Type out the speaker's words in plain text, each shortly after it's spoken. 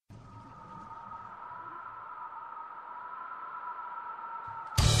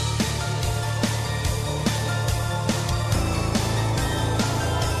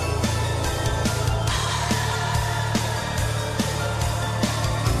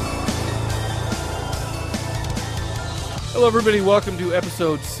Hello, everybody. Welcome to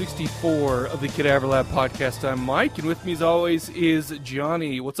episode 64 of the Cadaver Lab podcast. I'm Mike, and with me, as always, is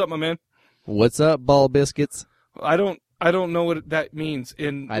Johnny. What's up, my man? What's up, ball biscuits? I don't know what that means.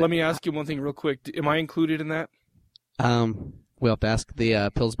 And let me ask you one thing real quick. Am I included in that? We'll have to ask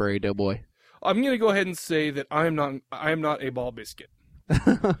the Pillsbury Doughboy. I'm going to go ahead and say that I am not a ball biscuit.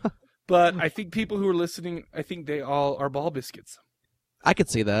 But I think people who are listening, I think they all are ball biscuits. I could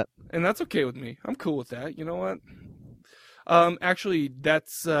see that. And that's okay with me. I'm cool with that. You know what? Actually,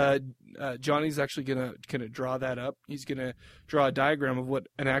 that's Johnny's actually gonna draw that up. He's gonna draw a diagram of what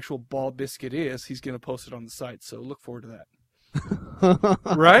an actual ball biscuit is. He's gonna post it on the site, so look forward to that.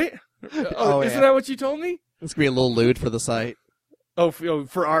 Right? Isn't that what you told me? It's gonna be a little lewd for the site.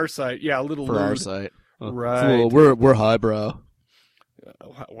 For our site, yeah, a little for lewd. Our site, right? We're highbrow.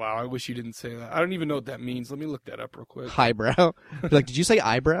 Wow, I wish you didn't say that. I don't even know what that means. Let me look that up real quick. Highbrow. Like, did you say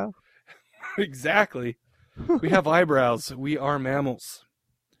eyebrow? Exactly. We have eyebrows. We are mammals.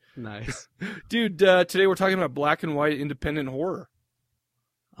 Nice. Dude, today we're talking about black and white independent horror.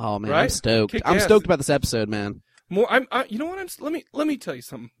 Oh, man, right? I'm stoked. Kick I'm ass. stoked about this episode, man. You know what? Let me tell you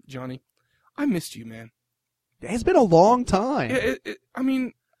something, Johnny. I missed you, man. It's been a long time. I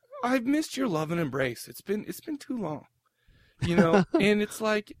mean, I've missed your love and embrace. It's been too long. You know, and it's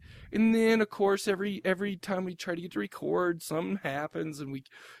like, and then of course every time we try to get to record, something happens, and we,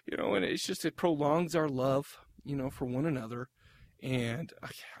 you know, and it's just, it prolongs our love, you know, for one another, and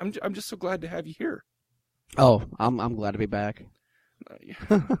I'm just so glad to have you here. Oh, I'm glad to be back.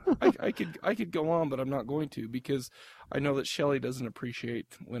 I could go on, but I'm not going to, because I know that Shelly doesn't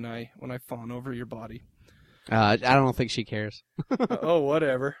appreciate when I fawn over your body. I don't think she cares. Oh,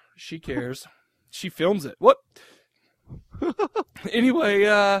 whatever. She cares. She films it. What? Anyway,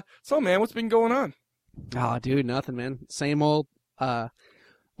 so man, what's been going on? Oh, dude, nothing, man. Same old. Went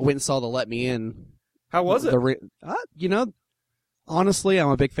and saw the Let Me In. How was it? You know, honestly, I'm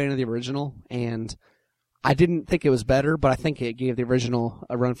a big fan of the original, and I didn't think it was better, but I think it gave the original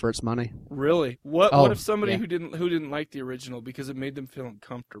a run for its money. Really? What if somebody who didn't like the original because it made them feel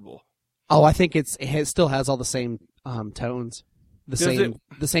uncomfortable? Oh, I think it still has all the same tones, the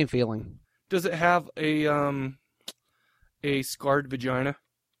same feeling. Does it have a scarred vagina?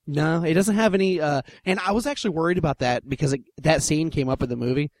 No, it doesn't have any. And I was actually worried about that because that scene came up in the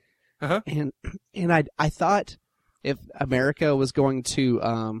movie. Uh-huh. And I thought if America was going to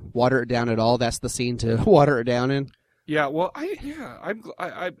water it down at all, that's the scene to water it down in. Yeah. Well,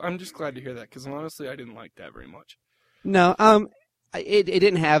 I'm just glad to hear that, because honestly, I didn't like that very much. No. It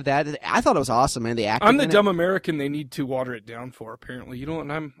didn't have that. I thought it was awesome, man. The acting. I'm the dumb American they need to water it down for, apparently. You know,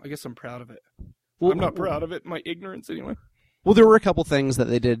 and I guess I'm proud of it. Well, I'm not proud of it. My ignorance, anyway. Well, there were a couple things that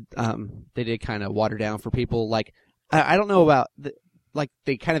they did. They did kind of water down for people. Like, I don't know about like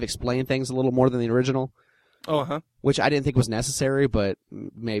they kind of explain things a little more than the original. Oh, huh. Which I didn't think was necessary, but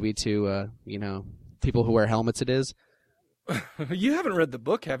maybe to you know, people who wear helmets, it is. You haven't read the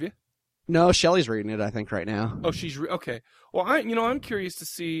book, have you? No, Shelley's reading it, I think, right now. Oh, she's okay. Well, I'm curious to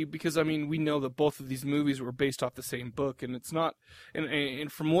see, because I mean, we know that both of these movies were based off the same book, and it's not.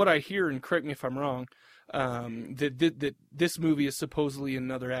 And from what I hear, and correct me if I'm wrong, that this movie is supposedly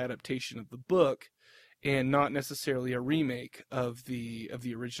another adaptation of the book, and not necessarily a remake of the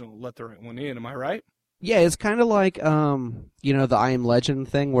original Let the Right One In. Am I right? Yeah, it's kind of like you know, the I Am Legend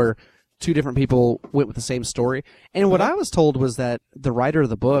thing, where two different people went with the same story. And what I was told was that the writer of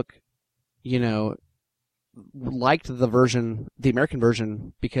the book, you know, liked the American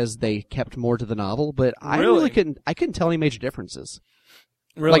version, because they kept more to the novel. But I really couldn't tell any major differences.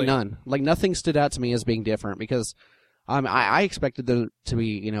 Really? Like none. Like nothing stood out to me as being different, because I expected there to be,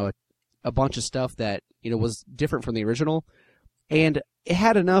 you know, a bunch of stuff that, you know, was different from the original, and it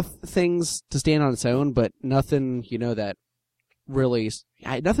had enough things to stand on its own, but nothing, you know, that really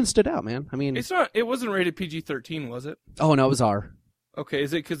nothing stood out, man. I mean, it wasn't rated PG-13, was it? Oh no, it was R. Okay,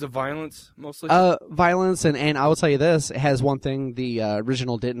 is it because of violence mostly? Violence, and I will tell you this: it has one thing the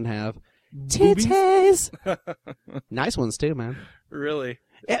original didn't have. Boobies? Titties. Nice ones too, man. Really?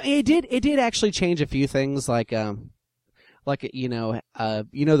 It did actually change a few things, like you know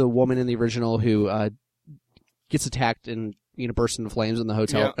the woman in the original who gets attacked and, you know, bursts into flames in the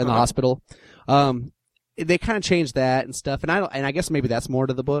hotel in the hospital. They kind of changed that and stuff, and I guess maybe that's more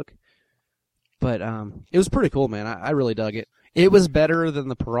to the book. But it was pretty cool, man. I really dug it. It was better than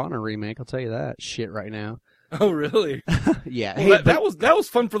the Piranha remake, I'll tell you that shit right now. Oh, really? Yeah. Well, hey, that was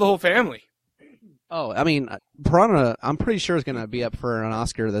fun for the whole family. Oh, I mean, Piranha, I'm pretty sure is going to be up for an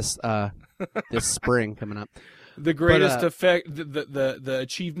Oscar this spring coming up. The greatest effect, the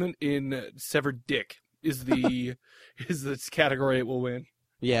achievement in severed dick is the category it will win.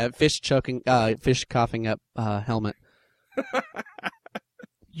 Yeah, fish coughing up helmet.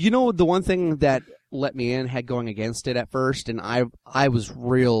 You know, the one thing that let me in had going against it at first, and I was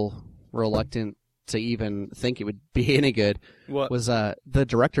real reluctant to even think it would be any good. What? Was the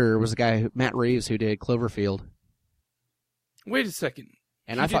director was a guy, Matt Reeves, who did Cloverfield. Wait a second.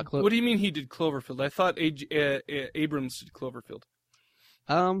 And what do you mean he did Cloverfield? I thought Abrams did Cloverfield.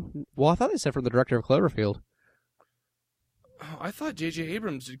 Well, I thought they said from the director of Cloverfield. Oh, I thought J.J.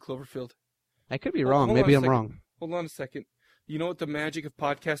 Abrams did Cloverfield. I could be wrong. Maybe I'm wrong. Hold on a second. You know what the magic of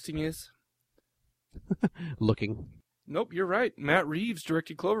podcasting is? Looking. Nope, you're right. Matt Reeves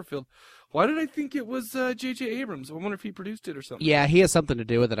directed Cloverfield. Why did I think it was J.J. Abrams? I wonder if he produced it or something. Yeah, he has something to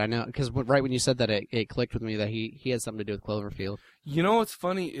do with it, I know. Because right when you said that, it clicked with me that he had something to do with Cloverfield. You know what's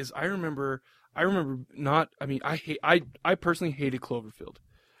funny is I remember not, I mean, I personally hated Cloverfield.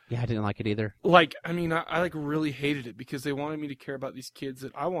 Yeah, I didn't like it either. Like, I mean, I like really hated it because they wanted me to care about these kids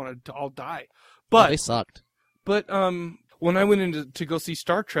that I wanted to all die. But they sucked. But when I went in to go see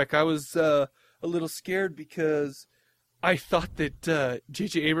Star Trek, I was a little scared because I thought that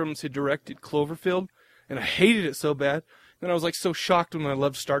J.J. Abrams had directed Cloverfield, and I hated it so bad. And I was like so shocked when I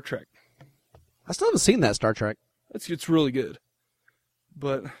loved Star Trek. I still haven't seen that Star Trek. It's really good.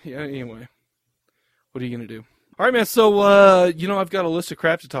 But yeah, anyway, what are you gonna do? All right, man. So I've got a list of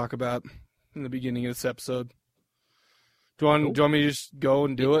crap to talk about in the beginning of this episode. Do you want me to just go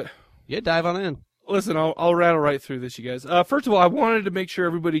and do it? Yeah, dive on in. Listen, I'll rattle right through this, you guys. First of all, I wanted to make sure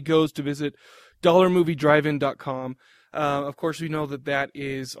everybody goes to visit dollarmoviedrivein.com. Of course, we know that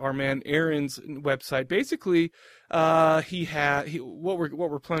is our man Aaron's website. Basically, what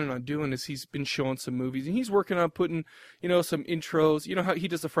we're planning on doing is he's been showing some movies, and he's working on putting, some intros. You know how he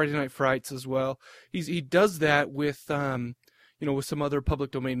does the Friday Night Frights as well. He does that with with some other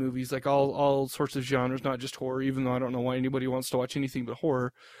public domain movies, like all sorts of genres, not just horror, even though I don't know why anybody wants to watch anything but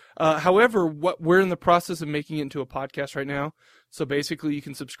horror. However, we're in the process of making it into a podcast right now. So basically you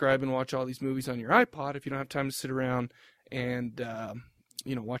can subscribe and watch all these movies on your iPod if you don't have time to sit around and,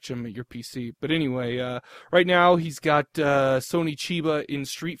 watch them at your PC. But anyway, right now he's got Sony Chiba in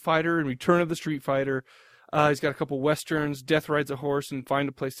Street Fighter and Return of the Street Fighter. He's got a couple Westerns, Death Rides a Horse, and Find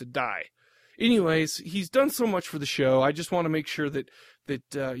a Place to Die. Anyways, he's done so much for the show. I just want to make sure that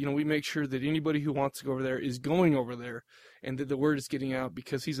we make sure that anybody who wants to go over there is going over there, and that the word is getting out,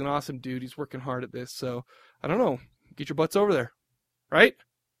 because he's an awesome dude. He's working hard at this. So, I don't know. Get your butts over there. Right?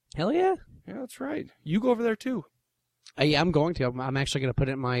 Hell yeah. Yeah, that's right. You go over there too. Yeah, I'm going to. I'm actually going to put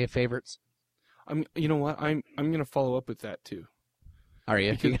it in my favorites. You know what? I'm going to follow up with that too. Are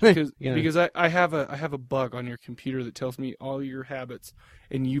you? Because I have a bug on your computer that tells me all your habits,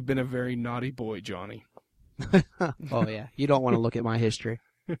 and you've been a very naughty boy, Johnny. Oh yeah, you don't want to look at my history.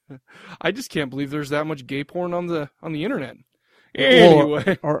 I just can't believe there's that much gay porn on the internet.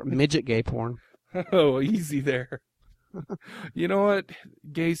 Anyway, or midget gay porn. Oh, easy there. You know what?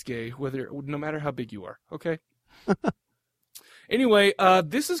 Gay's gay, no matter how big you are. Okay. Anyway,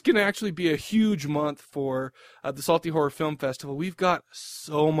 this is going to actually be a huge month for the Salty Horror Film Festival. We've got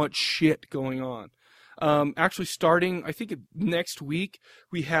so much shit going on. Actually, starting, I think next week,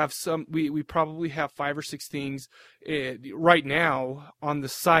 we have we probably have 5 or 6 things right now on the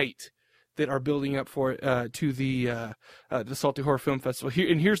site that are building up for to the Salty Horror Film Festival.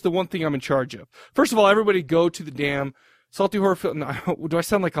 Here's the one thing I'm in charge of. First of all, everybody go to the damn Salty Horror Film. No, do I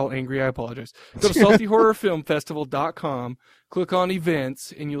sound like all angry? I apologize. Go to saltyhorrorfilmfestival.com, click on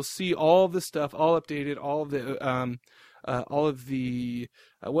events, and you'll see all of the stuff, all updated, all of the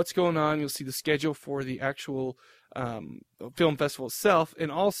what's going on. You'll see the schedule for the actual film festival itself,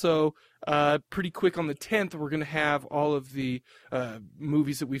 and also pretty quick on the 10th, we're going to have all of the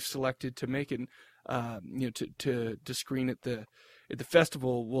movies that we've selected to make it, to screen at the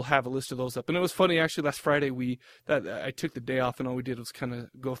festival. We'll have a list of those up. And it was funny, actually, last Friday I took the day off, and all we did was kind of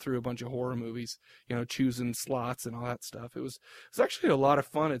go through a bunch of horror movies, choosing slots and all that stuff. It was actually a lot of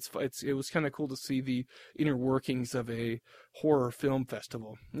fun. It was kind of cool to see the inner workings of a horror film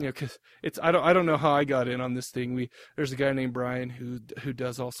festival. Because I don't know how I got in on this thing. There's a guy named Brian who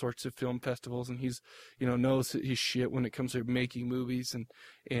does all sorts of film festivals, and he's knows his shit when it comes to making movies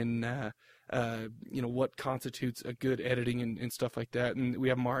and what constitutes a good editing and stuff like that. And we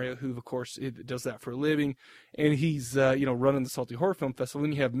have Mario, who of course does that for a living, and he's running the Salty Horror Film Festival.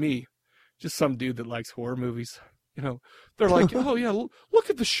 And you have me, just some dude that likes horror movies. They're like, oh yeah, look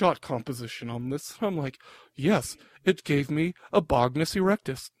at the shot composition on this. I'm like, yes, it gave me a Bognus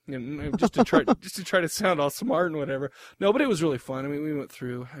erectus, just to try to sound all smart and whatever. No, but it was really fun. I mean, we went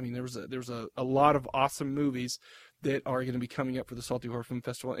through. I mean, there was a lot of awesome movies that are going to be coming up for the Salty Horror Film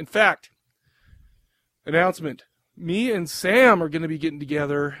Festival. In fact, announcement me and Sam are going to be getting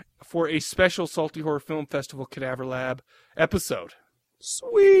together for a special Salty Horror Film Festival Cadaver Lab episode.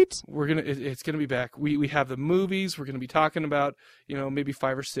 Sweet. It's gonna be back. We have the movies. We're gonna be talking about, maybe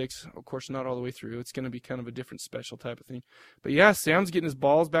 5 or 6. Of course, not all the way through. It's gonna be kind of a different special type of thing. But yeah, Sam's getting his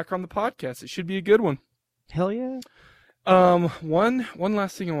balls back on the podcast. It should be a good one. Hell yeah. One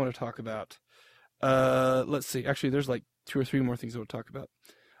last thing I want to talk about. Let's see. Actually, there's like 2 or 3 more things I want to talk about.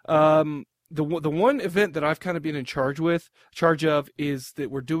 The one event that I've kind of been in charge of is that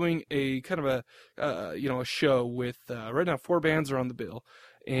we're doing a kind of a show with right now 4 bands are on the bill,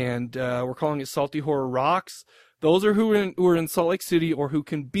 and we're calling it Salty Horror Rocks. Those are who are in Salt Lake City or who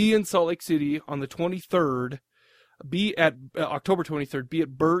can be in Salt Lake City on the 23rd. Be at October 23rd. Be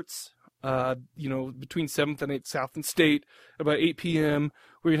at Burt's. Between 7th and 8th South and State, about 8 p.m.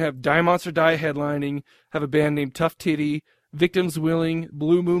 We're gonna have Die Monster Die headlining. Have a band named Tough Titty. Victims Willing,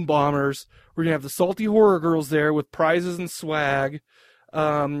 Blue Moon Bombers. We're going to have the Salty Horror Girls there with prizes and swag.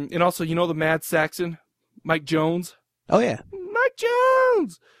 And also, the Mad Saxon, Mike Jones. Oh, yeah. Mike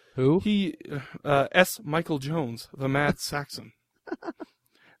Jones! Who? He, Michael Jones, the Mad Saxon.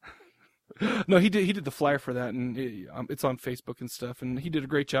 No, he did the flyer for that, and it's on Facebook and stuff, and he did a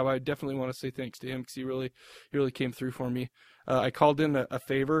great job. I definitely want to say thanks to him because he really came through for me. I called in a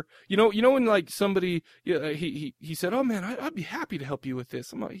favor. When like somebody, he said, "Oh man, I'd be happy to help you with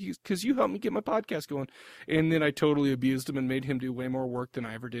this." I'm like, because you helped me get my podcast going, and then I totally abused him and made him do way more work than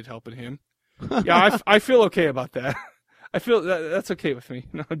I ever did helping him. Yeah, I feel okay about that. I feel that's okay with me.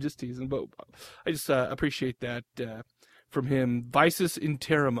 No, I'm just teasing, but I just appreciate that from him. Vices in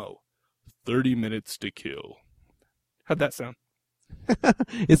Teramo. 30 minutes to kill. How'd that sound?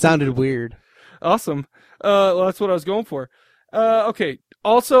 It sounded weird. Awesome. Well, that's what I was going for. Okay.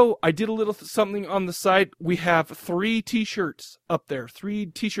 Also, I did a little something on the site. We have 3 T-shirts up there, 3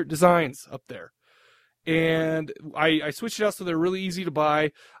 T-shirt designs up there. And I switched it out so they're really easy to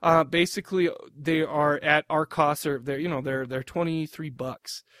buy. Basically, they are at our cost. They're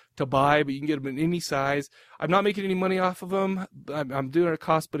 $23 to buy, but you can get them in any size. I'm not making any money off of them. I'm doing it at a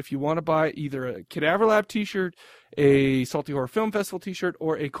cost, but if you want to buy either a Cadaver Lab T-shirt, a Salty Horror Film Festival T-shirt,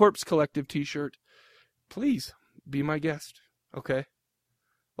 or a Corpse Collective T-shirt, please be my guest. Okay?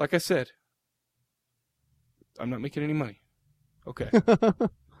 Like I said, I'm not making any money. Okay.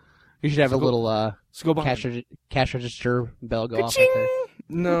 You should have a little cash register bell go off right there.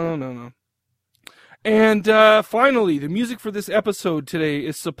 No. And finally, the music for this episode today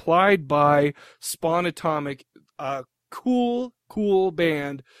is supplied by Spawn Atomic, a cool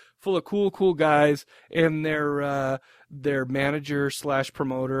band full of cool guys, and their manager /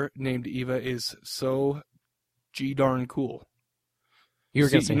 promoter named Eva is so darn cool. You were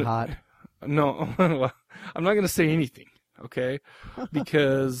going to say hot. No, I'm not going to say anything. Okay,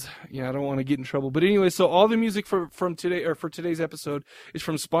 because I don't want to get in trouble. But anyway, so all the music from today or for today's episode is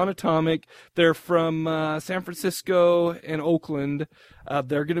from Spawn Atomic. They're from San Francisco and Oakland.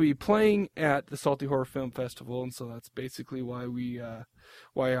 They're going to be playing at the Salty Horror Film Festival, and so that's basically why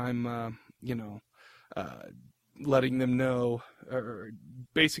I'm letting them know, or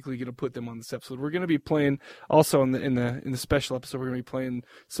basically going to put them on this episode. We're going to be playing also in the special episode. We're going to be playing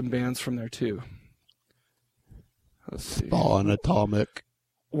some bands from there too. Let's see. Spawn Atomic.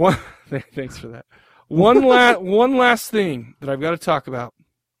 Thanks for that. One last thing that I've got to talk about,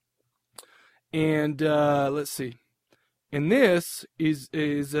 and let's see. And this is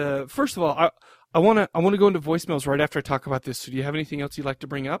first of all, I want to go into voicemails right after I talk about this. So do you have anything else you'd like to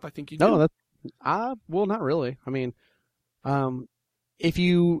bring up? I think you do. No, well, not really. I mean, if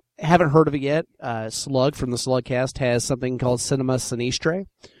you haven't heard of it yet, Slug from the Slugcast has something called Cinema Sinistre,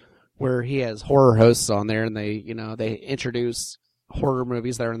 where he has horror hosts on there, and they introduce horror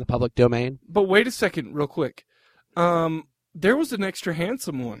movies that are in the public domain. But wait a second, real quick. There was an extra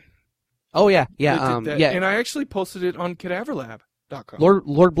handsome one. Oh yeah. And I actually posted it on cadaverlab.com.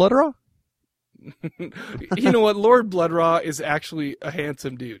 Lord Bloodraw? You know what? Lord Bloodraw is actually a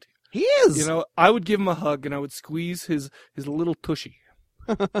handsome dude. He is. I would give him a hug and I would squeeze his little tushy.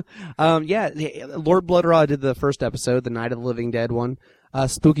 Lord Bloodraw did the first episode, the Night of the Living Dead one.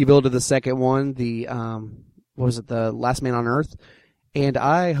 Spooky Bill did the second one, the the Last Man on Earth, and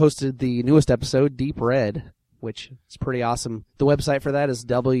I hosted the newest episode, Deep Red, which is pretty awesome. The website for that is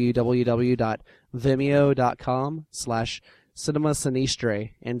www.vimeo.com/Cinema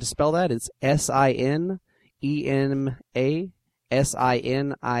Sinistre, and to spell that, it's SINEMASINISTRE.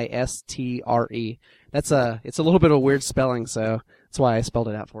 It's a little bit of a weird spelling, so that's why I spelled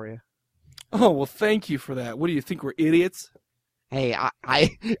it out for you. Oh, well, thank you for that. What do you think, we're idiots? Hey, I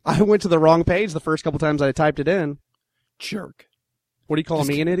went to the wrong page the first couple times I typed it in. Jerk. What are you calling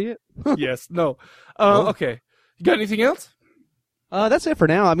me, an idiot? Yes, no. Okay. You got anything else? That's it for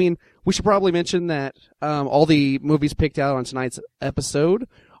now. I mean, we should probably mention that all the movies picked out on tonight's episode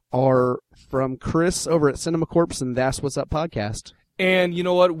are from Chris over at Cinema Corpse and That's What's Up podcast. And you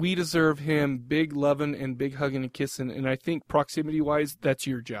know what? We deserve him big loving and big hugging and kissing. And I think proximity-wise, that's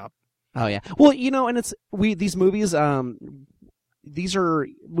your job. Oh yeah. Well, and these movies. These are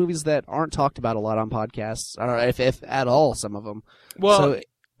movies that aren't talked about a lot on podcasts, or if at all. Some of them. Well,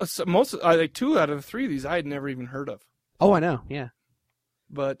 most like 2 out of the 3 of these I had never even heard of. Oh, I know. Yeah.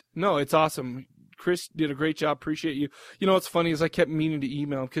 But no, it's awesome. Chris did a great job. Appreciate you. You know what's funny is I kept meaning to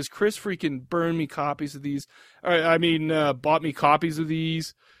email him because Chris freaking burned me copies of these. Bought me copies of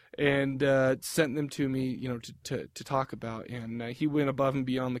these and sent them to me, to talk about. And he went above and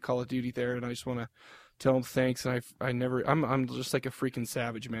beyond the Call of Duty there. And I just want to tell him thanks. And I'm just like a freaking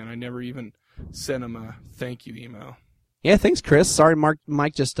savage, man. I never even sent him a thank you email. Yeah, thanks, Chris. Sorry,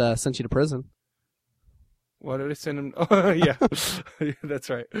 Mike just sent you to prison. What did I send him? Oh, yeah. That's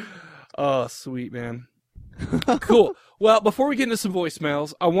right. Oh, sweet, man. Cool. Well, before we get into some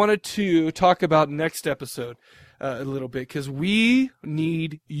voicemails, I wanted to talk about next episode a little bit because we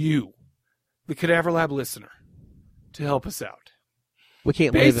need you, the Cadaver Lab listener, to help us out. We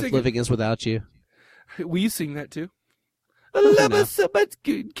can't live if living is without you. Will you sing that too? I love us so much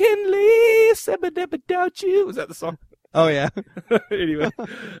good, can live without you. Was that the song? Oh, yeah. Anyway.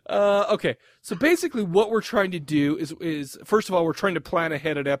 Okay. So basically what we're trying to do is, first of all, we're trying to plan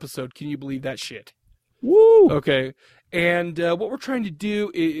ahead an episode. Can you believe that shit? Woo! Okay. And what we're trying to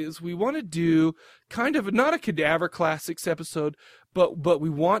do is we want to do kind of not a Cadaver Classics episode, but we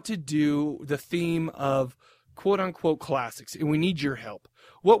want to do the theme of quote-unquote classics, and we need your help.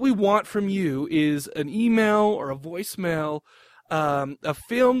 What we want from you is an email or a voicemail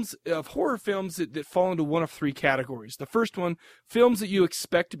of horror films that fall into one of 3 categories. The first one, films that you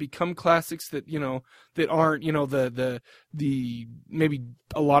expect to become classics that aren't, the maybe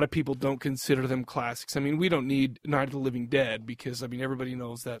a lot of people don't consider them classics. I mean, we don't need Night of the Living Dead because, everybody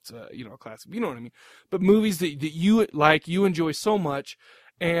knows that's, a classic. You know what I mean? But movies that you like, you enjoy so much,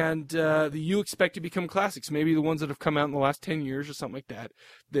 and that you expect to become classics, maybe the ones that have come out in the last 10 years or something like that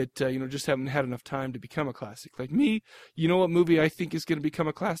just haven't had enough time to become a classic. Like me, you know what movie I think is going to become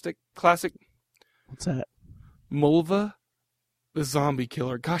a classic? What's that? Mulva, the Zombie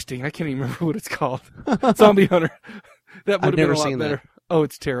Killer. Gosh dang, I can't even remember what it's called. Zombie Hunter. That would have been a lot better. That. Oh,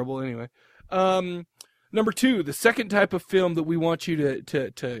 it's terrible. Anyway. Number 2, the second type of film that we want you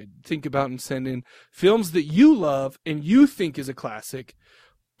to think about and send in, films that you love and you think is a classic,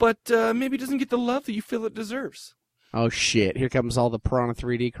 but maybe doesn't get the love that you feel it deserves. Oh, shit. Here comes all the Piranha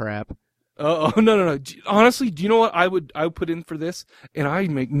 3D crap. Oh, no. Honestly, do you know what I would put in for this? And I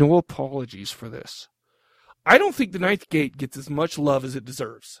make no apologies for this. I don't think The Ninth Gate gets as much love as it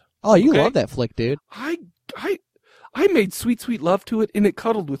deserves. Oh, you love that flick, dude. I made sweet, sweet love to it, and it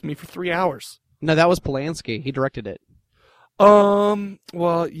cuddled with me for 3 hours. No, that was Polanski. He directed it. Well,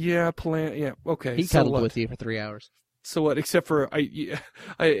 yeah, okay. He cuddled with you for 3 hours. So what? Except for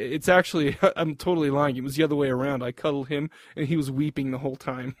it's actually I'm totally lying. It was the other way around. I cuddled him, and he was weeping the whole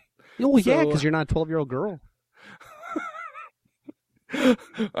time. Oh yeah, because you're not a 12-year-old girl.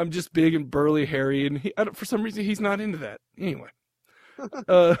 I'm just big and burly, hairy, and for some reason he's not into that. Anyway,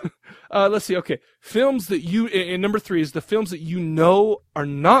 let's see. Okay, films that and number 3 is the films that you know are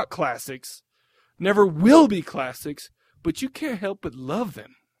not classics, never will be classics, but you can't help but love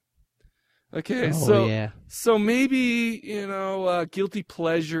them. Okay, so maybe, guilty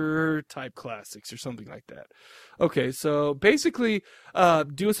pleasure type classics or something like that. Okay, so basically,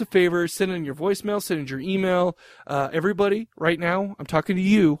 do us a favor, send in your voicemail, send in your email. Everybody, right now, I'm talking to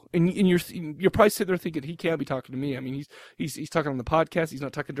you, and you're probably sitting there thinking, he can't be talking to me. I mean, he's talking on the podcast, he's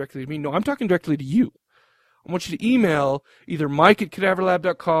not talking directly to me. No, I'm talking directly to you. I want you to email either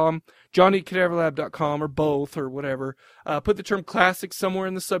mike@cadaverlab.com, johnny@cadaverlab.com, or both, or whatever. Put the term classic somewhere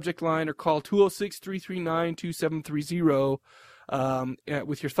in the subject line, or call 206-339-2730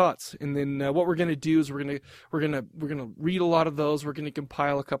 with your thoughts. And then what we're going to do is we're gonna read a lot of those. We're going to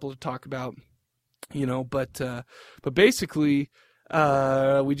compile a couple to talk about, But basically,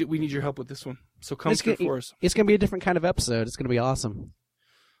 we need your help with this one. So come through for us. It's going to be a different kind of episode. It's going to be awesome.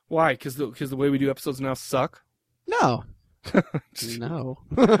 Why? Because the way we do episodes now suck? No. No.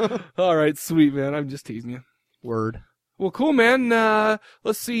 All right, sweet, man. I'm just teasing you. Word. Well, cool, man.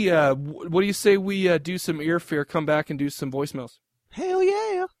 Let's see. What do you say we do some earfare, come back, and do some voicemails? Hell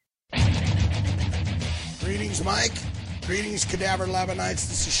yeah. Greetings, Mike. Greetings, Cadaver Labanites.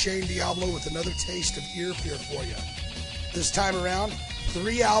 This is Shane Diablo with another taste of earfare for you. This time around,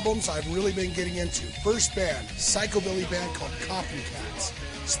 3 albums I've really been getting into. First band, psychobilly band called Copycats,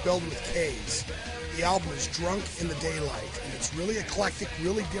 spelled with K's. The album is Drunk in the Daylight, and it's really eclectic,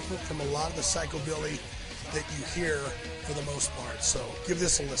 really different from a lot of the psychobilly that you hear for the most part. So give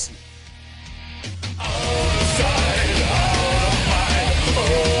this a listen.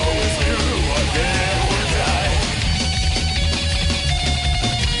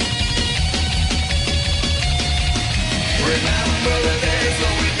 Remember the days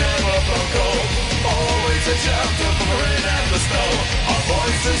when we never felt cold. Always a chapter from the rain and the snow. Our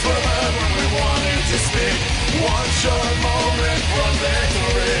voices were heard when we wanted to speak. One short moment from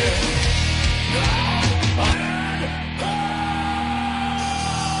victory.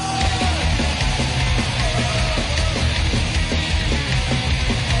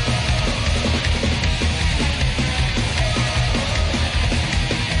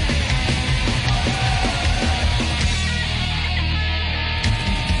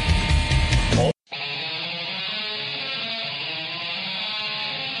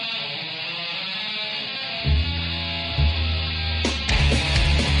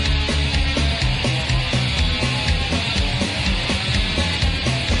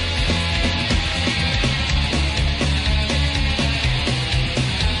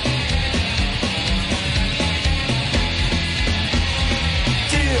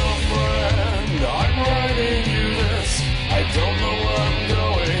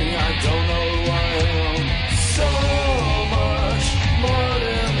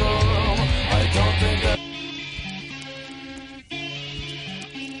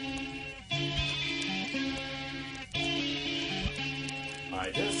 I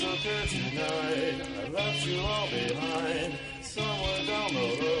disappeared tonight, I left you all behind. Somewhere down the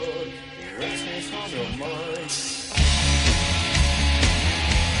road, erase me from your mind.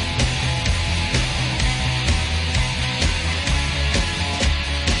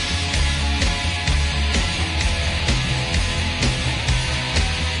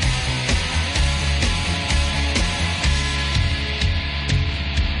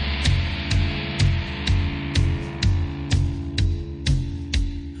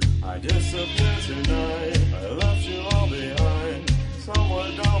 I disappeared tonight, I left you all behind.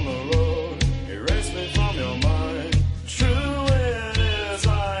 Somewhere down the road, erase me from your mind. True it is,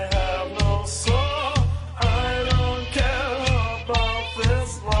 I have no soul. I don't care about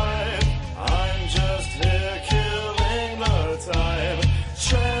this life. I'm just here killing the time.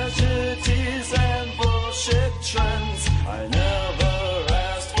 Tragedies and bullshit trends. I never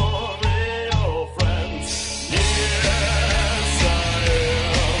asked for real friends. Yes, I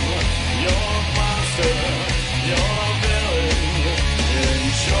am your monster, your villain.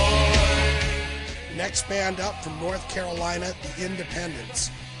 Enjoy. Next band up from North Carolina, The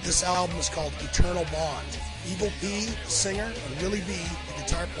Independents. This album is called Eternal Bond. Evil P, the singer, and Willie B, the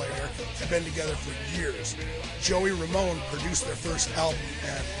guitar player, have been together for years. Joey Ramone produced their first album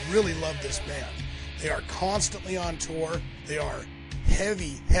and really loved this band. They are constantly on tour. They are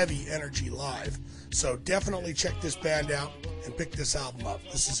heavy, heavy energy live. So definitely check this band out and pick this album up.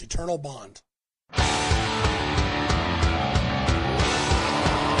 This is Eternal Bond.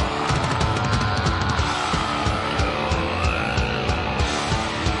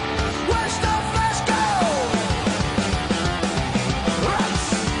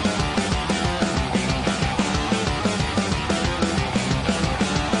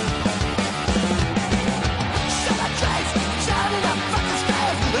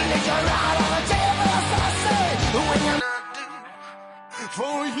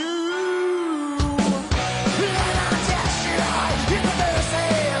 For you.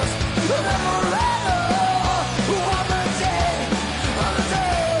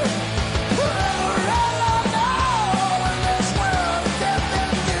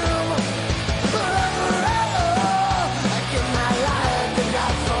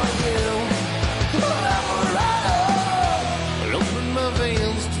 Open my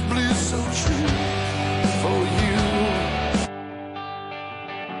veins to bleed so true for you.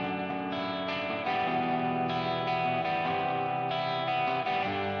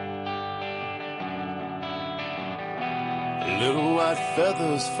 Little white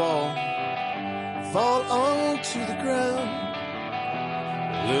feathers fall onto the ground.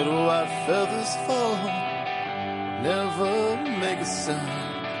 Little white feathers fall, never make a sound.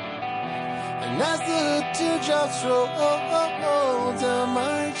 And as the teardrops roll down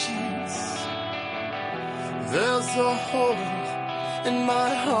my cheeks, there's a hole in my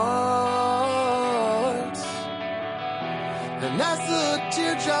heart. And as the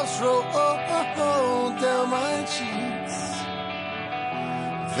teardrops roll down my cheeks,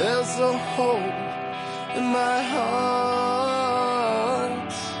 there's a hole in my heart.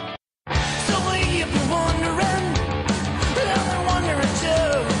 So you've been wondering, and I've been wondering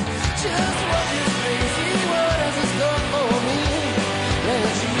too, just what this means.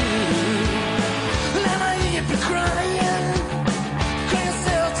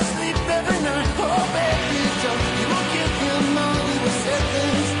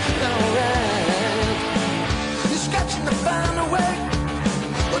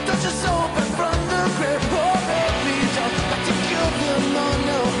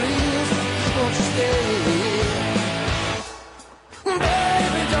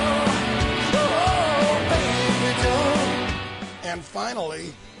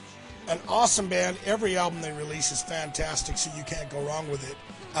 finally, an awesome band. Every album they release is fantastic, so you can't go wrong with it.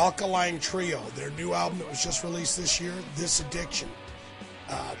 Alkaline Trio, their new album that was just released this year, This Addiction.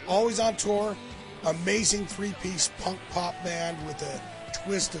 Always on tour, amazing three-piece punk pop band with a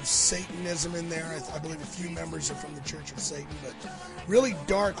twist of Satanism in there. I believe a few members are from the Church of Satan, but really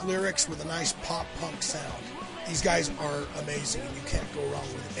dark lyrics with a nice pop punk sound. These guys are amazing, and you can't go wrong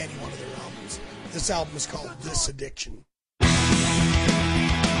with any one of their albums. This album is called This Addiction.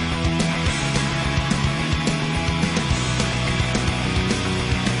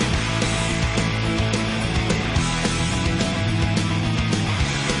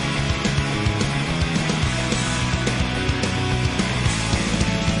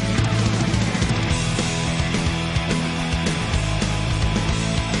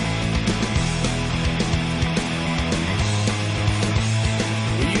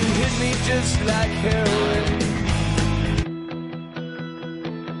 Just like heroin.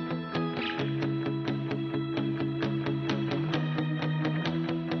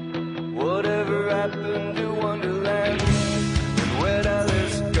 Whatever happened to Wonderland? And where'd all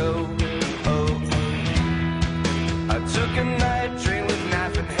this go? Oh, I took a night train with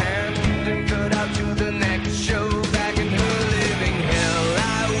knife in hand and cut out to the next show. Back in her living hell,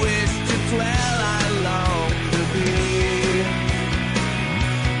 I wish to dwell. I long to be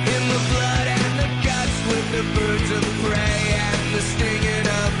in the blood and the guts with the birds of prey and the stinging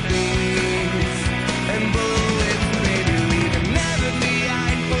of bees and bullets. Maybe leave and never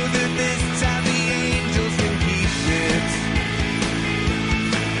behind, for that this time the angels can keep it.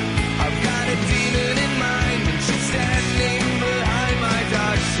 I've got a demon in mind and she's standing behind my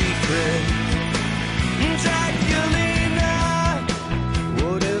dark secret. Draculina,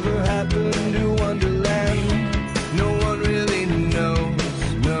 whatever happened to Wonderland? No one really knows.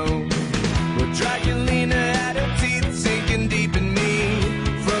 Draculina had her teeth sinking deep in me.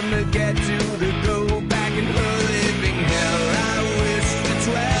 From the get to the go, back in her living hell, I wish to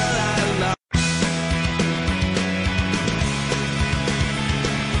dwell. I love.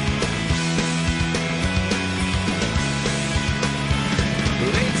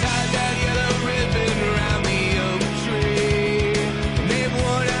 They tied that yellow ribbon around the oak tree, and they've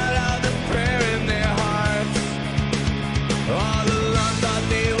worn out all the prayer in their hearts. All along thought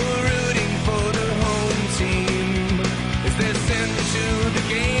they were rooting for the home team, as they're sent to the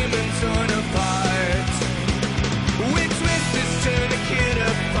game and torn apart. With twisters turn a kid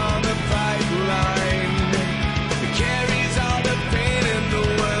upon the pipeline, it carries all the pain in the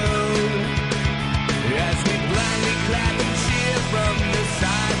world. As we blindly clap and cheer from the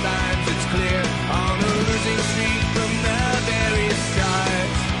sidelines, it's clear on a losing streak from the very start.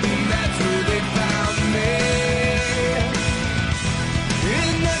 That's where they found me.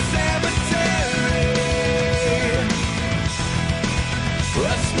 In the cemetery,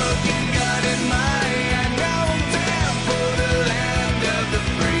 a smoking gun in my hand. Now I'm down for the land of the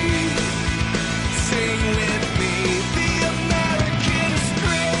free. Sing with me the American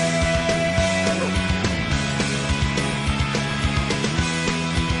scream.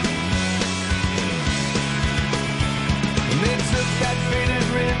 And they took that faded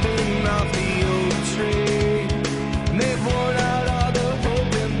ribbon off the old tree, and they've worn out all the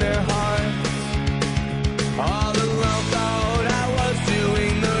hope in their hearts. All along thought I was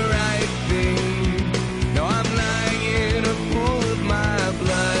doing the right thing. Now I'm lying in a pool of my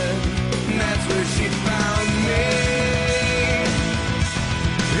blood, and that's where she found me.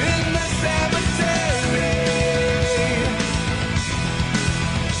 In the cemetery,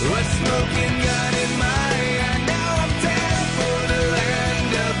 a smoking gun in my hand. Now I'm down for the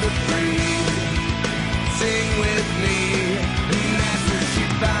land of the free. Sing with me, and that's where she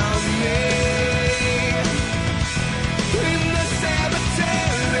found me. In the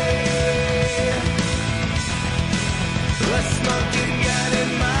cemetery, a smoking gun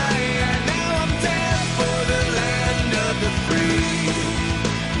in my hand. Now I'm down for the land of the free.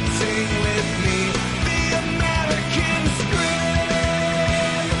 Sing with me the American scream.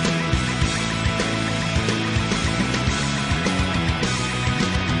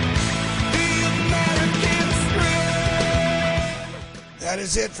 The American scream. That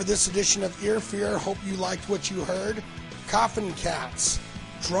is it for this edition of Ear Fear. Hope you liked what you heard. Coffin Cats,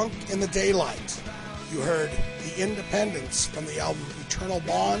 Drunk in the Daylight. You heard The Independents from the album Eternal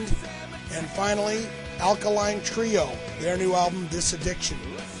Bond. And finally, Alkaline Trio, their new album, This Addiction.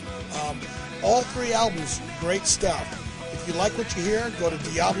 All three albums, great stuff. If you like what you hear, go to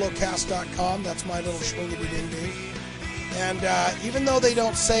DiabloCast.com. That's my little swingity-ding-ding. And even though they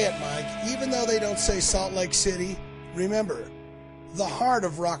don't say it, Mike, even though they don't say Salt Lake City, remember, the heart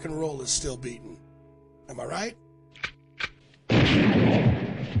of rock and roll is still beating. Am I right?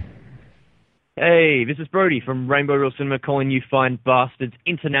 Hey, this is Brody from Rainbow Reel Cinema calling you fine bastards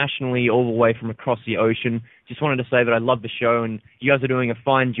internationally all the way from across the ocean. Just wanted to say that I love the show and you guys are doing a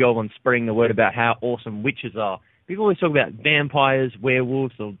fine job on spreading the word about how awesome witches are. People always talk about vampires,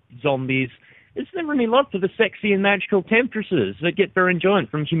 werewolves, or zombies. There's never any love for the sexy and magical temptresses that get their enjoyment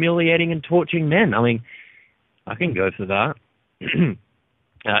from humiliating and torturing men. I mean, I can go for that.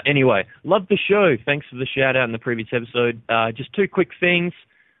 Anyway, love the show. Thanks for the shout-out in the previous episode. Just two quick things.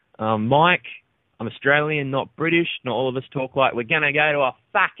 Mike, I'm Australian, not British. Not all of us talk like we're going to go to a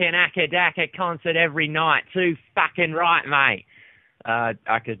fucking Akadaka concert every night. Too fucking right, mate.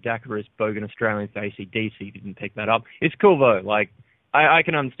 Akadaka is Bogan Australian for AC/DC. Didn't pick that up. It's cool, though. Like, I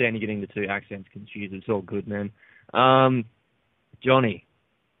can understand you getting the two accents confused. It's all good, man. Johnny.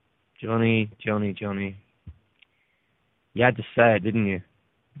 You had to say it, didn't you?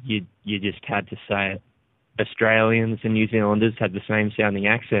 You just had to say it. Australians and New Zealanders had the same sounding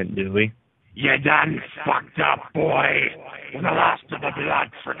accent, do we? You done fucked up, boy. When the last of the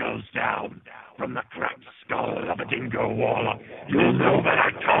blood trickles down from the cracked skull of a dingo waller, you'll know that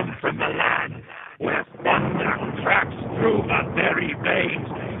I come from the land where thunder cracks through the very veins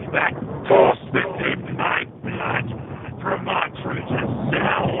that course within my blood from artery's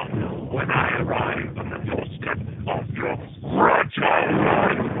cell. When I arrive on the doorstep of your fragile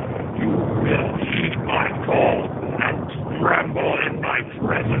life, you will heed my call and tremble in my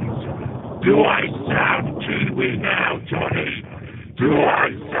presence. Do I sound Kiwi now, Johnny? Do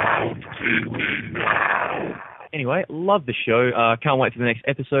I sound Kiwi now? Anyway, love the show. Can't wait for the next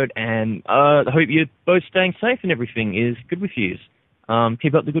episode, and I hope you're both staying safe and everything is good with you.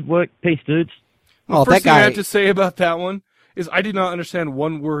 Keep up the good work. Peace, dudes. Well, first thing I have to say about that one is I did not understand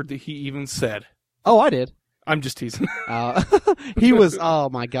one word that he even said. Oh, I did. I'm just teasing. He was, oh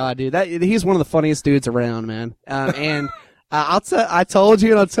my god, dude. He's one of the funniest dudes around, man. And I told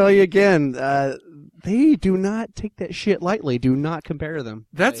you and I'll tell you again, they do not take that shit lightly. Do not compare them.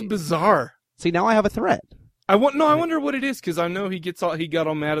 That's bizarre. See, now I have a threat. I wonder what it is, because I know he got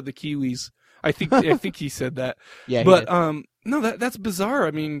all mad at the Kiwis. I think he said that. Yeah, but no, that's bizarre.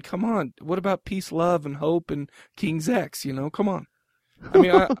 I mean, come on. What about peace, love, and hope, and King's X? You know, come on. I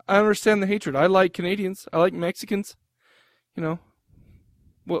mean, I understand the hatred. I like Canadians. I like Mexicans. You know.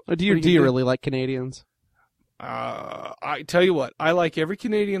 Well, do you really like Canadians? I tell you what, I like every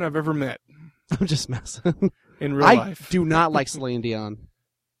Canadian I've ever met. I'm just messing. In real life. I do not like Celine Dion.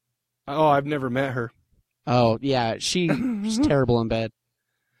 Oh, I've never met her. Oh, yeah, she's terrible in bed.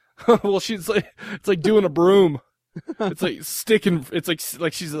 Well, it's like doing a broom. It's like sticking. It's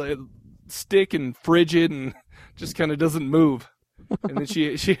like she's like stick and frigid and just kind of doesn't move. And then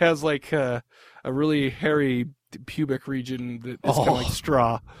she has like a really hairy pubic region that is kind of like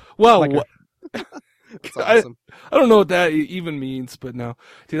straw. Well, like that's awesome. I don't know what that even means, but no,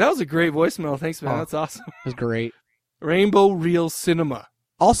 dude, that was a great voicemail. Thanks, man. That's awesome. It was great. Rainbow Reel Cinema.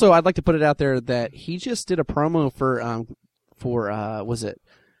 Also, I'd like to put it out there that he just did a promo for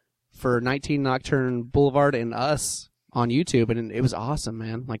 19 Nocturne Boulevard and Us on YouTube, and it was awesome,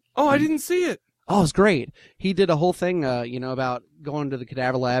 man. Like, I didn't see it. Oh, it was great. He did a whole thing, about going to the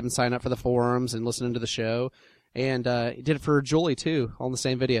Cadaver Lab and signing up for the forums and listening to the show, and he did it for Julie too, on the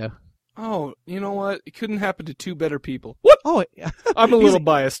same video. Oh, you know what? It couldn't happen to two better people. What? Oh, I'm a little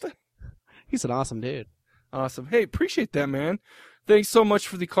biased. He's an awesome dude. Awesome. Hey, appreciate that, man. Thanks so much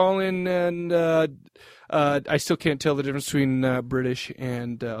for the call-in, and I still can't tell the difference between British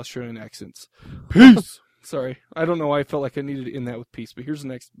and Australian accents. Peace! Sorry. I don't know why I felt like I needed to end that with peace, but here's the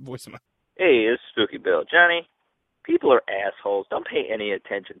next voicemail. Hey, it's Spooky Bill. Johnny, people are assholes. Don't pay any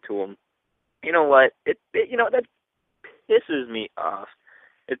attention to them. You know what? That pisses me off.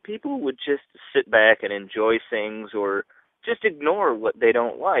 If people would just sit back and enjoy things or just ignore what they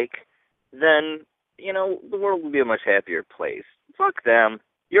don't like, then, the world would be a much happier place. Fuck them.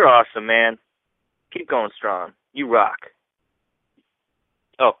 You're awesome, man. Keep going strong. You rock.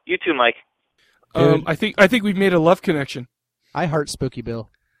 Oh, you too, Mike. I think we've made a love connection. I heart Spooky Bill.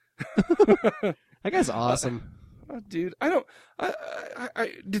 That guy's awesome. Dude, I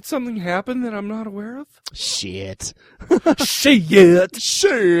did something happen that I'm not aware of? Shit. Shit.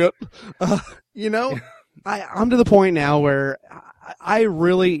 I'm to the point now where I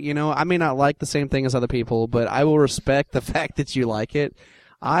really, I may not like the same thing as other people, but I will respect the fact that you like it.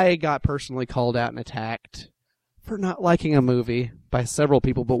 I got personally called out and attacked for not liking a movie by several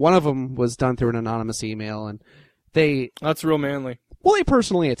people, but one of them was done through an anonymous email, and That's real manly. Well, they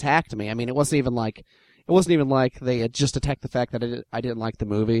personally attacked me. I mean, it wasn't even like they had just attacked the fact that I didn't like the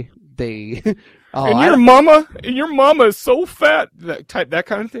movie. They your mama is so fat, that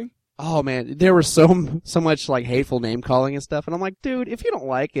kind of thing. Oh man, there was so much like hateful name calling and stuff, and I'm like, dude, if you don't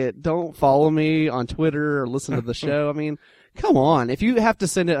like it, don't follow me on Twitter or listen to the show. I mean, come on. If you have to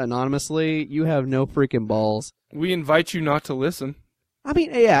send it anonymously, you have no freaking balls. We invite you not to listen. I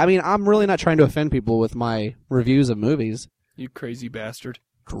mean, yeah, I'm really not trying to offend people with my reviews of movies. You crazy bastard.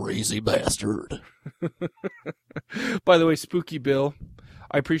 Crazy bastard. By the way, Spooky Bill,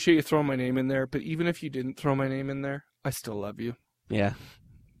 I appreciate you throwing my name in there, but even if you didn't throw my name in there, I still love you. Yeah.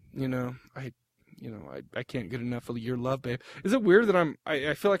 I can't get enough of your love, babe. Is it weird that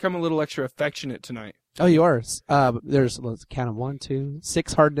I feel like I'm a little extra affectionate tonight? Oh, you are. Let's count them 1, 2,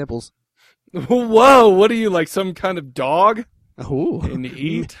 6 hard nipples. Whoa, what are you, like some kind of dog? Ooh. And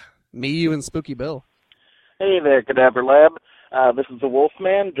eat? Me, you, and Spooky Bill. Hey there, Cadaver Lab. This is the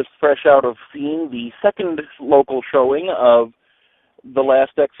Wolfman, just fresh out of seeing the second local showing of The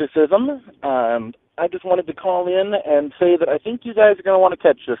Last Exorcism. I just wanted to call in and say that I think you guys are going to want to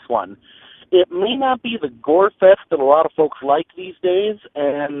catch this one. It may not be the gore fest that a lot of folks like these days,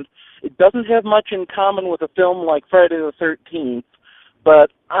 and it doesn't have much in common with a film like Friday the 13th,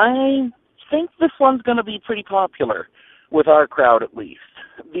 but I think this one's going to be pretty popular, with our crowd at least.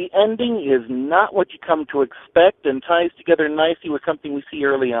 The ending is not what you come to expect and ties together nicely with something we see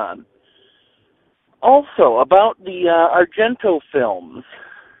early on. Also, about the Argento films,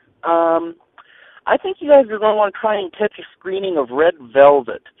 I think you guys are going to want to try and catch a screening of Red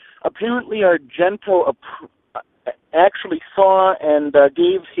Velvet. Apparently, Argento actually saw and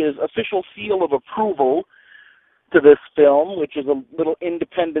gave his official seal of approval to this film, which is a little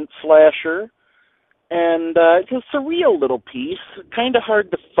independent slasher. And it's a surreal little piece, kind of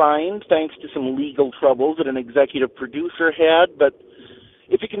hard to find thanks to some legal troubles that an executive producer had. But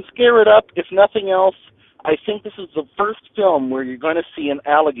if you can scare it up, if nothing else, I think this is the first film where you're going to see an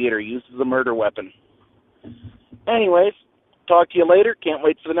alligator used as a murder weapon. Anyways, talk to you later. Can't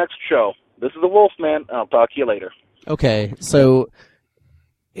wait for the next show. This is the Wolfman. I'll talk to you later. Okay, so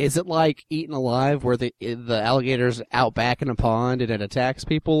is it like Eaten Alive where the alligator's out back in a pond and it attacks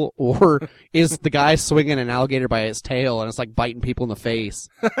people? Or is the guy swinging an alligator by its tail and it's like biting people in the face?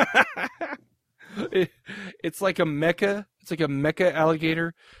 It's like a mecha. It's like a mecha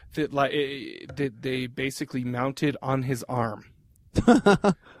alligator that they basically mounted on his arm.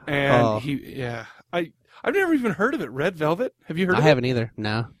 And I've never even heard of it. Red Velvet. Have you heard of it? I haven't either.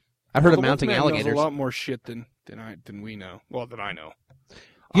 No. I've heard of mounting alligators. Knows a lot more shit than we know. Well, than I know.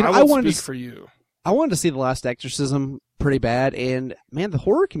 You know, I wanted speak for you. I wanted to see The Last Exorcism pretty bad, and man, the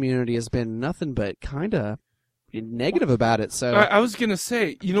horror community has been nothing but kind of negative about it. So I was gonna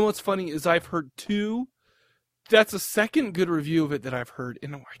say, you know what's funny is I've heard 2. That's the second good review of it that I've heard,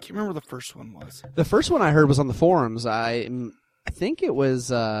 and I can't remember what the first one was. The first one I heard was on the forums. I think it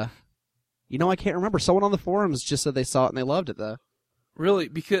was. I can't remember. Someone on the forums just said they saw it and they loved it, though. Really?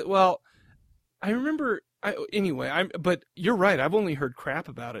 Because I remember. But you're right. I've only heard crap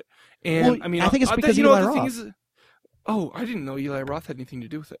about it, and I think it's because Eli Roth. I didn't know Eli Roth had anything to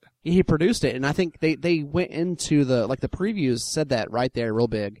do with it. He produced it, and I think they went into the previews said that right there, real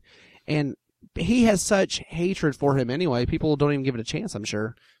big, and he has such hatred for him anyway. People don't even give it a chance, I'm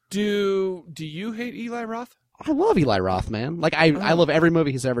sure. Do you hate Eli Roth? I love Eli Roth, man. Like I love every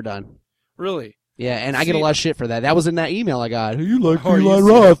movie he's ever done. Really? Yeah, and I get a lot of shit for that. That was in that email I got. You like Eli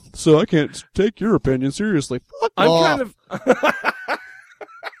Roth, so I can't take your opinion seriously. Fuck off. Kind of.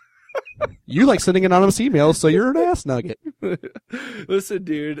 You like sending anonymous emails, so you're an ass nugget. Listen,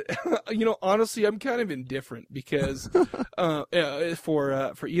 dude. Honestly, I'm kind of indifferent because for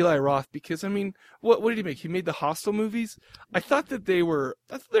Eli Roth, because I mean, what did he make? He made the Hostel movies. I thought that they were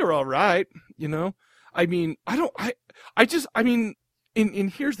all right. You know, I mean, and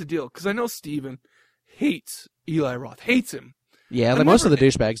here's the deal, because I know Steven hates Eli Roth, hates him. Yeah, like most of the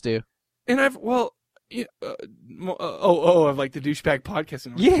douchebags do. And I've like the douchebag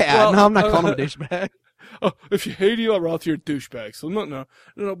podcast. Yeah, no, I'm not calling him a douchebag. Oh, if you hate Eli Roth, you're a douchebag. So no.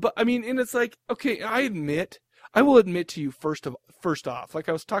 But I mean, and it's like, okay, I will admit to you first off, like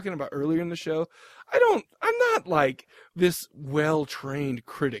I was talking about earlier in the show, I'm not like this well-trained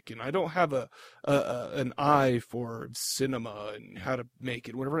critic, and I don't have an eye for cinema and how to make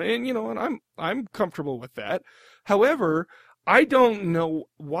it, whatever. And and I'm comfortable with that. However, I don't know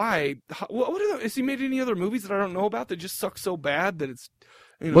why. Has he made any other movies that I don't know about that just suck so bad that it's?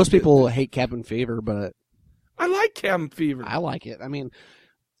 Most people hate Cabin Fever, but I like Cabin Fever. I like it. I mean,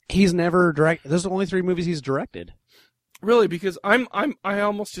 he's never directed. There's only 3 movies he's directed. Really, because I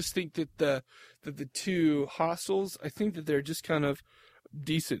almost just think that the 2 Hostels, I think that they're just kind of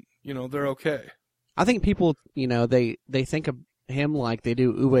decent. They're okay. I think people, they think of him like they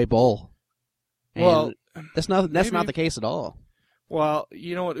do Uwe Boll. And well, that's not the case at all. Well,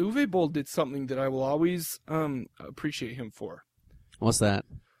 you know what? Uwe Boll did something that I will always appreciate him for. What's that?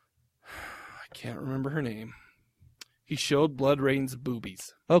 I can't remember her name. He showed Blood Rain's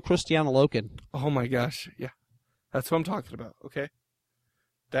boobies. Oh, Christiana Loken. Oh my gosh, yeah. That's what I'm talking about, okay?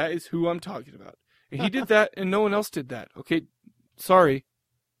 That is who I'm talking about. And he did that, and no one else did that, okay? Sorry,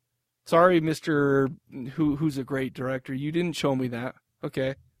 Mr. Who's a great director. You didn't show me that,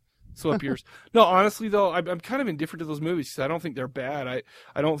 okay? So up yours. No, honestly, though, I'm kind of indifferent to those movies because I don't think they're bad.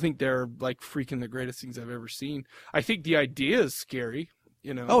 I don't think they're, like, freaking the greatest things I've ever seen. I think the idea is scary,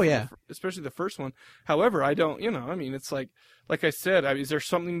 you know. Oh, yeah. Especially the first one. However, I don't, you know, I mean, it's like I said, is there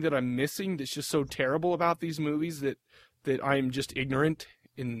something that I'm missing that's just so terrible about these movies that I'm just ignorant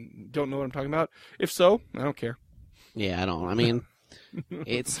and don't know what I'm talking about? If so, I don't care. Yeah, I don't. I mean,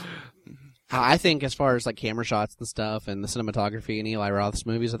 I think as far as like camera shots and stuff and the cinematography in Eli Roth's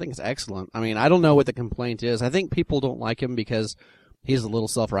movies, I think it's excellent. I mean, I don't know what the complaint is. I think people don't like him because he's a little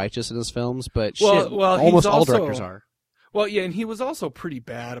self-righteous in his films, but almost all directors are. Well, yeah, and he was also pretty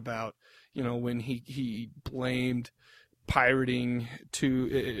bad about, you know, when he blamed pirating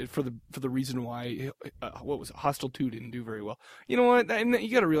for the reason why what was it, Hostel 2 didn't do very well. You know what? And you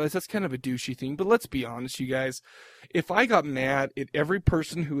got to realize that's kind of a douchey thing. But let's be honest, you guys. If I got mad at every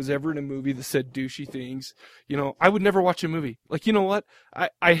person who was ever in a movie that said douchey things, you know, I would never watch a movie. Like, you know what?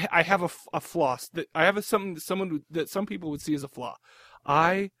 I have a flaw that I have something that some people would see as a flaw.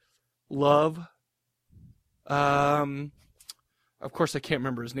 I love. Of course, I can't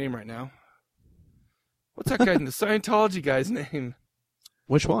remember his name right now. What's that guy in the Scientology guy's name?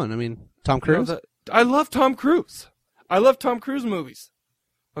 Which one? I mean, Tom Cruise? You know, I love Tom Cruise. I love Tom Cruise movies.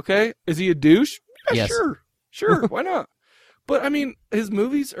 Okay? Is he a douche? Yeah, yes. Sure. Why not? But, I mean, his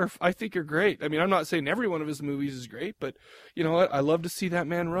movies I think are great. I mean, I'm not saying every one of his movies is great, but you know what? I love to see that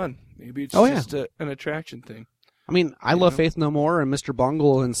man run. Maybe it's just an attraction thing. I mean, I love Faith No More and Mr.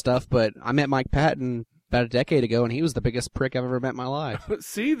 Bungle and stuff, but I met Mike Patton about a decade ago, and he was the biggest prick I've ever met in my life.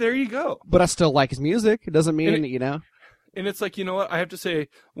 See, there you go. But I still like his music. It doesn't mean, you know. And it's like, you know what? I have to say,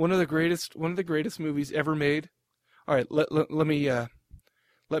 one of the greatest movies ever made. All right, let me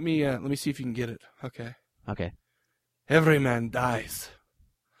see if you can get it. Okay. Okay. Every man dies,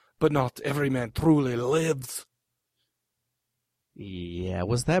 but not every man truly lives. Yeah,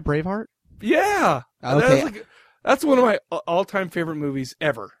 was that Braveheart? Yeah. Okay. That's one of my all-time favorite movies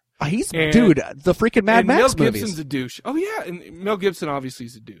ever. Dude, the freaking Mad Max movies. Mel Gibson's a douche. Oh, yeah, and Mel Gibson obviously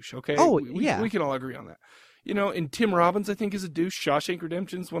is a douche, okay? Oh, yeah. We can all agree on that. You know, and Tim Robbins, I think, is a douche. Shawshank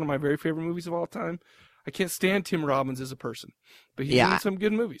Redemption is one of my very favorite movies of all time. I can't stand Tim Robbins as a person, but he's in some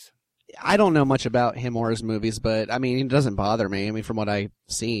good movies. I don't know much about him or his movies, but, I mean, it doesn't bother me, I mean, from what I've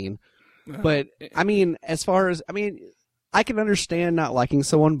seen. But, I mean, as far as, I mean, I can understand not liking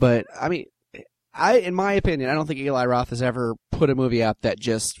someone, but, I mean, in my opinion, I don't think Eli Roth has ever put a movie out that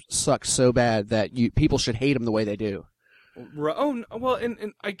just sucks so bad that people should hate him the way they do. Oh, well,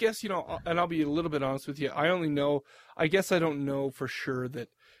 and I guess, you know, and I'll be a little bit honest with you. I guess I don't know for sure that,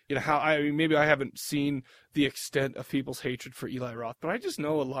 you know, maybe I haven't seen the extent of people's hatred for Eli Roth, but I just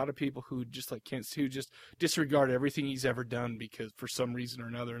know a lot of people who just who just disregard everything he's ever done because for some reason or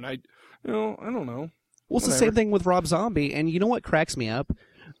another. And I don't know. Well, it's the same thing with Rob Zombie, and you know what cracks me up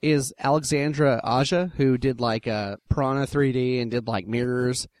is Alexandra Aja, who did like Piranha 3D and did like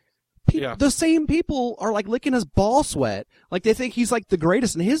Mirrors. The same people are like licking his ball sweat. Like they think he's like the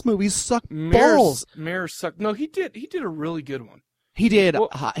greatest, and his movies suck balls. Mirrors suck. No, he did a really good one. He did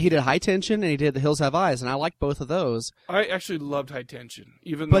High Tension, and he did The Hills Have Eyes, and I liked both of those. I actually loved High Tension,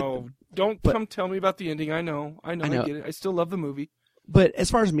 though don't come tell me about the ending. I know, I get it. I still love the movie. But as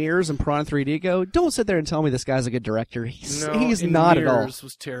far as Mirrors and Piranha 3D go, don't sit there and tell me this guy's a good director. He's not at all. Mirrors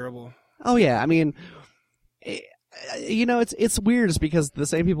was terrible. Oh yeah, I mean, you know, it's weird, it's because the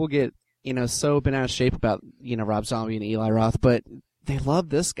same people get, you know, so bent out of shape about, you know, Rob Zombie and Eli Roth, but they love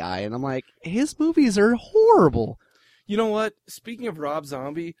this guy, and I'm like, his movies are horrible. You know what? Speaking of Rob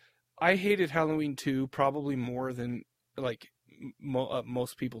Zombie, I hated Halloween 2 probably more than like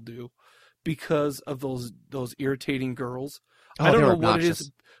most people do because of those irritating girls. Oh, I don't know what it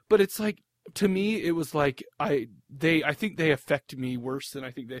is, but it's like, to me, it was like I think they affect me worse than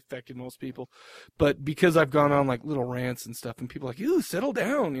I think they affected most people. But because I've gone on like little rants and stuff, and people are like, "Ew, settle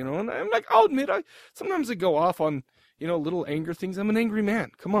down," you know, and I'm like, I'll admit, sometimes I go off on, you know, little anger things. I'm an angry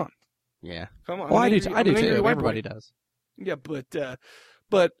man. Come on. Yeah. Come on. Well, I do too. Everybody does. Yeah,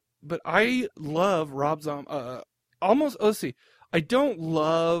 but I love Rob Zombie. Let's see. I don't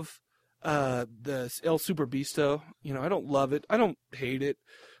love the El Super Beasto. You know, I don't love it. I don't hate it.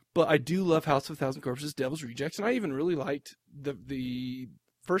 But I do love House of a Thousand Corpses, Devil's Rejects, and I even really liked the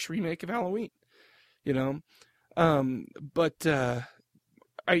first remake of Halloween. You know, But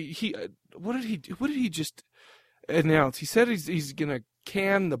what did he do? What did he just announce? He said he's gonna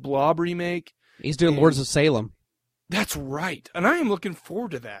can the Blob remake. He's doing Lords of Salem. That's right, and I am looking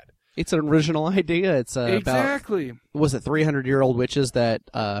forward to that. It's an original idea. It's exactly. about, was it 300-year-old witches that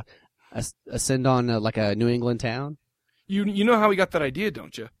ascend on like a New England town? You know how he got that idea,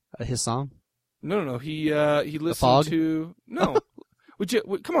 don't you? His song? No. He listened to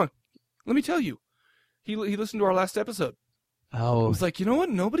come on, let me tell you. He listened to our last episode. Oh, I was like, you know what?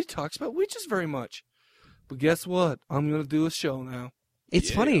 Nobody talks about witches very much. But guess what? I'm gonna do a show now.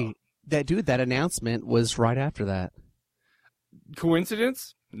 It's funny that that announcement was right after that.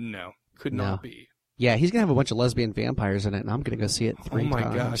 Coincidence? No, could not be. Yeah, he's gonna have a bunch of lesbian vampires in it, and I'm gonna go see it 3 times. Oh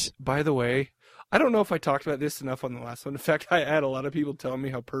my gosh! By the way, I don't know if I talked about this enough on the last one. In fact, I had a lot of people telling me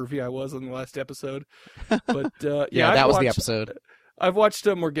how pervy I was on the last episode. But that was the episode. I've watched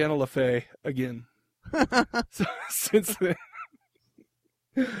Morgana Le Fay again since then.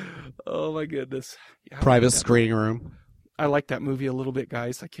 Oh my goodness! Yeah, private screening room. I like that movie a little bit,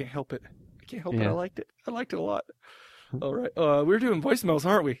 guys. I can't help it. I liked it. I liked it a lot. All right, we're doing voicemails,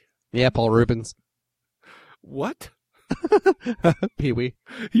 aren't we? Yeah, Paul Rubens. What? Pee-wee.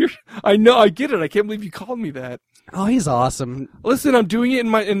 I know. I get it. I can't believe you called me that. Oh, he's awesome. Listen, I'm doing it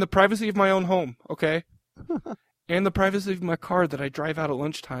in the privacy of my own home. Okay. And the privacy of my car that I drive out at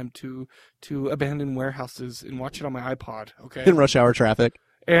lunchtime to abandoned warehouses and watch it on my iPod. Okay. In rush hour traffic.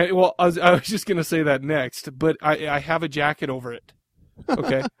 And well, I was just gonna say that next, but I have a jacket over it.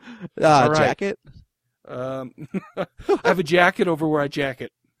 Okay. Right. Jacket. I have a jacket over where I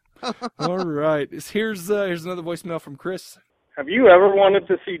jacket. All right. Here's another voicemail from Chris. Have you ever wanted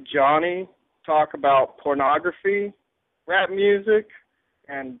to see Johnny talk about pornography, rap music,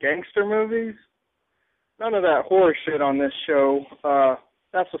 and gangster movies? None of that horror shit on this show.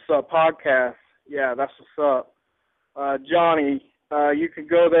 That's What's Up podcast. Yeah, that's what's up. Johnny, you could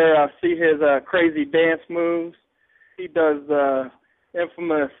go there, see his crazy dance moves. He does the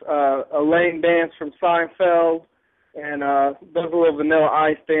infamous Elaine dance from Seinfeld and does a little Vanilla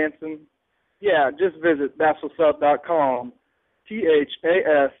Ice dancing. Yeah, just visit that'swhatsup.com.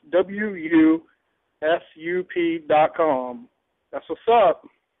 THASWUSUP.com. That's what's up.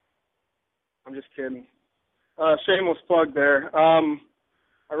 I'm just kidding. Shameless plug there. I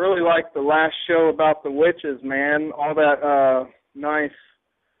really liked the last show about the witches, man. All that nice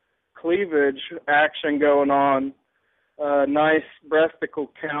cleavage action going on. Nice breasticle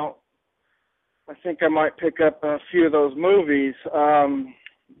count. I think I might pick up a few of those movies.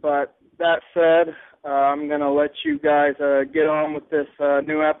 But that said, I'm going to let you guys get on with this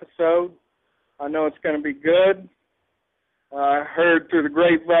new episode. I know it's going to be good. I heard through the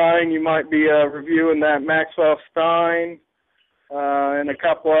grapevine you might be reviewing that Maxwell Stein and a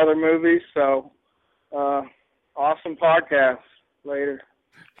couple other movies. So, awesome podcast. Later.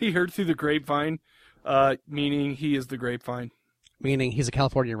 He heard through the grapevine, meaning he is the grapevine. Meaning he's a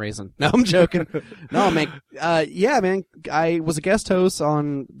California raisin. No, I'm joking. No, man. Yeah, man. I was a guest host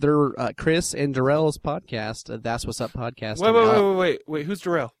on their Chris and Darrell's podcast. That's What's Up podcast. Wait. Who's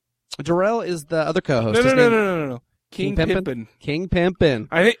Darrell? Darrell is the other co-host. No. King Pimpin'. King Pimpin'.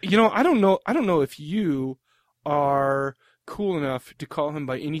 I think I don't know if you are cool enough to call him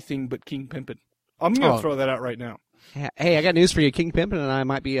by anything but King Pimpin'. I'm gonna throw that out right now. Hey, I got news for you. King Pimpin' and I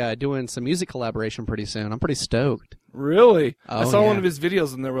might be doing some music collaboration pretty soon. I'm pretty stoked. Really? Oh, I saw one of his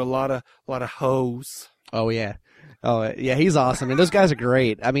videos and there were a lot of hoes. Oh yeah. Oh yeah. He's awesome, and those guys are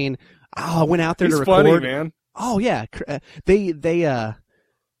great. I mean, I went out there to record. Funny, man. Oh yeah.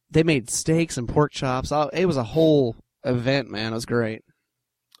 They made steaks and pork chops. It was a whole event, man. It was great.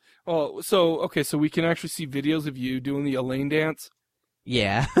 Oh, so we can actually see videos of you doing the Elaine dance?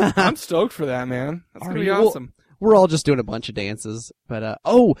 Yeah. I'm stoked for that, man. That's going to be awesome. We're all just doing a bunch of dances. But,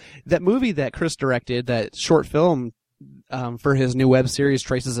 that movie that Chris directed, that short film for his new web series,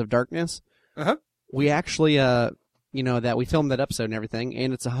 Traces of Darkness, we actually, that we filmed that episode and everything,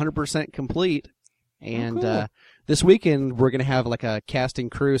 and it's 100% complete. And cool. This weekend, we're going to have like a casting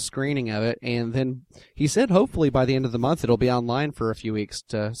crew screening of it, and then he said hopefully by the end of the month it'll be online for a few weeks.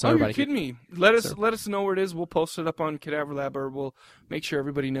 You're kidding me. Let us know where it is. We'll post it up on Cadaver Lab, or we'll make sure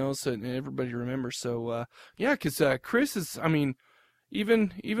everybody knows and everybody remembers. So, because Chris is, I mean, even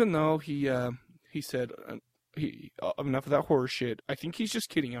though he said enough of that horror shit, I think he's just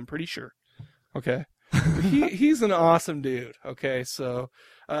kidding. I'm pretty sure. Okay. He's an awesome dude. Okay, so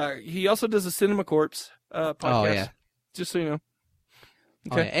he also does a Cinema Corpse podcast. Oh yeah, just so you know.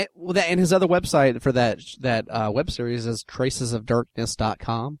 Okay. Oh, yeah. And his other website for that web series is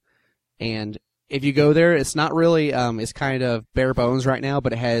tracesofdarkness.com. And if you go there, it's not really it's kind of bare bones right now,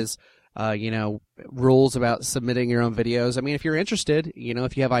 but it has rules about submitting your own videos. I mean, if you're interested,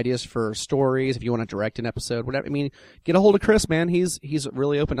 if you have ideas for stories, if you want to direct an episode, whatever. I mean, get a hold of Chris, man. He's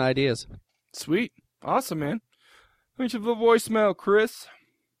really open to ideas. Sweet. Awesome, man. Thanks for the voicemail, Chris.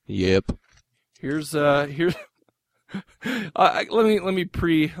 Yep. Here's let me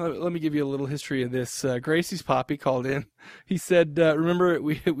give you a little history of this. Gracie's Poppy called in. He said, remember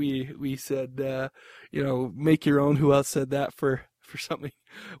we said, make your own. Who else said that for something?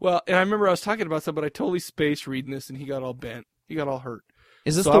 Well, and I remember I was talking about something, but I totally spaced reading this, and he got all bent. He got all hurt.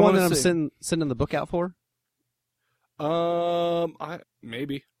 Is this the one that I'm sending the book out for?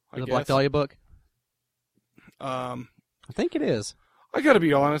 Maybe. The Black Dahlia book? I think it is. I got to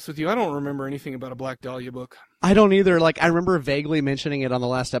be honest with you. I don't remember anything about a Black Dahlia book. I don't either. I remember vaguely mentioning it on the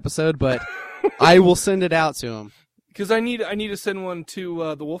last episode, but I will send it out to him. Because I need to send one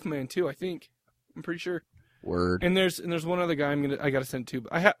to the Wolfman too. I think I'm pretty sure. Word. And there's one other guy I got to send to.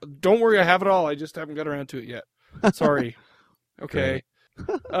 Don't worry, I have it all. I just haven't got around to it yet. Sorry. Okay.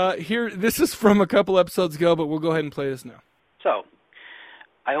 This is from a couple episodes ago, but we'll go ahead and play this now. So,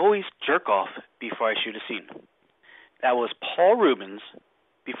 I always jerk off before I shoot a scene. That was Paul Rubens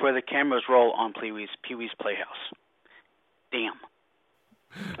before the cameras roll on Pee-wee's Playhouse. Damn.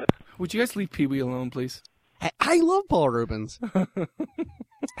 Would you guys leave Pee-wee alone, please? I love Paul Rubens.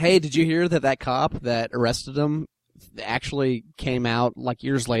 Hey, did you hear that cop that arrested him actually came out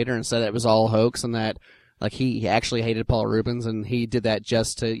years later and said it was all a hoax and that he actually hated Paul Rubens and he did that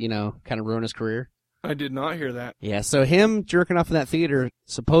just to, kind of ruin his career? I did not hear that. Yeah, so him jerking off in that theater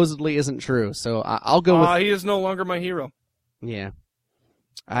supposedly isn't true. So I'll go with... he is no longer my hero. Yeah.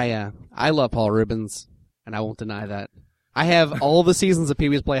 I love Paul Rubens, and I won't deny that. I have all the seasons of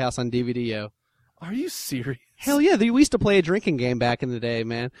Pee-wee's Playhouse on DVD, yo. Are you serious? Hell yeah, we used to play a drinking game back in the day,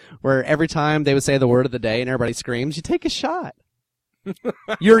 man, where every time they would say the word of the day and everybody screams, you take a shot.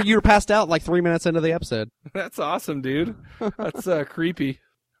 You're passed out 3 minutes into the episode. That's awesome, dude. That's creepy.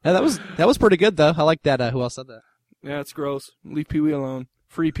 Yeah, that was pretty good though. I like that. Who else said that? Yeah, it's gross. Leave Pee-wee alone.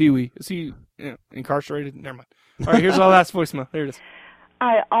 Free Pee-wee. Is he incarcerated? Never mind. All right, here's our last voicemail. There it is.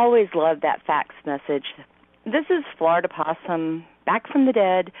 I always love that fax message. This is Florida Possum, back from the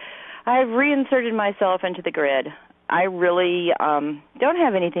dead. I've reinserted myself into the grid. I really don't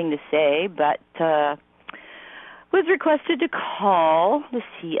have anything to say, but was requested to call the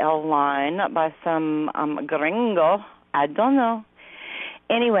CL line by some gringo. I don't know.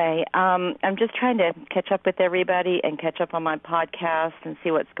 Anyway, I'm just trying to catch up with everybody and catch up on my podcast and see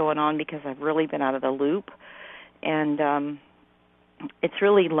what's going on because I've really been out of the loop. And it's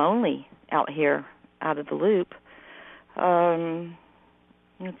really lonely out here, out of the loop.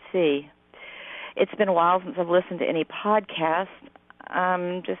 Let's see. It's been a while since I've listened to any podcast.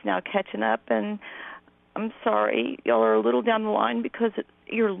 I'm just now catching up, and I'm sorry. Y'all are a little down the line because it's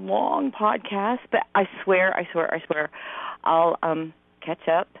your long podcast, but I swear, I'll catch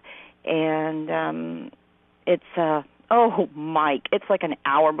up. And it's Mike, it's an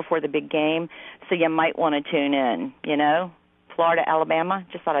hour before the big game, so you might want to tune in, Florida, Alabama,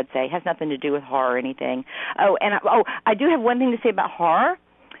 just thought I'd say. It has nothing to do with horror or anything. I do have one thing to say about horror.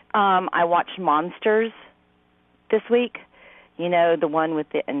 I watched Monsters this week, the one with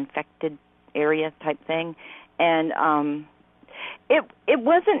the infected area type thing. And it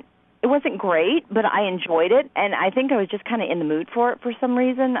wasn't great, but I enjoyed it, and I think I was just kind of in the mood for it for some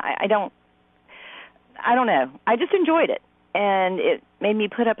reason. I don't know. I just enjoyed it, and it made me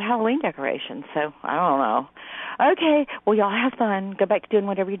put up Halloween decorations, so I don't know. Okay, well, y'all have fun. Go back to doing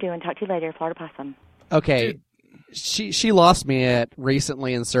whatever you're doing. Talk to you later, Florida Possum. Okay, she lost me at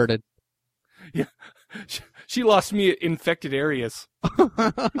recently inserted. Yeah, she lost me at infected areas.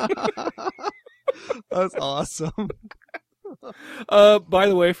 That's awesome. By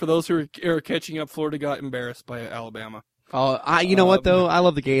the way, for those who are catching up, Florida got embarrassed by Alabama. Oh, you know what, though? I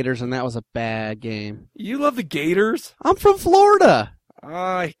love the Gators, and that was a bad game. You love the Gators? I'm from Florida.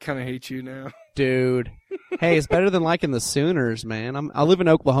 I kind of hate you now. Dude. Hey, it's better than liking the Sooners, man. I live in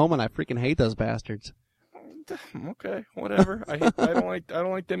Oklahoma, and I freaking hate those bastards. Okay, whatever. I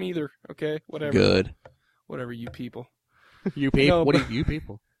don't like them either. Okay, whatever. Good. Whatever, you people. You people? No, what are you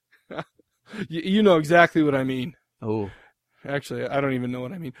people? You know exactly what I mean. Oh. Actually, I don't even know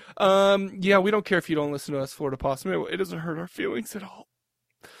what I mean. Yeah, we don't care if you don't listen to us, Florida Possum. It doesn't hurt our feelings at all.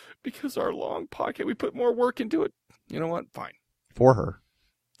 Because our long podcast, we put more work into it. You know what? Fine. For her.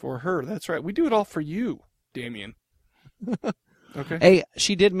 For her, that's right. We do it all for you, Damien. Okay. Hey,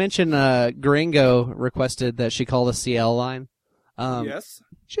 she did mention Gringo requested that she call the CL line. Yes.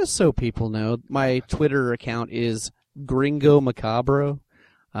 Just so people know, my Twitter account is Gringo Macabro.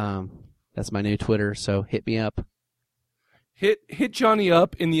 That's my new Twitter, so hit me up. Hit Johnny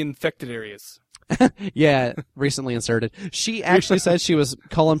up in the infected areas. Yeah, recently inserted. She actually said she was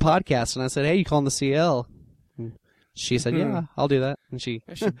calling podcasts, and I said, "Hey, you calling the CL?" And she said, "Yeah, I'll do that." And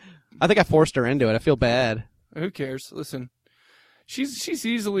I think I forced her into it. I feel bad. Who cares? Listen, she's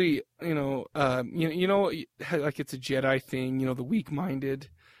easily, like it's a Jedi thing. The weak-minded.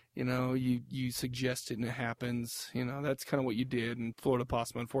 You suggest it and it happens. That's kind of what you did. And Florida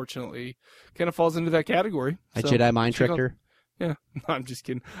Possum, unfortunately, kind of falls into that category. I Jedi mind tricked her. Yeah, I'm just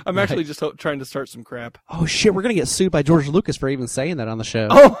kidding. I'm actually just trying to start some crap. Oh shit, we're gonna get sued by George Lucas for even saying that on the show.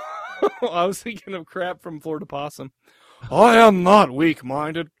 Oh, I was thinking of crap from Florida Possum. I am not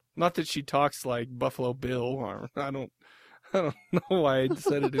weak-minded. Not that she talks like Buffalo Bill, or I don't know why I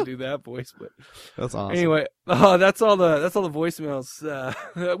decided to do that voice, but that's awesome. Anyway, that's all the voicemails.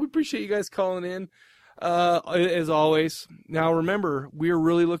 We appreciate you guys calling in, as always. Now remember, we're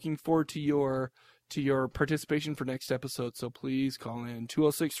really looking forward to your participation for next episode. So please call in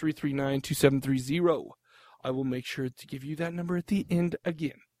 206-339-2730. I will make sure to give you that number at the end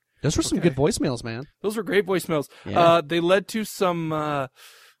again. Those were some good voicemails, man. Those were great voicemails. Yeah. They led to some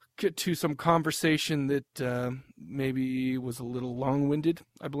conversation that maybe was a little long-winded.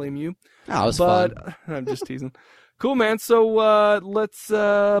 I blame you. Oh, it was fun. I'm just teasing. Cool, man. So let's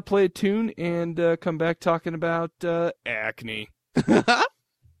play a tune and come back talking about acne.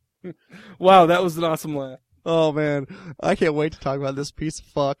 Wow, that was an awesome laugh. Oh man, I can't wait to talk about this piece of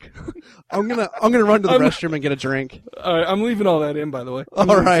fuck. I'm gonna run to the restroom and get a drink. All right, I'm leaving all that in, by the way.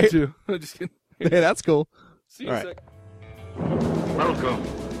 All right. Too. Just kidding. Hey, that's cool. See you in a sec. Welcome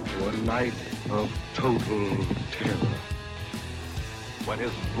to a night of total terror. When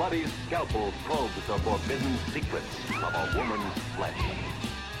his bloody scalpel probes the forbidden secrets of a woman's flesh.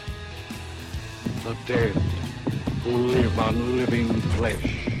 The dead who live on living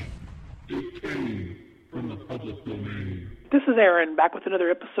flesh. From the public domain. This is Aaron, back with another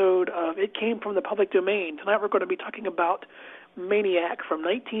episode of It Came from the Public Domain. Tonight we're going to be talking about Maniac from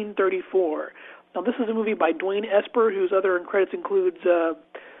 1934. Now this is a movie by Dwayne Esper, whose other credits include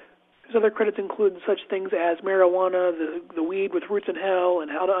such things as Marijuana, the Weed with Roots in Hell, and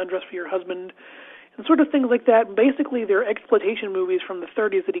How to Undress for Your Husband, and sort of things like that. Basically, they're exploitation movies from the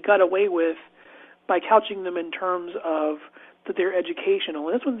 30s that he got away with by couching them in terms of that they're educational.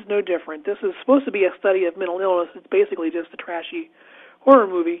 And this one's no different. This is supposed to be a study of mental illness. It's basically just a trashy horror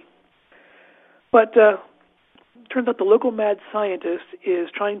movie. But turns out the local mad scientist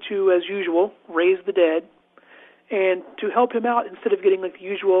is trying to, as usual, raise the dead. And to help him out, instead of getting like the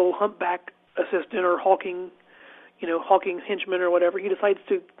usual humpback assistant or hawking henchman or whatever, he decides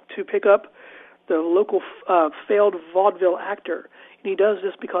to pick up the local failed vaudeville actor. And he does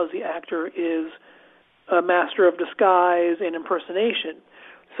this because the actor is a master of disguise and impersonation.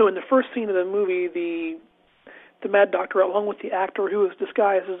 So in the first scene of the movie, the mad doctor, along with the actor who is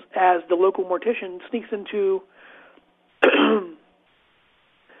disguised as the local mortician, sneaks into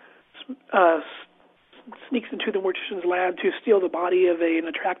the mortician's lab to steal the body of an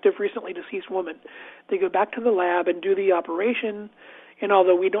attractive, recently deceased woman. They go back to the lab and do the operation, and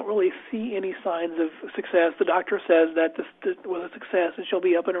although we don't really see any signs of success, the doctor says that this was a success and she'll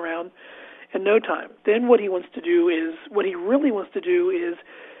be up and around in no time. Then what he really wants to do is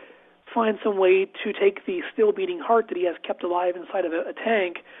find some way to take the still beating heart that he has kept alive inside of a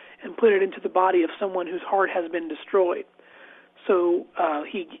tank and put it into the body of someone whose heart has been destroyed. So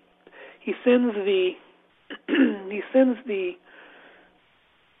he sends his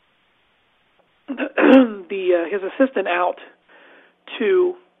assistant out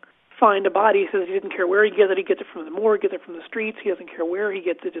to find a body. He says he didn't care where he gets it. He gets it from the morgue, gets it from the streets. He doesn't care where he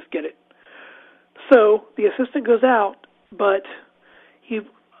gets it, just get it. So the assistant goes out, but he,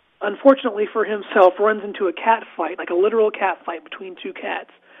 unfortunately for himself, runs into a cat fight, like a literal cat fight between two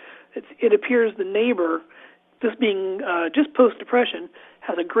cats. It appears the neighbor, this being just post-depression,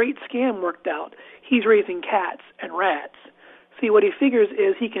 has a great scam worked out. He's raising cats and rats. See, what he figures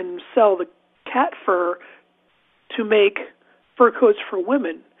is he can sell the cat fur to make fur coats for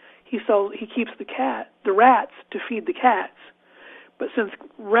women. He keeps the rats to feed the cats. But since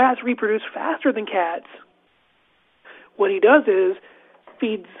rats reproduce faster than cats, what he does is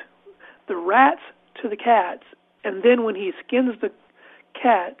feeds the rats to the cats, and then when he skins the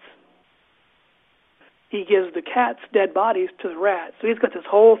cats, he gives the cats' dead bodies to the rats. So he's got this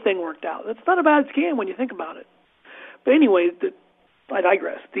whole thing worked out. It's not a bad scam when you think about it. But anyway, I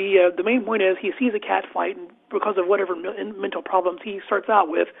digress. The main point is he sees a cat fight, and because of whatever mental problems he starts out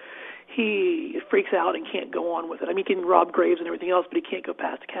with, he freaks out and can't go on with it. I mean, he can rob graves and everything else, but he can't go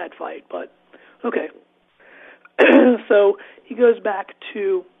past a cat fight. But, okay. So he goes back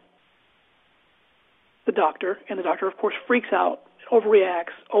to the doctor, and the doctor, of course, freaks out,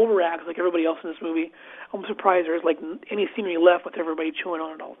 overreacts like everybody else in this movie. I'm surprised there's like any scenery left with everybody chewing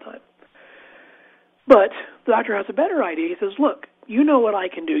on it all the time. But the doctor has a better idea. He says, look, you know what I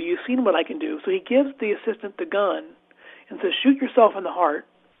can do. You've seen what I can do. So he gives the assistant the gun and says, shoot yourself in the heart,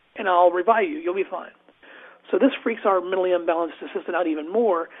 and I'll revive you. You'll be fine. So this freaks our mentally unbalanced assistant out even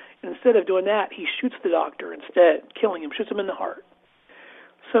more. And instead of doing that, he shoots the doctor instead, killing him, shoots him in the heart.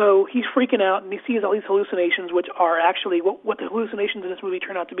 So he's freaking out, and he sees all these hallucinations, which are actually what the hallucinations in this movie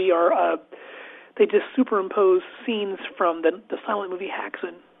turn out to be are they just superimpose scenes from the silent movie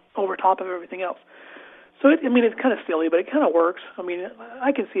Haxan over top of everything else. So, it's kind of silly, but it kind of works. I mean,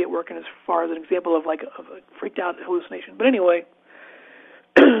 I can see it working as far as an example of like a freaked out hallucination. But anyway,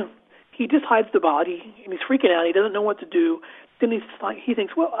 he just hides the body, and he's freaking out. He doesn't know what to do. Then he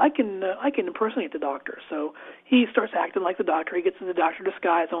thinks, well, I can impersonate the doctor. So he starts acting like the doctor. He gets the doctor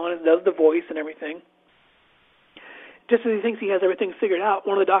disguise on and does the voice and everything. Just as he thinks he has everything figured out,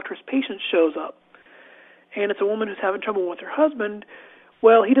 one of the doctor's patients shows up, and it's a woman who's having trouble with her husband.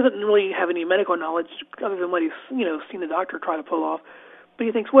 Well, he doesn't really have any medical knowledge other than what he's, seen the doctor try to pull off. But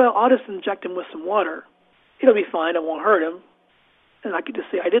he thinks, well, I'll just inject him with some water. It'll be fine. It won't hurt him. And I could just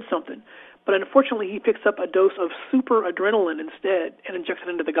say I did something. But unfortunately, he picks up a dose of super adrenaline instead and injects it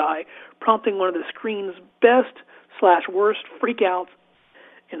into the guy, prompting one of the screen's best/worst freakouts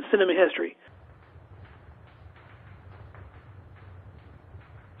in cinema history.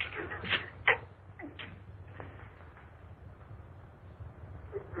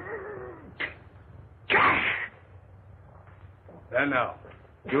 And now,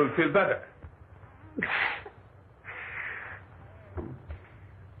 you will feel better.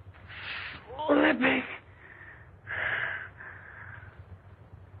 Olympic.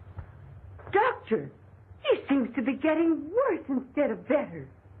 Doctor, he seems to be getting worse instead of better.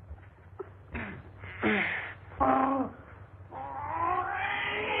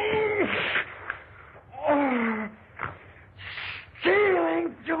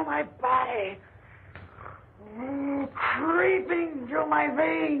 Stealing through my body. Creeping through my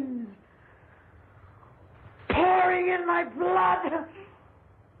veins. Pouring in my blood.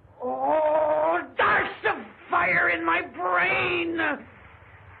 Oh, darts of fire in my brain.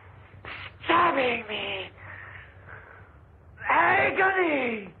 Stabbing me.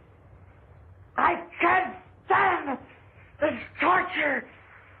 Agony. I can't stand this torture.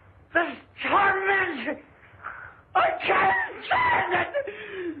 This torment. I can't stand it.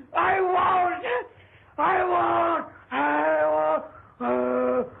 I won't.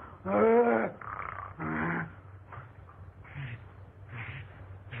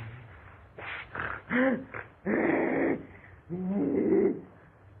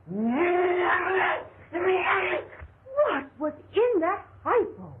 What was in that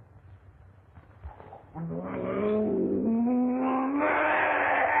hypo?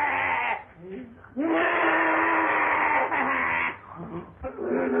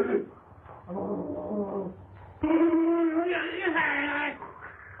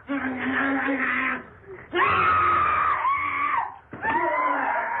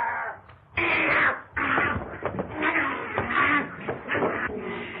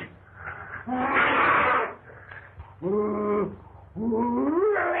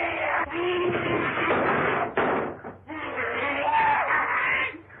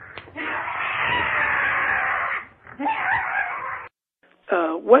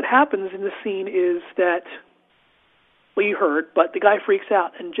 What happens in the scene is that, well, you heard, but the guy freaks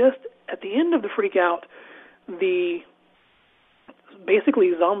out, and just at the end of the freak out, the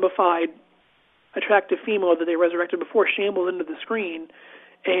basically zombified attractive female that they resurrected before shambles into the screen,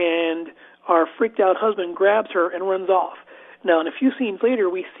 and our freaked out husband grabs her and runs off. Now, in a few scenes later,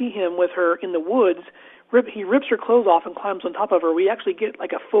 we see him with her in the woods. He rips her clothes off and climbs on top of her. We actually get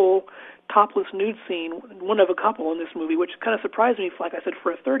like a full topless nude scene, one of a couple in this movie, which kind of surprised me, like I said,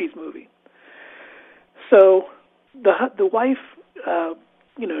 for a 30s movie. So the wife,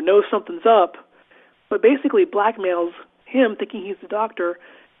 knows something's up, but basically blackmails him, thinking he's the doctor,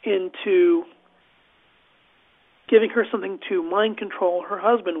 into giving her something to mind control her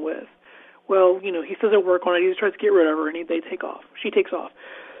husband with. Well, he says he'll work on it. He tries to get rid of her, and they take off. She takes off.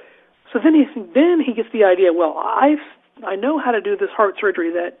 So then he gets the idea, well, I know how to do this heart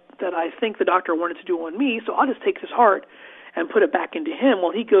surgery that I think the doctor wanted to do on me, so I'll just take this heart and put it back into him.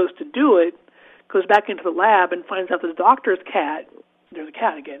 Well, he goes to do it, goes back into the lab and finds out that the doctor's cat, there's a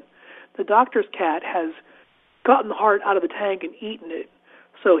cat again, the doctor's cat has gotten the heart out of the tank and eaten it.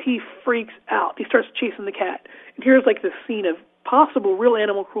 So he freaks out. He starts chasing the cat. And here's like this scene of possible real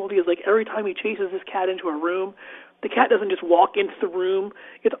animal cruelty is like every time he chases this cat into a room, The cat doesn't just walk into the room.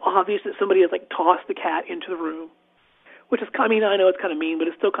 It's obvious that somebody has, like, tossed the cat into the room, which is, I mean, I know it's kind of mean, but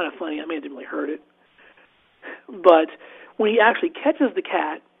it's still kind of funny. I mean, I didn't really hurt it. But when he actually catches the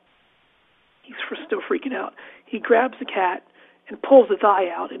cat, he's still freaking out. He grabs the cat and pulls its eye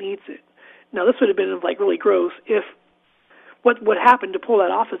out and eats it. Now, this would have been, like, really gross if what happened to pull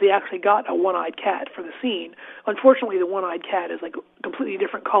that off is they actually got a one-eyed cat for the scene. Unfortunately, the one-eyed cat is, like, a completely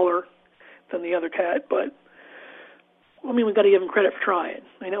different color than the other cat, but I mean, we got to give him credit for trying.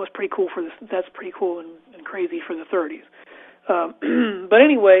 I mean, that was pretty cool for this. That's pretty cool and crazy for the 30s. But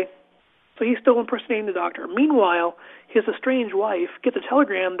anyway, so he's still impersonating the doctor. Meanwhile, his estranged wife gets a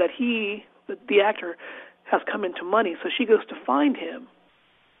telegram that the actor, has come into money, so she goes to find him.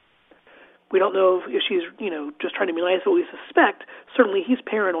 We don't know if she's, just trying to be nice, but we suspect, certainly he's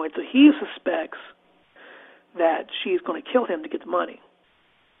paranoid, so he suspects that she's going to kill him to get the money.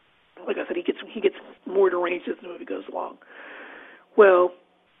 Like I said, he gets more deranged as the movie goes along. Well,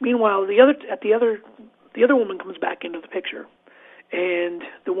 meanwhile, the other woman comes back into the picture, and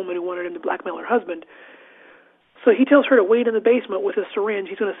the woman who wanted him to blackmail her husband. So he tells her to wait in the basement with a syringe.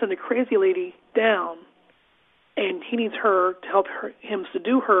 He's going to send a crazy lady down, and he needs her to help him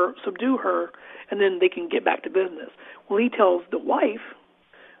subdue her, and then they can get back to business. Well, he tells the wife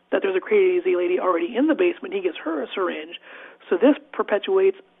that there's a crazy lady already in the basement. He gives her a syringe. So this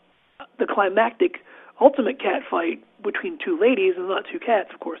perpetuates the climactic ultimate cat fight between two ladies, and not two cats,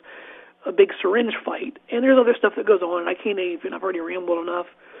 of course, a big syringe fight. And there's other stuff that goes on, and I've already rambled enough,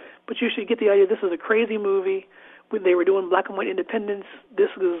 but you should get the idea. This is a crazy movie. When they were doing black and white independence, this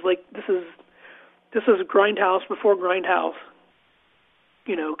is Grindhouse before Grindhouse,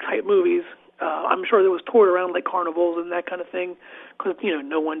 type movies. I'm sure there was toured around like carnivals and that kind of thing, because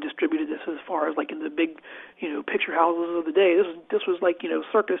no one distributed this as far as like in the big picture houses of the day. This was like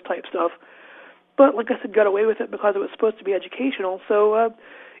circus type stuff, but like I said, got away with it because it was supposed to be educational. So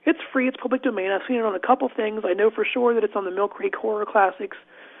it's free, it's public domain. I've seen it on a couple things. I know for sure that it's on the Mill Creek Horror Classics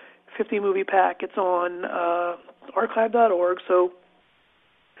 50 movie pack. It's on archive.org. So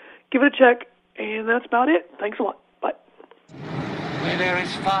give it a check, and that's about it. Thanks a lot. Bye. Where there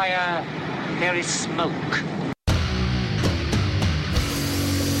is fire, there is smoke.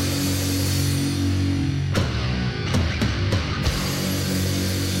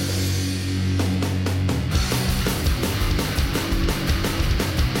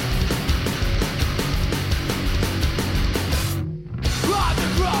 On the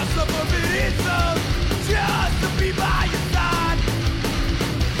cross of forbidden zone, just to be by your side.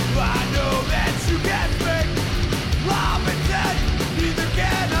 I know that you can't make love and death, neither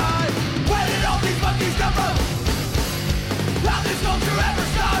can I. Where did all these monkeys come from? How this culture ever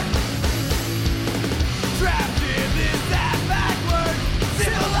start? Trapped in this ass backward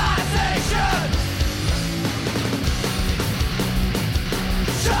civilization.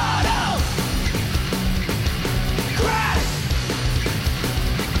 Shut up! Crash!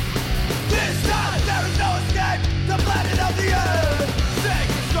 This time there is no escape. The planet of the earth.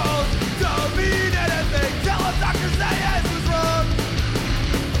 Sacred scrolls don't mean anything. Tell us doctors say yes was wrong.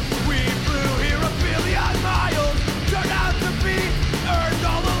 We flew here a billion miles. Turned out to be earned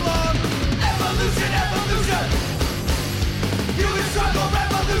all along. Evolution, evolution. Human struggle,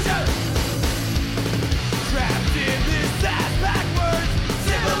 revolution. Trapped in this ass backwards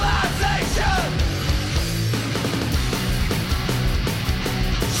civilization.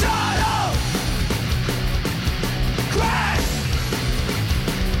 Shut up! Crash!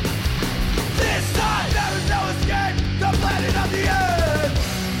 This time there is no escape. The planet of the earth.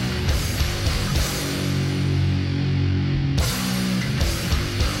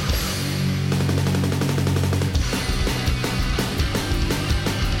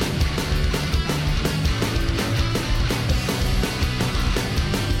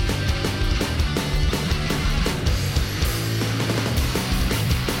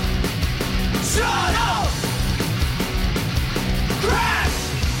 Shut up! Crash!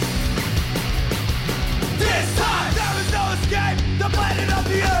 This time there is no escape. The planet of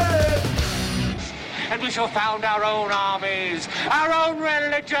the earth. And we shall found our own armies, our own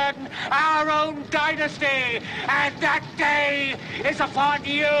religion, our own dynasty, and that day is upon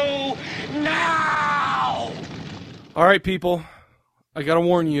you now! All right, people, I gotta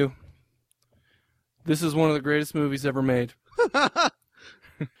warn you. This is one of the greatest movies ever made.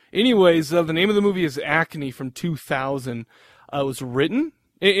 Anyways, the name of the movie is Acne from 2000. It was written,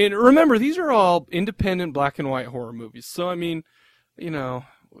 and remember, these are all independent black and white horror movies. So, I mean, a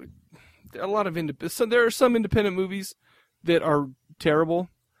lot of so there are some independent movies that are terrible,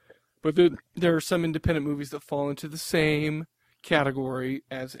 but there are some independent movies that fall into the same category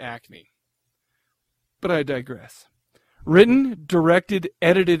as Acne. But I digress. Written, directed,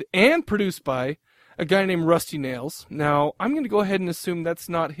 edited, and produced by a guy named Rusty Nails. Now, I'm going to go ahead and assume that's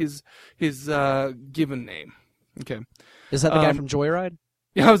not his given name. Okay. Is that the guy from Joyride?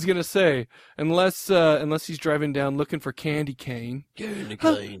 Yeah, I was going to say, unless he's driving down looking for candy cane. Candy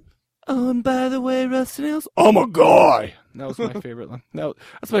cane. Oh, and by the way, Rusty Nails, I'm a guy. That was my favorite line.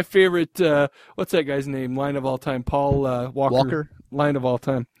 That's my favorite, what's that guy's name? Line of all time. Paul Walker. Line of all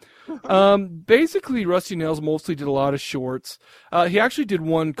time. Basically, Rusty Nails mostly did a lot of shorts. He actually did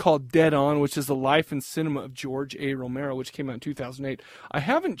one called Dead On, which is the life and cinema of George A. Romero, which came out in 2008. I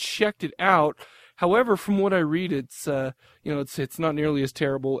haven't checked it out. However, from what I read, it's it's not nearly as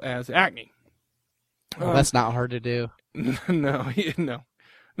terrible as Acne. Well, that's not hard to do. No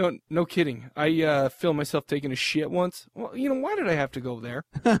kidding. I filmed myself taking a shit once. Well, why did I have to go there?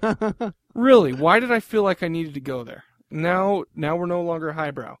 Really, why did I feel like I needed to go there? Now we're no longer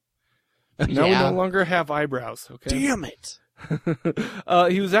highbrow. Now we no longer have eyebrows. Okay. Damn it.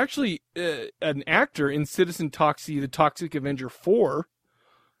 He was actually an actor in Citizen Toxie, The Toxic Avenger 4,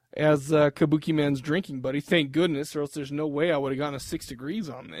 as Kabuki Man's drinking buddy. Thank goodness, or else there's no way I would have gotten a 6 degrees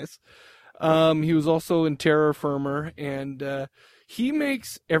on this. He was also in Terror Firmer, and he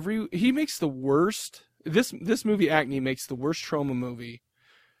makes the worst. This movie Acne makes the worst trauma movie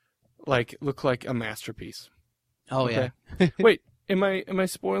look like a masterpiece. Oh okay. Yeah. Wait, am I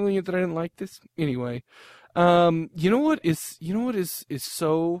spoiling it that I didn't like this? Anyway, you know what is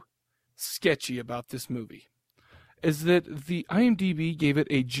so sketchy about this movie is that the IMDb gave it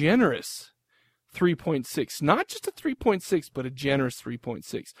a generous 3.6, not just a 3.6, but a generous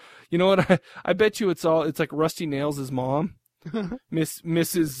 3.6. You know what? I bet you it's like Rusty Nails' mom,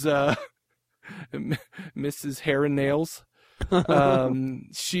 Mrs. Hair and Nails.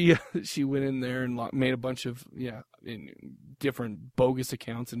 She went in there and made a bunch of different bogus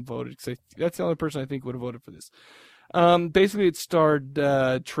accounts and voted. Cause that's the only person I think would have voted for this. Basically, it starred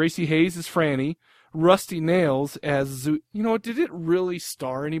Tracy Hayes as Franny, Rusty Nails as did it really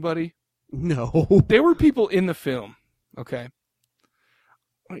star anybody? No. There were people in the film. Okay.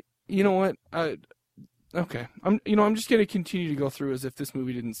 You know what? Okay. I'm just gonna continue to go through as if this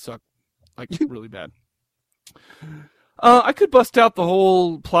movie didn't suck really bad. I could bust out the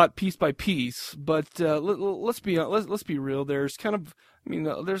whole plot piece by piece, but let's be real. There's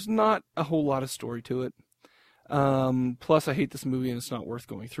there's not a whole lot of story to it. Plus, I hate this movie, and it's not worth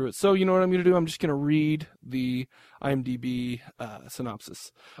going through it. So, you know what I'm going to do? I'm just going to read the IMDb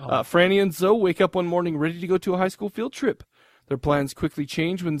synopsis. Franny and Zoe wake up one morning ready to go to a high school field trip. Their plans quickly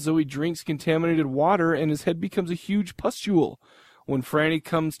change when Zoe drinks contaminated water, and his head becomes a huge pustule. When Franny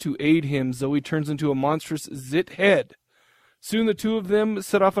comes to aid him, Zoe turns into a monstrous zit head. Soon the two of them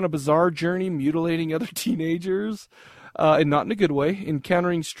set off on a bizarre journey, mutilating other teenagers, and not in a good way,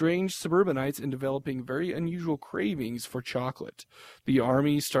 encountering strange suburbanites and developing very unusual cravings for chocolate. The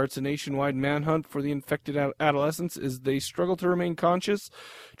army starts a nationwide manhunt for the infected adolescents as they struggle to remain conscious,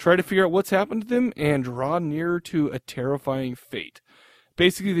 try to figure out what's happened to them, and draw nearer to a terrifying fate.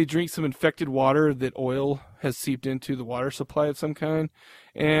 Basically, they drink some infected water that oil has seeped into the water supply of some kind,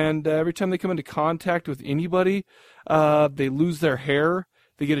 and every time they come into contact with anybody, they lose their hair.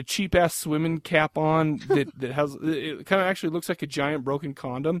 They get a cheap-ass swimming cap on that has, it kind of actually looks like a giant broken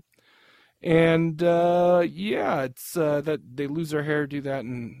condom. And, it's that they lose their hair, do that,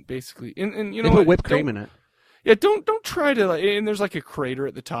 and basically, and you know, they put whipped cream in it. Yeah, don't try to, and there's like a crater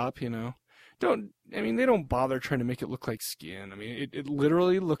at the top, they don't bother trying to make it look like skin. I mean, it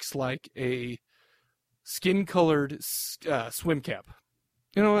literally looks like a skin-colored swim cap.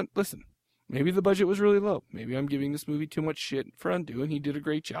 You know what? Listen, maybe the budget was really low. Maybe I'm giving this movie too much shit for undue, and he did a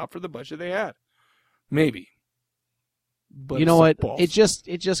great job for the budget they had. Maybe. But you know what? Balls. It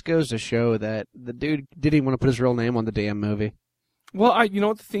just goes to show that the dude didn't even want to put his real name on the damn movie. Well, you know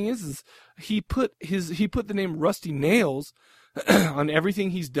what the thing is he put the name Rusty Nails on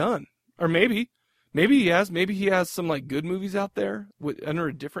everything he's done. Or maybe he has. Maybe he has some good movies out there under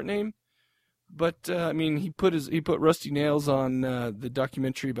a different name. But he put Rusty Nails on the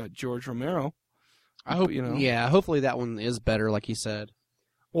documentary about George Romero. I hope Yeah, hopefully that one is better, like he said.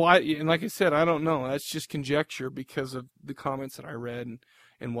 Well, like I said, I don't know. That's just conjecture because of the comments that I read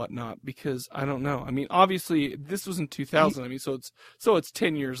and whatnot. Because I don't know. I mean, obviously this was in 2000. I mean, so it's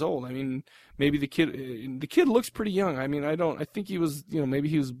 10 years old. I mean, maybe the kid looks pretty young. I mean, I think he was maybe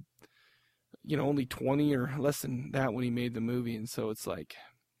he was only 20 or less than that when he made the movie, and so it's like.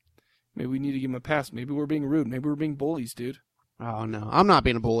 Maybe we need to give him a pass. Maybe we're being rude. Maybe we're being bullies, dude. Oh, no. I'm not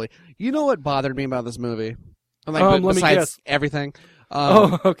being a bully. You know what bothered me about this movie? Let me guess. Everything.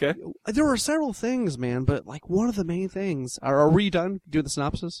 Okay. There were several things, man, but one of the main things... Are we done doing the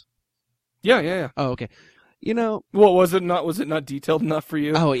synopsis? Yeah. Oh, okay. You know, what was it not? Was it not detailed enough for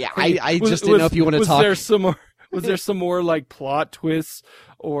you? Oh yeah, I just didn't know if you want to talk. Was there some more? Was there some more like plot twists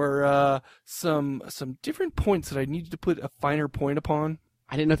or some different points that I needed to put a finer point upon?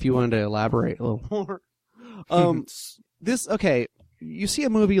 I didn't know if you wanted to elaborate a little more. Okay, you see a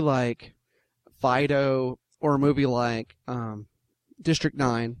movie like Fido or a movie like District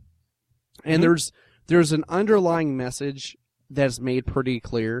 9, and there's an underlying message that's made pretty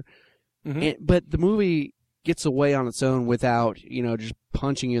clear, but the movie gets away on its own without, just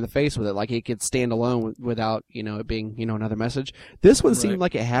punching you in the face with it. Like it could stand alone without, it being, another message. This one seemed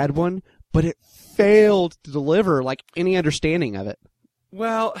like it had one, but it failed to deliver like any understanding of it.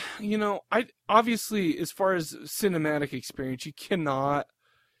 Well, I obviously, as far as cinematic experience, you cannot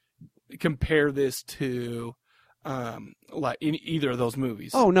compare this to like in either of those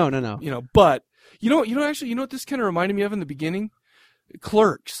movies. Oh no. But actually, what this kind of reminded me of in the beginning?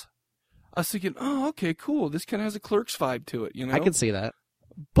 Clerks. I was thinking, oh, okay, cool. This kind of has a Clerks vibe to it, I can see that.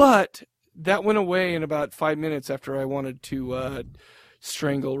 But that went away in about 5 minutes after I wanted to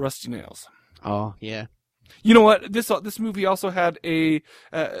strangle Rusty Nails. Oh yeah. You know what? This movie also had a.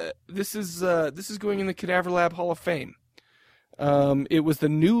 This is going in the Cadaver Lab Hall of Fame. It was the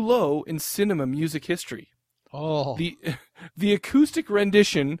new low in cinema music history. Oh. The acoustic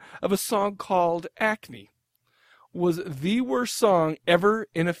rendition of a song called Acne was the worst song ever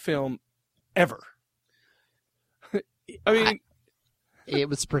in a film, ever. I mean, it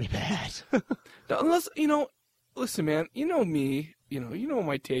was pretty bad. Unless listen, man. You know me. You know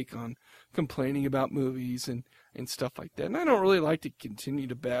my take on complaining about movies and stuff like that. And I don't really like to continue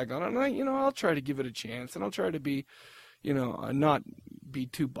to bag on it. And I'll try to give it a chance, and I'll try to be, not be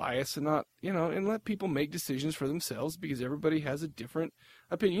too biased and not, and let people make decisions for themselves because everybody has a different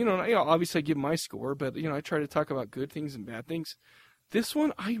opinion. Obviously I give my score, but I try to talk about good things and bad things. This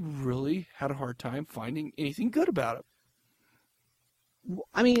one, I really had a hard time finding anything good about it.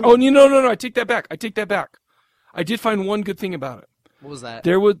 I mean, oh no, I take that back. I did find one good thing about it. What was that?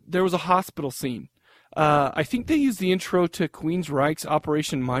 There was a hospital scene. I think they used the intro to Queensryche's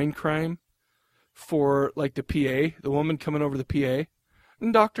Operation Mindcrime for like the PA, the woman coming over the PA,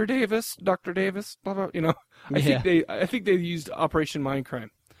 and Dr. Davis, blah blah. I think they used Operation Mindcrime,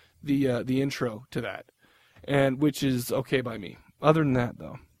 the intro to that, and which is okay by me. Other than that,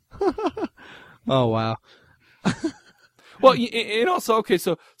 though. Oh wow. Well, and also, okay,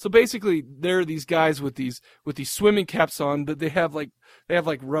 so basically, there are these guys with these swimming caps on, but they have like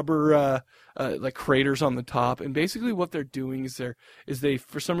rubber like craters on the top, and basically what they're doing is they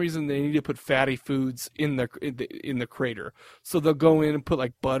for some reason they need to put fatty foods in the crater, so they'll go in and put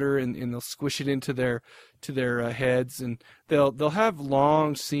like butter and they'll squish it into their heads, and they'll have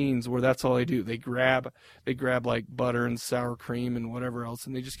long scenes where that's all they do. They grab like butter and sour cream and whatever else,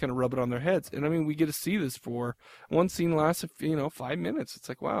 and they just kind of rub it on their heads. And I mean, we get to see this for one scene lasts 5 minutes. It's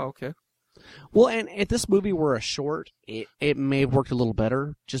like, wow, okay. Well, and if this movie were a short, it may have worked a little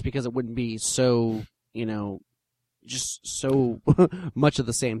better, just because it wouldn't be so, just so much of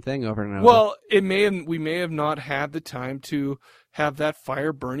the same thing over and over. Well, we may have not had the time to have that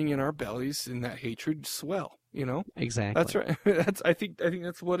fire burning in our bellies and that hatred swell. Exactly. That's right. I think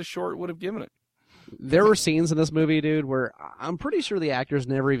that's what a short would have given it. There were scenes in this movie, dude, where I'm pretty sure the actors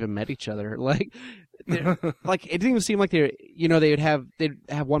never even met each other. Like it didn't even seem like they'd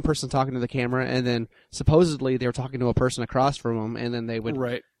have one person talking to the camera, and then supposedly they were talking to a person across from them, and then they would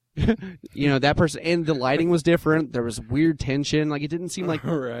right. That person, and the lighting was different. There was weird tension. Like it didn't seem like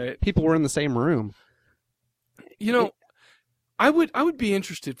right. people were in the same room. I would be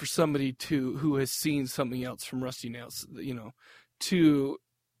interested for somebody who has seen something else from Rusty Nails, to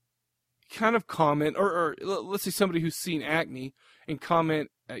kind of comment, or let's say somebody who's seen Acne and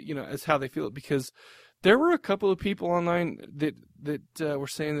comment, as how they feel it, because there were a couple of people online that were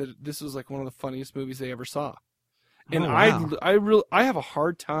saying that this was like one of the funniest movies they ever saw, and wow. I have a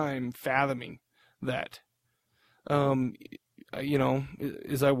hard time fathoming that.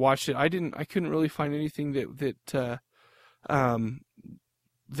 As I watched it, I couldn't really find anything that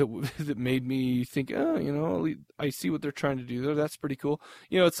made me think, I see what they're trying to do there. That's pretty cool.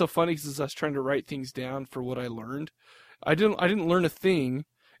 It's so funny because I was trying to write things down for what I learned. I didn't learn a thing.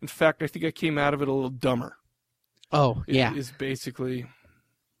 In fact, I think I came out of it a little dumber. Oh, yeah. Is basically.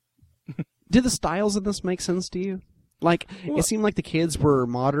 Did the styles of this make sense to you? Like, it seemed like the kids were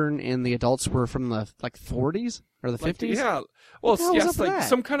modern and the adults were from the 40s or the 50s. Yeah. Well, it's like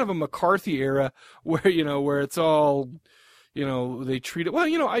some kind of a McCarthy era where where it's all. They treat it well.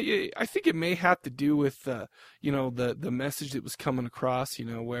 I think it may have to do with the message that was coming across.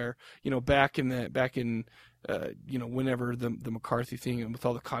 Where back in whenever the McCarthy thing and with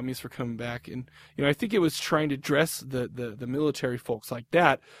all the communists were coming back, and I think it was trying to dress the military folks like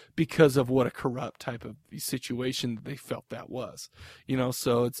that because of what a corrupt type of situation they felt that was,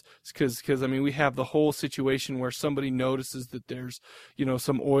 so it's because I mean we have the whole situation where somebody notices that there's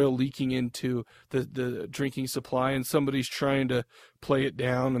some oil leaking into the drinking supply, and somebody's trying to play it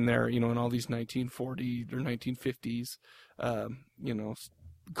down, and they're in all these 1940s or 1950s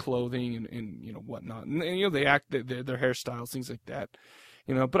clothing and whatnot, and they act their hairstyles, things like that,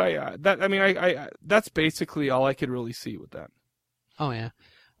 but I that's basically all I could really see with that. Oh yeah.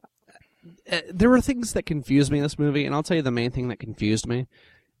 There were things that confused me in this movie, and I'll tell you the main thing that confused me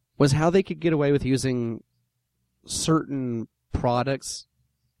was how they could get away with using certain products,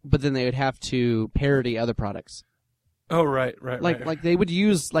 but then they would have to parody other products. Oh right. Like they would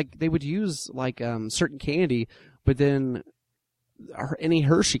use certain candy, but then any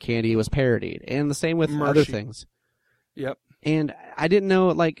Hershey candy was parodied, and the same with other things. Yep. And I didn't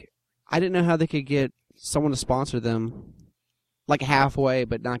know how they could get someone to sponsor them like halfway,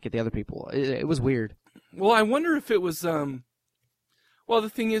 but not get the other people. It was weird. Well, I wonder if it was. Well, the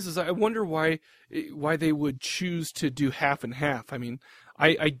thing is I wonder why they would choose to do half and half. I mean,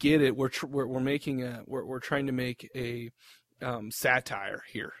 I get it. We're trying to make a satire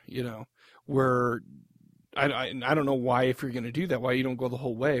here. Where I don't know why, if you're going to do that, why you don't go the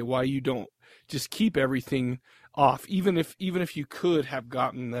whole way, why you don't just keep everything off, even if you could have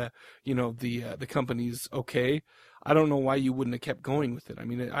gotten the company's okay. I don't know why you wouldn't have kept going with it. I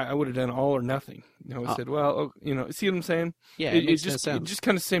mean, I would have done all or nothing. I said, well, see what I'm saying? Yeah, it just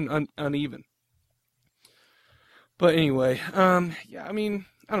kind of seemed uneven. But anyway, yeah, I mean,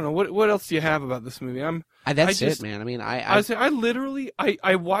 I don't know what else do you have about this movie? That's it, man. I mean, I literally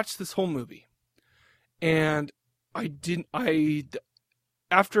watched this whole movie. And after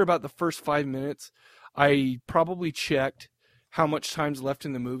about the first 5 minutes, I probably checked how much time's left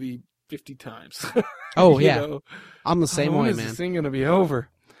in the movie 50 times. Oh, yeah. I'm the same way, man. When is this thing going to be over?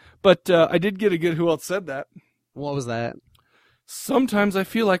 But I did get a good Who Else Said That. What was that? Sometimes I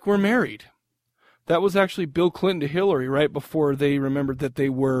feel like we're married. That was actually Bill Clinton to Hillary right before they remembered that they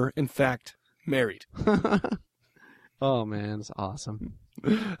were, in fact, married. Oh, man, it's awesome.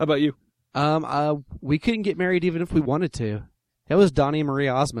 How about you? We couldn't get married even if we wanted to. That was Donnie Marie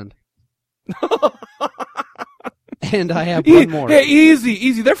Osmond. And I have one more. Hey,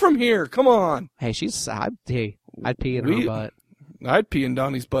 easy. They're from here. Come on. Hey, I'd pee in her butt. I'd pee in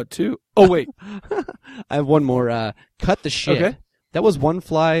Donnie's butt too. Oh wait, I have one more. Cut the shit. Okay. That was One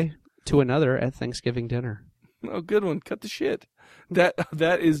Fly to Another at Thanksgiving dinner. Oh, good one. Cut the shit.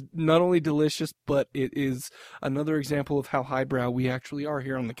 That is not only delicious, but it is another example of how highbrow we actually are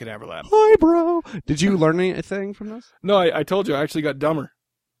here on the Cadaver Lab. Highbrow. Did you learn anything from this? No, I told you I actually got dumber.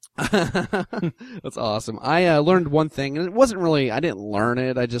 That's awesome. I learned one thing, and it wasn't really. I didn't learn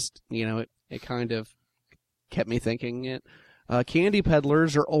it. I just, it kind of kept me thinking it. Candy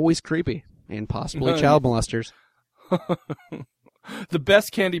peddlers are always creepy and possibly child molesters. The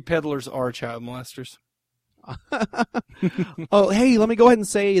best candy peddlers are child molesters. Oh, hey, let me go ahead and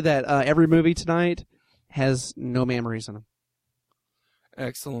say that every movie tonight has no memories in them.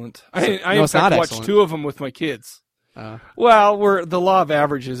 Excellent. I in fact watched two of them with my kids. Well, we're the law of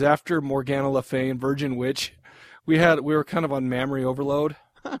averages. After Morgana Le Fay and Virgin Witch, we were kind of on memory overload.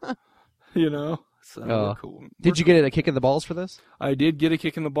 So we're cool. Did you get a kick in the balls for this? I did get a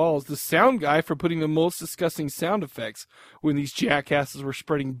kick in the balls. The sound guy for putting the most disgusting sound effects when these jackasses were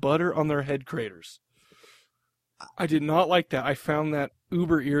spreading butter on their head craters. I did not like that. I found that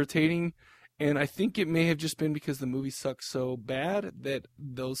uber irritating, and I think it may have just been because the movie sucked so bad that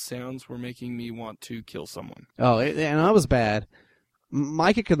those sounds were making me want to kill someone. Oh, and that was bad.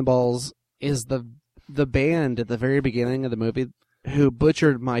 My kick in the balls is the band at the very beginning of the movie who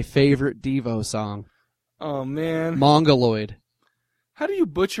butchered my favorite Devo song. Oh, man. Mongoloid. How do you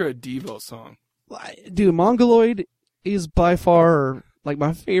butcher a Devo song? Dude, Mongoloid is by far like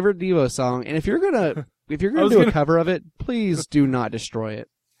my favorite Devo song, and if you're gonna do a cover of it, please do not destroy it.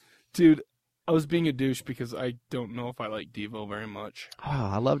 Dude, I was being a douche because I don't know if I like Devo very much.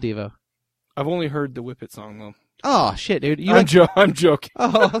 Oh, I love Devo. I've only heard the Whip It song, though. Oh, shit, dude. I'm joking.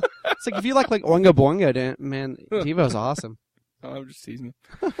 Oh, it's like if you like Oingo Boingo, man, Devo's awesome. Oh, I'm just teasing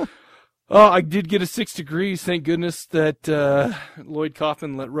you. Oh, I did get a 6 degrees. Thank goodness that Lloyd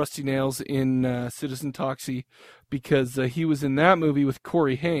Kaufman let Rusty Nails in Citizen Toxie because he was in that movie with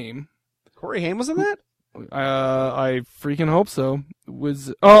Corey Haim. Corey Haim was in that? I freaking hope so.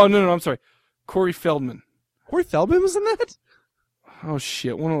 No, I'm sorry. Corey Feldman. Corey Feldman was in that? Oh,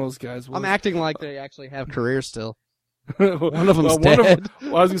 shit. One of those guys was. I'm acting like they actually have careers still. One of them's dead. I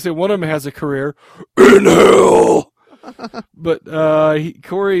was going to say one of them has a career in hell. But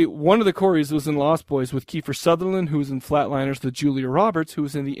one of the Corys was in Lost Boys with Kiefer Sutherland, who was in Flatliners with Julia Roberts, who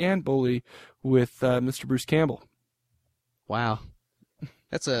was in The Ant Bully with Mr. Bruce Campbell. Wow.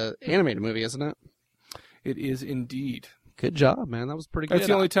 That's a animated movie, isn't it? It is indeed. Good job, man. That was pretty good. That's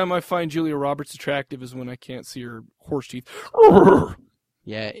the only time I find Julia Roberts attractive is when I can't see her horse teeth.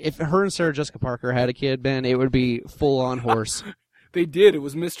 Yeah, if her and Sarah Jessica Parker had a kid, Ben, it would be full-on horse. They did. It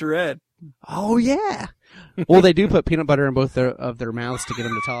was Mr. Ed. Oh, yeah. Well, they do put peanut butter in both of their mouths to get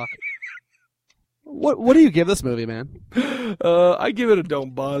them to talk. What do you give this movie, man? I give it a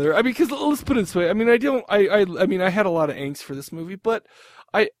don't bother. I mean, because let's put it this way. I mean, I had a lot of angst for this movie, but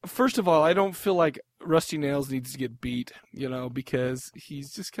first of all, I don't feel like Rusty Nails needs to get beat, because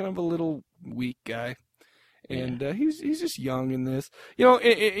he's just kind of a little weak guy. And he's just young in this.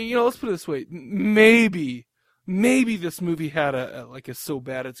 Let's put it this way. Maybe this movie had a so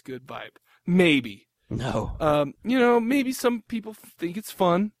bad it's good vibe. Maybe. No. Maybe some people think it's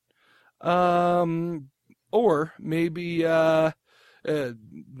fun. Or maybe one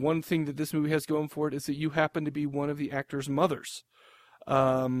thing that this movie has going for it is that you happen to be one of the actor's mothers.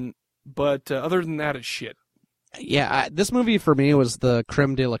 But other than that, it's shit. Yeah, this movie for me was the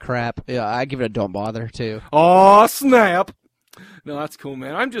creme de la crap. Yeah, I give it a don't bother too. Oh snap! No, that's cool,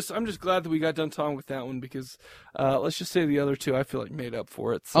 man. I'm just glad that we got done talking with that one because let's just say the other two I feel like made up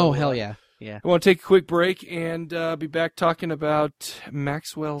for it. So, hell yeah, yeah. I want to take a quick break and be back talking about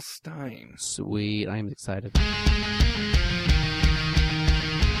Maxwell Stein. Sweet, I'm excited.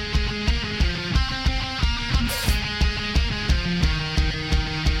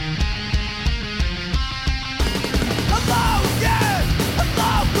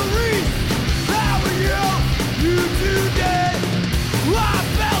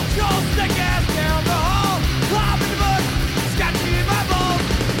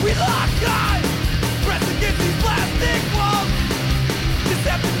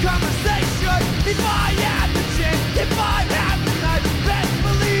 If I had the chance, if I had the knife, best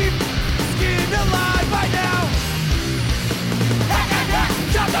believe skinned alive by now.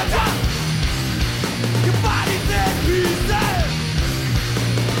 Chop, chop, chop. Your body's in pieces.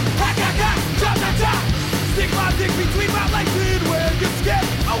 Chop, chop, chop. Stick my dick between my legs and where your skin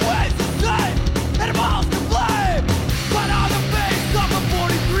always the same. And I'm all to blame. But on the face of a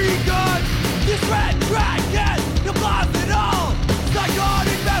 43 gun, this red dragon, your claws and all.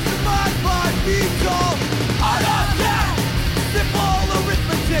 Psychotic mastermind, 5 feet tall. Art of death, simple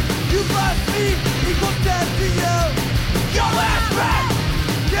arithmetic. You must be equals 10 to you. Your last breath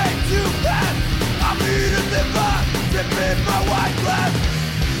came too fast. I'm eating liver, sipping my wine glass.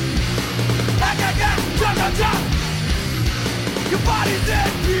 Chop, chop, chop. Your body's in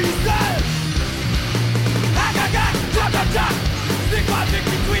pieces. Chop, chop, chop. Stick my dick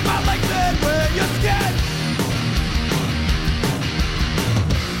between my legs and where your skin.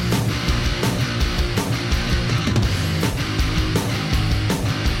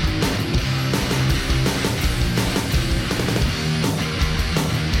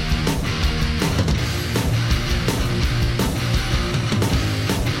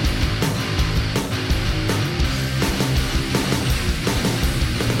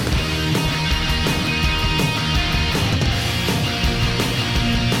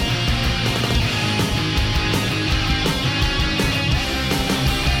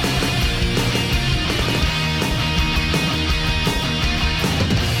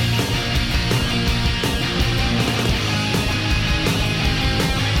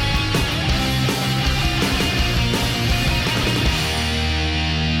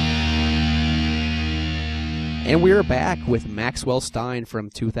 And we're back with Maxwell Stein from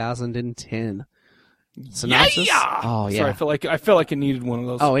 2010. Synopsis? Yeah! Oh, yeah. Sorry, I felt like it needed one of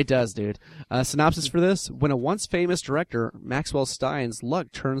those. Oh, it does, dude. Synopsis for this. When a once famous director, Maxwell Stein's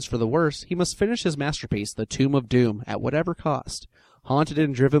luck turns for the worse, he must finish his masterpiece, The Tomb of Doom, at whatever cost. Haunted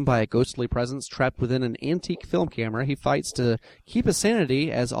and driven by a ghostly presence trapped within an antique film camera, he fights to keep his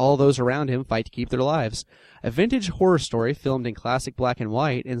sanity as all those around him fight to keep their lives. A vintage horror story filmed in classic black and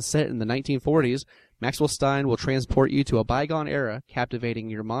white and set in the 1940s, Maxwell Stein will transport you to a bygone era,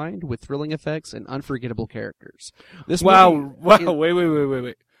 captivating your mind with thrilling effects and unforgettable characters. This Wait.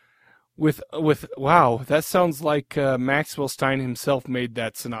 Wow, that sounds like Maxwell Stein himself made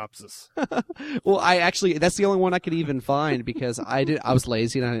that synopsis. Well, that's the only one I could even find because I was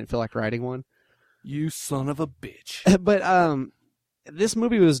lazy and I didn't feel like writing one. You son of a bitch. But this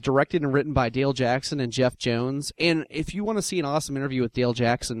movie was directed and written by Dale Jackson and Jeff Jones. And if you want to see an awesome interview with Dale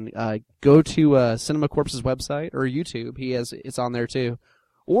Jackson, go to Cinema Corpse's website or YouTube. It's on there too.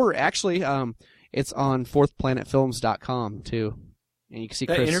 Or actually, It's on fourthplanetfilms.com too, and you can see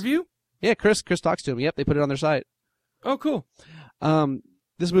That Chris. interview? Yeah, Chris talks to him. Yep, they put it on their site. Oh, cool.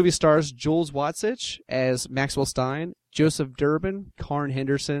 This movie stars Jules Watsich as Maxwell Stein, Joseph Durbin, Karn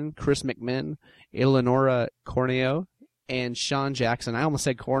Henderson, Chris McMinn, Eleonora Corneo, and Sean Jackson. I almost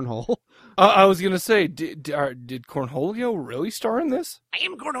said Cornhole. I was going to say, did Cornholio really star in this? I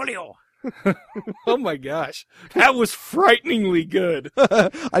am Cornholio. Oh my gosh, that was frighteningly good.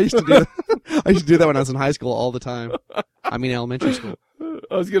 I used to do that when I was in high school all the time. I mean, elementary school.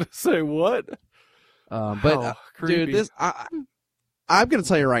 I was going to say, what? But creepy. dude, I'm going to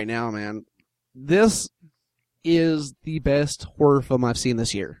tell you right now, man, this is the best horror film I've seen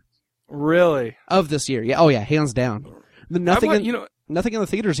this year. Really? Of this year. Yeah. Oh yeah, hands down. Nothing in the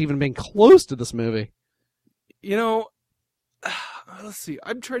theater's even been close to this movie. You know, let's see.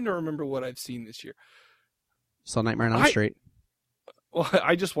 I'm trying to remember what I've seen this year. Saw Nightmare on Elm Street. Well,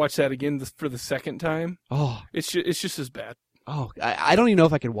 I just watched that again for the second time. Oh, it's just as bad. Oh, I don't even know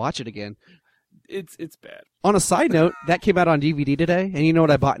if I could watch it again. It's bad. On a side note, that came out on DVD today, and you know what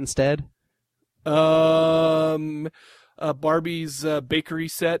I bought instead? Barbie's bakery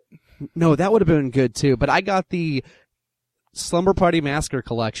set. No, that would have been good too. But I got the Slumber Party Massacre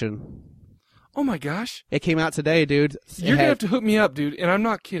collection. Oh my gosh! It came out today, dude. You're gonna have to hook me up, dude, and I'm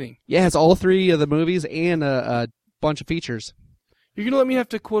not kidding. Yeah, it's all 3 of the movies and a bunch of features. You're gonna let me have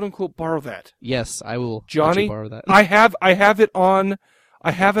to quote unquote borrow that? Yes, I will. Johnny, let you borrow that. I have it on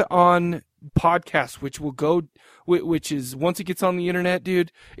podcast, which will go, which is once it gets on the internet,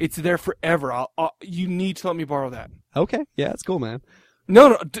 dude, it's there forever. You need to let me borrow that. Okay, yeah, it's cool, man.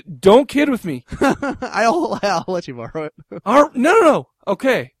 No, don't kid with me. I'll let you borrow it. No.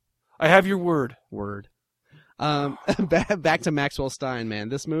 Okay, I have your word. Back to Maxwell Stein, man.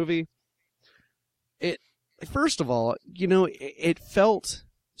 This movie, first of all, it felt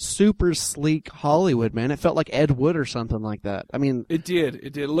super sleek Hollywood, man. It felt like Ed Wood or something like that. I mean, it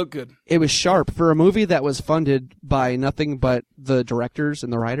did. It looked good. It was sharp for a movie that was funded by nothing but the directors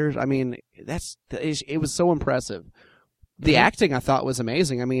and the writers. I mean, it was so impressive. The acting I thought was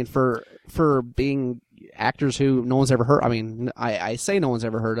amazing. I mean, for being actors who no one's ever heard. I mean, I say no one's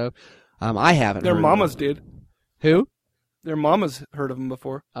ever heard of. I haven't. Their heard mamas of did. Who? Their mamas heard of them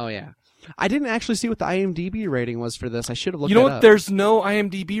before. Oh yeah. I didn't actually see what the IMDb rating was for this. I should have looked. You know that what? up. There's no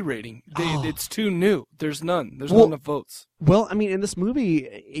IMDb rating. It's too new. There's none. There's not enough votes. Well, I mean, in this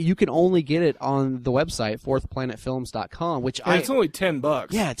movie, you can only get it on the website fourthplanetfilms.com, which it's only $10.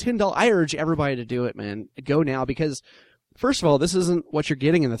 Yeah, $10. I urge everybody to do it, man. Go now because, first of all, this isn't what you're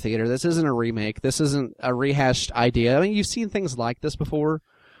getting in the theater. This isn't a remake. This isn't a rehashed idea. I mean, you've seen things like this before.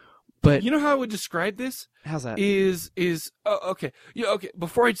 But you know how I would describe this? How's that? Okay. Yeah, okay.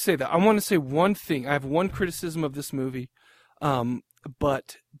 Before I say that, I want to say one thing. I have one criticism of this movie,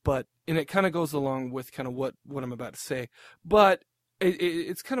 but and it kind of goes along with kind of what I'm about to say. But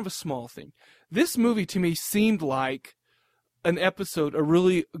it's kind of a small thing. This movie to me seemed like a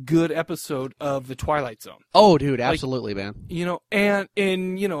really good episode of The Twilight Zone. Oh, dude, absolutely, man. And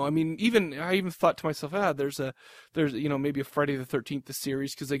I mean, I even thought to myself, there's maybe a Friday the 13th the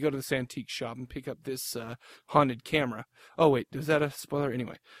series, because they go to this antique shop and pick up this haunted camera. Oh wait, is that a spoiler?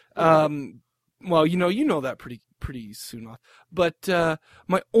 Anyway, well, you know that pretty soon off. But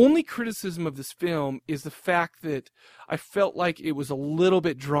my only criticism of this film is the fact that I felt like it was a little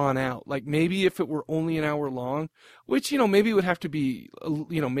bit drawn out. Like maybe if it were only an hour long, which maybe it would have to be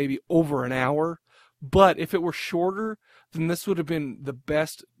maybe over an hour. But if it were shorter, then this would have been the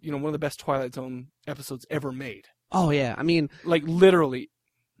best, one of the best Twilight Zone episodes ever made. Oh yeah, I mean, like literally.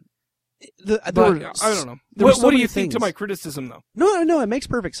 I don't know. What do you think to my criticism, though? No, it makes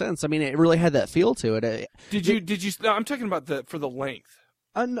perfect sense. I mean, it really had that feel to it. Did you? No, I'm talking about for the length.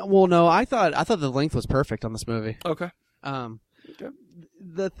 Well, no, I thought the length was perfect on this movie. Okay.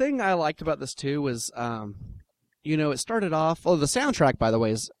 The thing I liked about this too was, it started off. Oh, the soundtrack, by the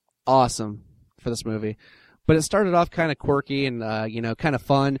way, is awesome for this movie, but it started off kind of quirky and kind of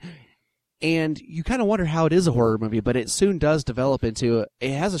fun. And you kind of wonder how it is a horror movie, but it soon does develop into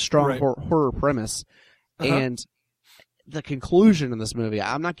it has a strong horror premise. And the conclusion in this movie,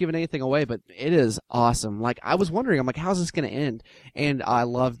 I'm not giving anything away, but it is awesome. Like, I was wondering, I'm like, how's this going to end? And I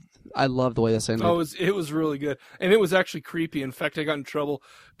love the way this ended. Oh, it was really good. And it was actually creepy. In fact, I got in trouble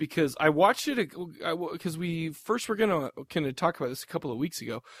because I watched it, because we first were going to talk about this a couple of weeks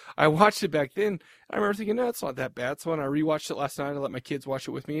ago. I watched it back then. I remember thinking, no, it's not that bad. So when I rewatched it last night, I let my kids watch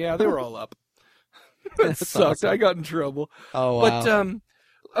it with me. Yeah, they were all up. It sucked. Awesome. I got in trouble. Oh, wow. But,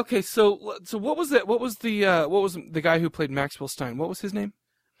 okay, so what was that? What was the guy who played Maxwell Stein? What was his name?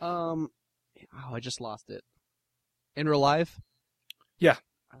 I just lost it. In real life? Yeah.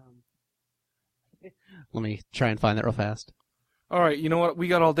 Let me try and find that real fast. All right, you know what? We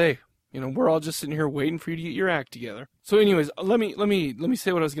got all day. We're all just sitting here waiting for you to get your act together. So, anyways, let me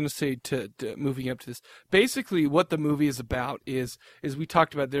say what I was going to say to moving up to this. Basically, what the movie is about is we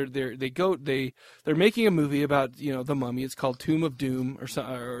talked about they're making a movie about the Mummy. It's called Tomb of Doom or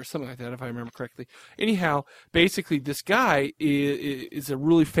something like that, if I remember correctly. Anyhow, basically, this guy is a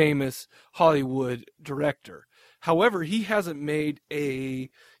really famous Hollywood director. However, he hasn't made a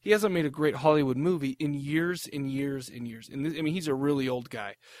great Hollywood movie in years and years and years. And he's a really old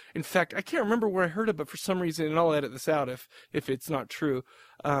guy. In fact, I can't remember where I heard it, but for some reason, and I'll edit this out if it's not true.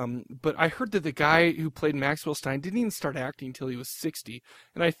 But I heard that the guy who played Maxwell Stein didn't even start acting until he was 60,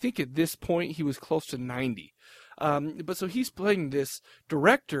 and I think at this point he was close to 90. But so he's playing this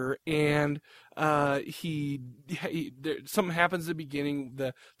director, and something happens at the beginning.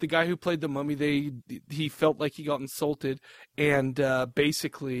 The guy who played the Mummy, he felt like he got insulted, and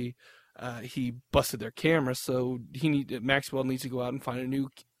basically he busted their camera. So Maxwell needs to go out and find a new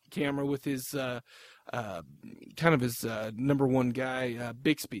camera with his kind of his number one guy,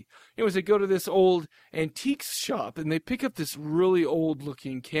 Bixby. Anyways, they go to this old antiques shop and they pick up this really old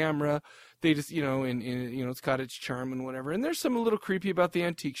looking camera. They just, and it's got its charm and whatever. And there's something a little creepy about the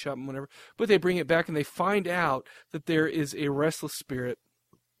antique shop and whatever. But they bring it back and they find out that there is a restless spirit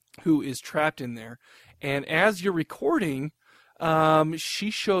who is trapped in there. And as you're recording,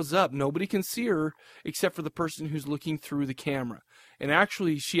 she shows up. Nobody can see her except for the person who's looking through the camera. And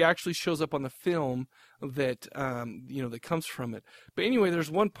she actually shows up on the film that, that comes from it. But anyway,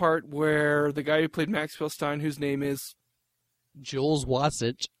 there's one part where the guy who played Maxwell Stein, whose name is Jules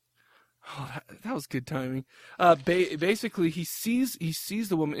Wasich. Oh, that was good timing. Basically, he sees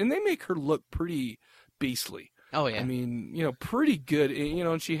the woman, and they make her look pretty beastly. Oh yeah. Pretty good.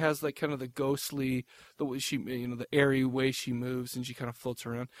 And she has like kind of the ghostly, the way she, the airy way she moves, and she kind of floats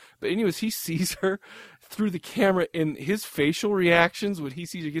around. But anyways, he sees her through the camera, and his facial reactions when he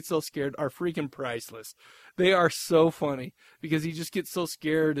sees her get so scared are freaking priceless. They are so funny because he just gets so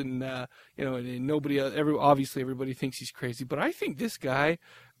scared, and and nobody, obviously everybody thinks he's crazy. But I think this guy.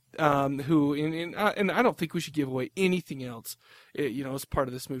 And I don't think we should give away anything else, as part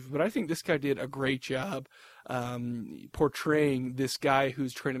of this movie. But I think this guy did a great job portraying this guy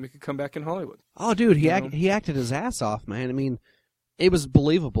who's trying to make a comeback in Hollywood. Oh, dude, he acted his ass off, man. It was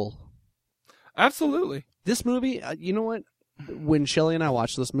believable. Absolutely. This movie, you know what? When Shelley and I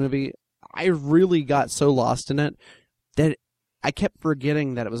watched this movie, I really got so lost in it that I kept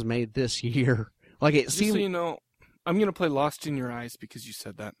forgetting that it was made this year. Like it seemed. Just so you know, I'm going to play Lost in Your Eyes because you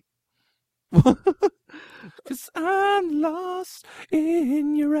said that. Because I'm lost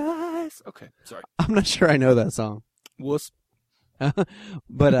in your eyes. Okay, sorry. I'm not sure I know that song. Wuss.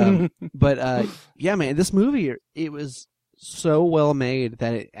 But yeah, man, this movie, it was so well made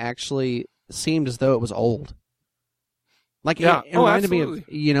that it actually seemed as though it was old. Like, yeah. It reminded me of,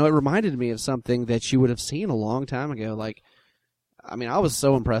 it reminded me of something that you would have seen a long time ago. Like, I was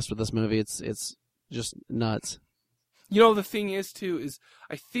so impressed with this movie. It's just nuts. The thing is, too, is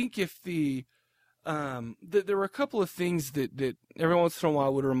I think if there were a couple of things that every once in a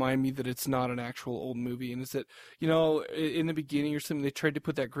while would remind me that it's not an actual old movie, and is that, in the beginning or something, they tried to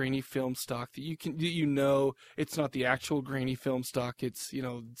put that grainy film stock that it's not the actual grainy film stock, it's,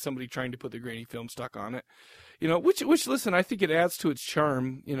 somebody trying to put the grainy film stock on it, which listen, I think it adds to its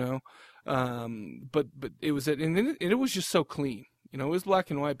charm, but it was, and it was just so clean, it was black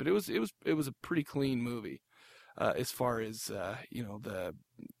and white, but it was a pretty clean movie. As far as the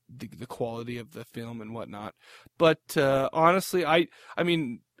quality of the film and whatnot, but honestly, I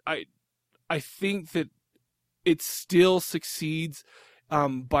think that it still succeeds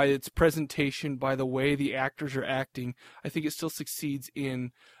by its presentation, by the way the actors are acting. I think it still succeeds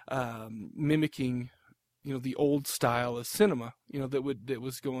in mimicking the old style of cinema that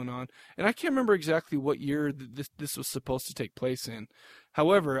was going on. And I can't remember exactly what year this was supposed to take place in.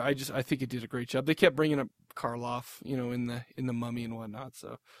 However, I think it did a great job. They kept bringing up Karloff, in the Mummy and whatnot.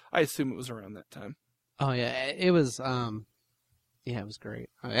 So I assume it was around that time. Oh yeah, it was. It was great.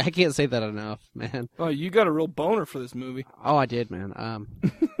 I can't say that enough, man. Oh, you got a real boner for this movie. Oh, I did, man.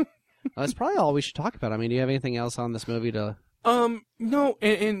 That's probably all we should talk about. Do you have anything else on this movie to? No,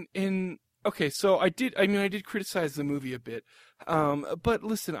 and okay, so I did criticize the movie a bit, but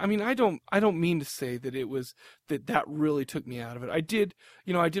listen, I don't mean to say that it was that really took me out of it. I did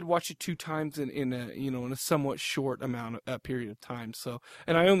watch it 2 times in a somewhat short period of time. So,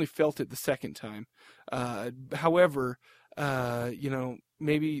 and I only felt it the second time. However,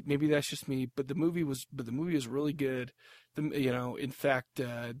 maybe that's just me, but the movie was really good. In fact,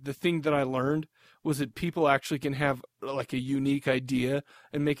 the thing that I learned was that people actually can have like a unique idea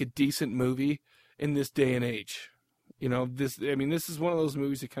and make a decent movie in this day and age. You know, this is one of those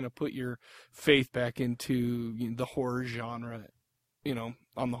movies that kind of put your faith back into the horror genre, you know,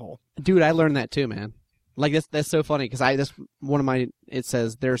 on the whole. Dude, I learned that too, man. Like, that's so funny, because it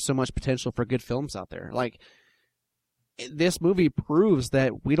says there's so much potential for good films out there. Like, this movie proves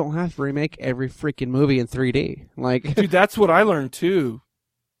that we don't have to remake every freaking movie in 3D. Like, dude, that's what I learned too.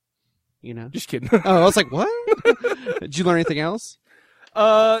 You know? Just kidding. Oh, I was like, what? Did you learn anything else?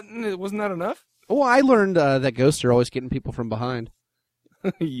 Wasn't that enough? Well, I learned that ghosts are always getting people from behind.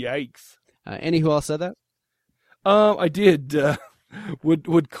 Yikes. Any who else said that? I did.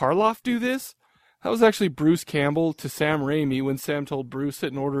 Would Karloff do this? That was actually Bruce Campbell to Sam Raimi when Sam told Bruce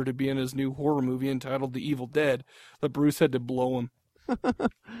that in order to be in his new horror movie entitled The Evil Dead, that Bruce had to blow him.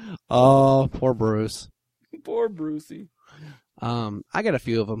 Oh, poor Bruce. Poor Brucey. I got a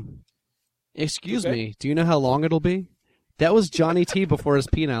few of them. Excuse me, do you know how long it'll be? That was Johnny T before his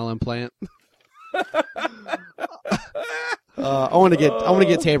penile implant. I want to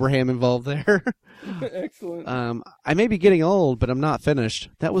get Tabraham involved there. Excellent. I may be getting old, but I'm not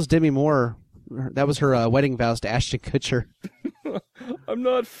finished. That was Demi Moore. That was her wedding vows to Ashton Kutcher. I'm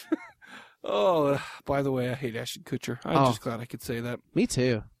not. Oh, by the way, I hate Ashton Kutcher. I'm just glad I could say that. Me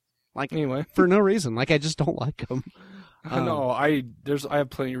too. Like, anyway, for no reason. Like, I just don't like him. No, I have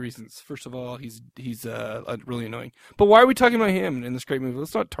plenty of reasons. First of all, he's really annoying. But why are we talking about him in this great movie?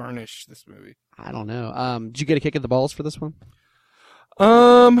 Let's not tarnish this movie. I don't know. Did you get a kick at the balls for this one?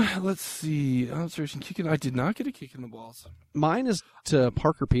 Let's see. I did not get a kick in the balls. Mine is to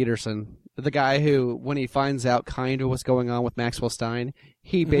Parker Peterson, the guy who, when he finds out kind of what's going on with Maxwell Stein,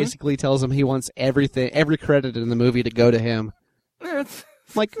 he basically tells him he wants every credit in the movie to go to him. That's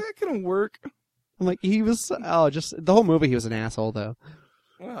like, that gonna work. I'm like, he was just the whole movie. He was an asshole, though.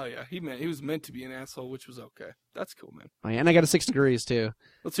 Well, yeah, he was meant to be an asshole, which was okay. That's cool, man. Oh, yeah, and I got a 6 degrees too.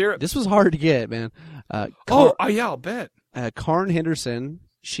 Let's hear it. This was hard to get, man. Yeah, I'll bet. Karn Henderson.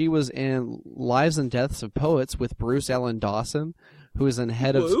 She was in Lives and Deaths of Poets with Bruce Allen Dawson, who was in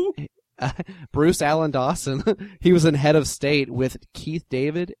Head of Bruce Allen Dawson. He was in Head of State with Keith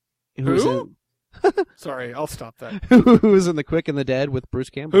David, who? Sorry, I'll stop that. Who was in The Quick and the Dead with Bruce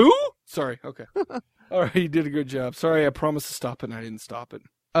Campbell? Who? Sorry. Okay. All right, you did a good job. Sorry, I promised to stop it, and I didn't stop it.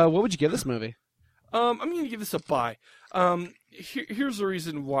 What would you give this movie? I'm going to give this a buy. Here's the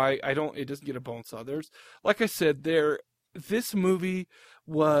reason why it doesn't get a bone saw. Like I said, this movie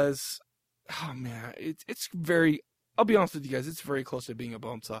was, oh man, it's very, I'll be honest with you guys, it's very close to being a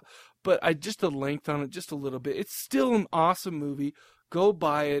bone saw. But just the length on it, just a little bit. It's still an awesome movie. Go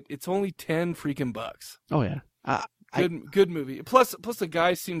buy it. It's only $10 freaking bucks. Oh yeah. Good movie. Plus the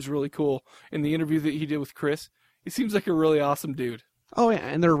guy seems really cool in the interview that he did with Chris. He seems like a really awesome dude. Oh yeah,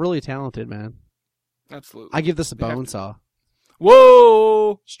 and they're really talented, man. Absolutely. I give this a bone saw.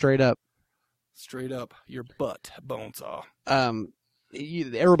 Whoa! Straight up. Your butt bone saw.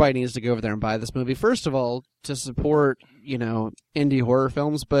 Everybody needs to go over there and buy this movie. First of all, to support, indie horror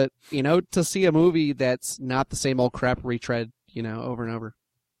films, but, to see a movie that's not the same old crap retread, over and over.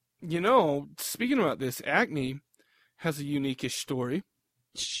 Speaking about this, Acme has a unique-ish story.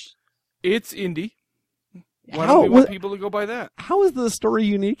 It's indie. Why don't we want people to go buy that? How is the story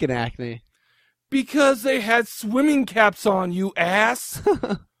unique in Acme? Because they had swimming caps on, you ass!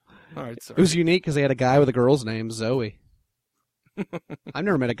 All right, sorry. It was unique because they had a guy with a girl's name, Zoe. I've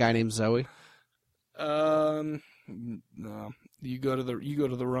never met a guy named Zoe. No, you go to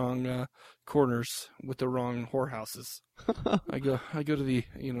the wrong corners with the wrong whorehouses. I go to the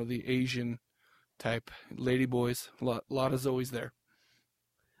the Asian type ladyboys. Lot of Zoes there.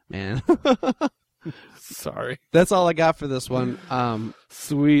 Man, sorry. That's all I got for this one.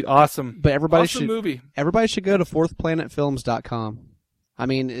 Sweet, awesome. But everybody awesome movie. Everybody should go to fourthplanetfilms.com. I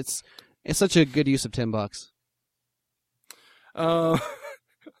mean, it's such a good use of $10.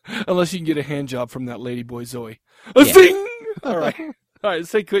 Unless you can get a hand job from that ladyboy Zoe. Yeah. Zing! All right.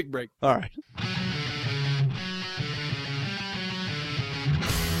 Let's take a quick break. All right.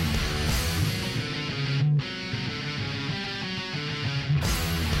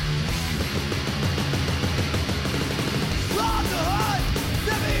 On the hunt,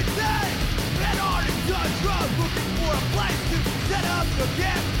 17, men on a gun truck looking for a place to set up the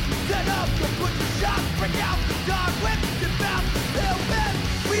camp, set up the butcher shop, bring out the dog whips and bounce the hillmen.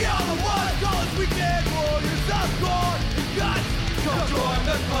 We are the ones, cause we can warriors of gore and guts. Come join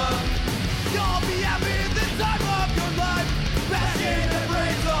the club. Y'all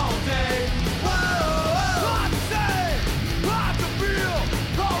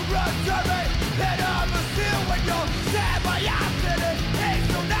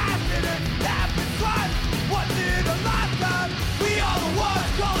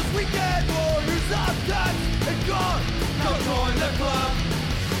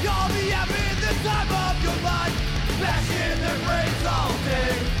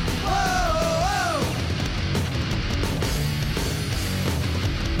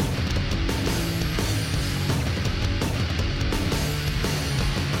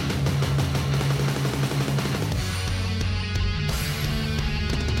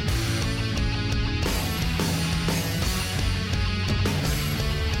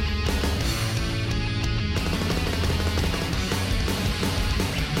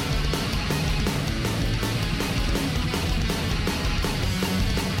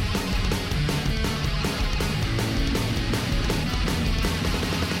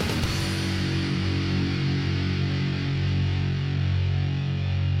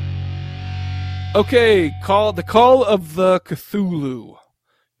Okay, The Call of the Cthulhu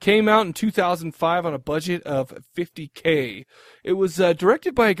came out in 2005 on a budget of $50K. It was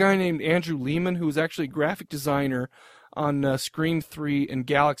directed by a guy named Andrew Lehman, who was actually a graphic designer on Scream 3 and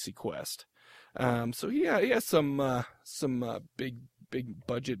Galaxy Quest. So he has some big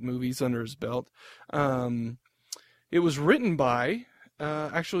budget movies under his belt. It was written by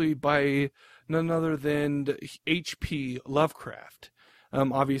none other than H.P. Lovecraft.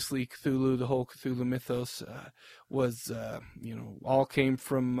 Obviously, Cthulhu, the whole Cthulhu mythos, was, all came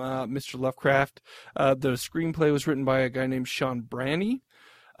from Mr. Lovecraft. The screenplay was written by a guy named Sean Branney.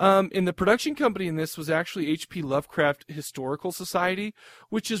 And the production company in this was actually H.P. Lovecraft Historical Society,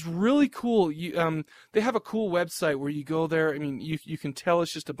 which is really cool. They have a cool website where you go there. I mean, you can tell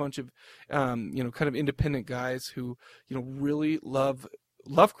it's just a bunch of, kind of independent guys who, really love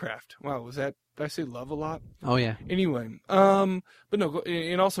Lovecraft. Wow, did I say love a lot? Oh yeah. Anyway, but no,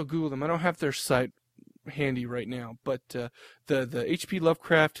 and also Google them. I don't have their site handy right now, but the H.P.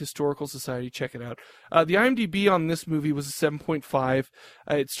 Lovecraft Historical Society, check it out. The IMDb on this movie was a 7.5.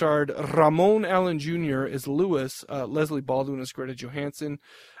 It starred Ramon Allen Jr. as Lewis, Leslie Baldwin as Greta Johansson,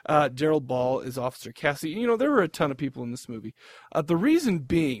 Daryl Ball as Officer Cassie. There were a ton of people in this movie. The reason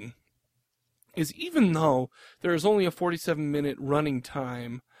being is even though there is only a 47-minute running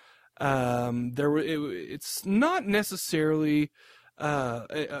time, it's not necessarily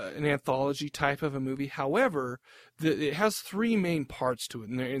an anthology type of a movie. However, it has three main parts to it,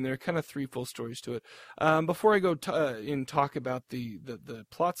 and there are kind of three full stories to it. Before I go and talk about the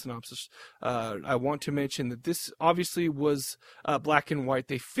plot synopsis, I want to mention that this obviously was black and white.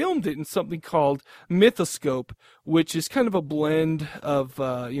 They filmed it in something called Mythoscope, which is kind of a blend of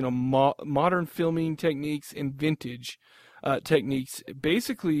modern filming techniques and vintage techniques,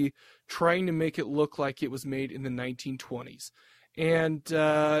 basically trying to make it look like it was made in the 1920s. And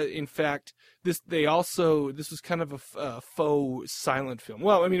in fact, this was kind of a faux silent film.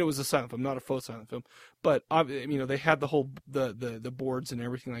 Well, I mean, it was a silent film, not a faux silent film. But they had the whole the boards and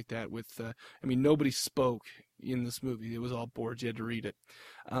everything like that. With nobody spoke in this movie. It was all boards. You had to read it.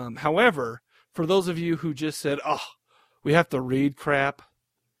 However, for those of you who just said, "Oh, we have to read crap,"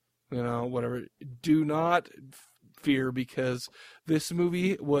 whatever, do not fear, because this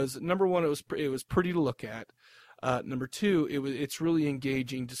movie was, number one, it was pretty to look at. Number two, it's really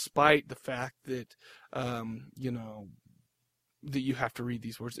engaging, despite the fact that that you have to read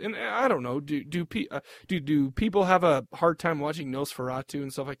these words. And I don't know, do people have a hard time watching Nosferatu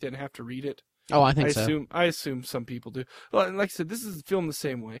and stuff like that and have to read it? Oh, I think so. I assume some people do. Well, and like I said, this is filmed the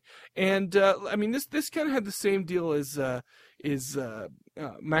same way. And this kind of had the same deal as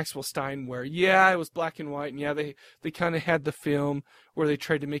Maxwell Stein, where it was black and white, and they kind of had the film where they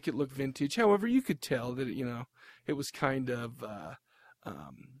tried to make it look vintage. However, you could tell that it was kind of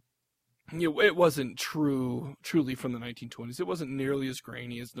it wasn't truly from the 1920s. It wasn't nearly as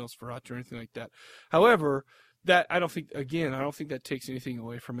grainy as Nosferatu or anything like that. However, that I don't think that takes anything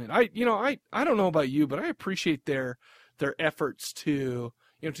away from it. I don't know about you, but I appreciate their efforts to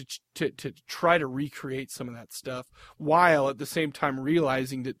try to recreate some of that stuff, while at the same time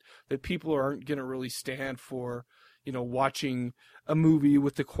realizing that people aren't going to really stand for watching a movie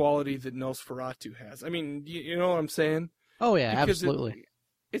with the quality that Nosferatu has. I mean, you know what I'm saying? Oh yeah, because absolutely.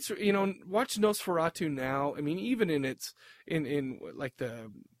 It's watch Nosferatu now. I mean, even in its in like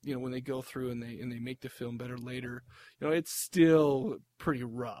the when they go through and they make the film better later, it's still pretty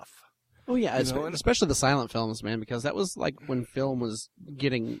rough. Oh yeah, especially the silent films, man, because that was like when film was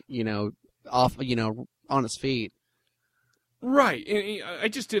getting off on its feet. Right. And I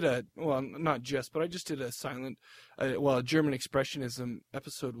just did I just did a silent, a German Expressionism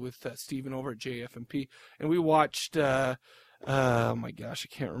episode with Steven over at JFMP, and we watched. Oh my gosh,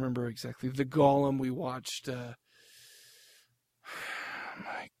 I can't remember exactly. The Golem. We watched. Oh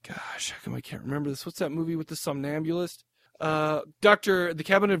my gosh, how come I can't remember this? What's that movie with the somnambulist? The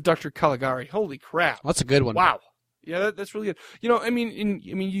Cabinet of Dr. Caligari. Holy crap! That's a good one. Wow. Yeah, that's really good. You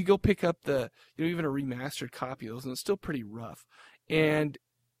go pick up the even a remastered copy of those, and it's still pretty rough. And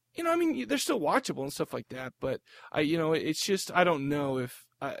they're still watchable and stuff like that. But it's just I don't know if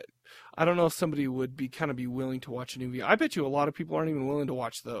somebody would be willing to watch a new movie. I bet you a lot of people aren't even willing to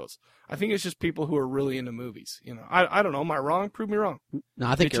watch those. I think it's just people who are really into movies. I don't know. Am I wrong? Prove me wrong. No,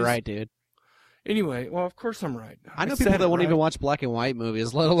 I think you're right, dude. Anyway, well, of course I'm right. I know people that won't even watch black and white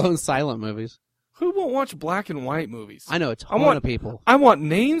movies, let alone silent movies. Who won't watch black and white movies? I know a ton of people. I want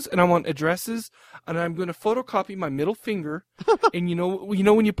names and I want addresses, and I'm going to photocopy my middle finger. And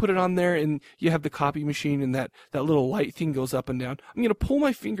when you put it on there and you have the copy machine and that little light thing goes up and down, I'm going to pull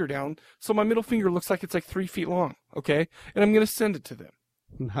my finger down so my middle finger looks like it's like 3 feet long, okay? And I'm going to send it to them.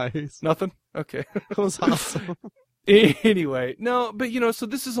 Nice. Nothing? Okay. That was awesome. Anyway, no, but so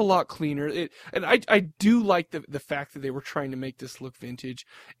this is a lot cleaner. And I do like the fact that they were trying to make this look vintage,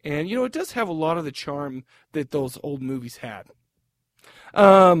 and it does have a lot of the charm that those old movies had.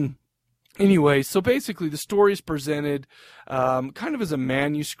 Anyway, so basically the story is presented kind of as a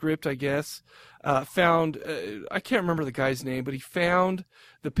manuscript, I guess. Found I can't remember the guy's name, but he found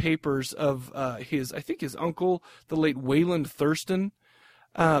the papers of his uncle, the late Wayland Thurston.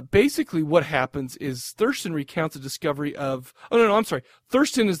 Basically what happens is Thurston recounts the discovery of... Oh, no, I'm sorry.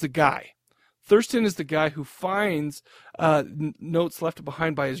 Thurston is the guy. Thurston is the guy who finds notes left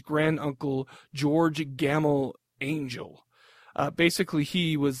behind by his granduncle, George Gamble Angel. Basically,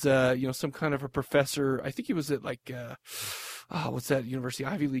 he was, some kind of a professor. I think he was at, what's that university?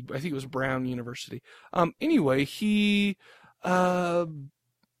 Ivy League. I think it was Brown University. Anyway, he...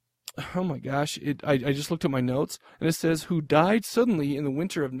 oh my gosh, I just looked at my notes, and it says, who died suddenly in the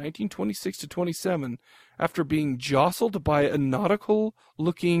winter of 1926 to 27 after being jostled by a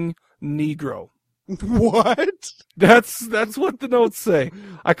nautical-looking Negro. What? That's what the notes say.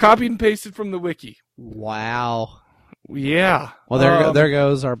 I copied and pasted from the wiki. Wow. Yeah. Well, there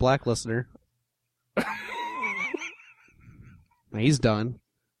goes our black listener. He's done.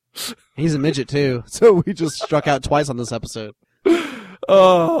 He's a midget, too, so we just struck out twice on this episode.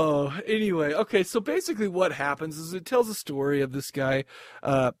 Oh, anyway, okay, so basically what happens is it tells a story of this guy,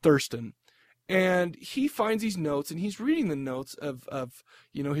 Thurston, and he finds these notes, and he's reading the notes of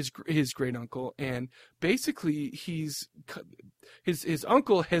his great uncle, and basically his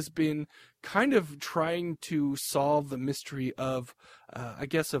uncle has been kind of trying to solve the mystery of, I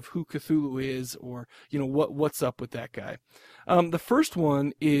guess, of who Cthulhu is, or what's up with that guy. The first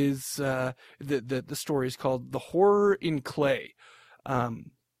one is the story is called "The Horror in Clay."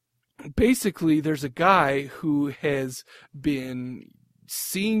 Basically, there's a guy who has been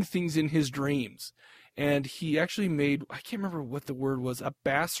seeing things in his dreams, and he actually made, I can't remember what the word was, a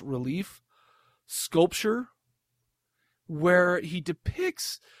bas relief sculpture where he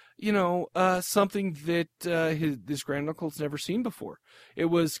depicts, something that his granduncle's never seen before. It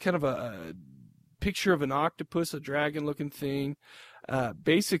was kind of a picture of an octopus, a dragon-looking thing.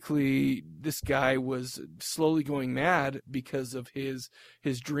 Basically, this guy was slowly going mad because of his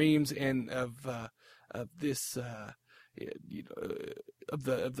dreams and of this of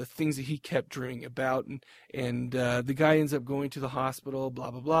the things that he kept dreaming about, and the guy ends up going to the hospital.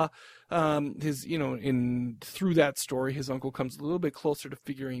 Blah blah blah. Through that story, his uncle comes a little bit closer to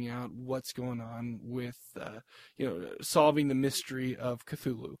figuring out what's going on with solving the mystery of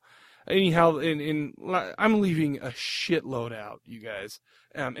Cthulhu. Anyhow, I'm leaving a shitload out, you guys,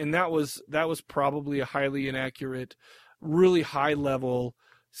 and that was probably a highly inaccurate, really high level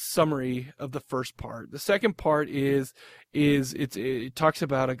summary of the first part. The second part it talks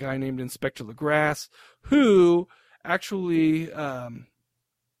about a guy named Inspector LeGrasse who actually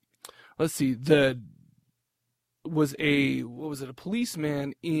was a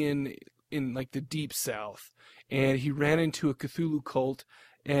policeman in like the deep south, and he ran into a Cthulhu cult.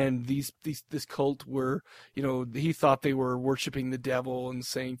 And this cult were, he thought they were worshiping the devil and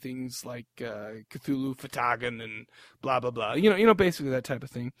saying things like Cthulhu Fatagan and blah blah blah. Basically that type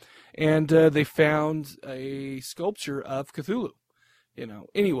of thing. And they found a sculpture of Cthulhu.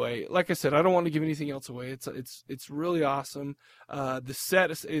 Anyway, like I said, I don't want to give anything else away. It's really awesome. The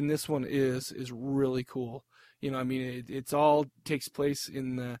set in this one is really cool. It's all takes place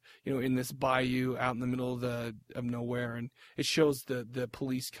in the, in this bayou out in the middle of nowhere, and it shows the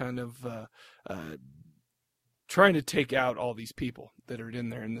police kind of trying to take out all these people that are in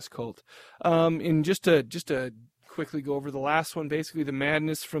there in this cult. And just to quickly go over the last one, basically the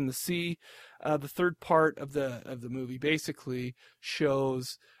madness from the sea. The third part of the movie basically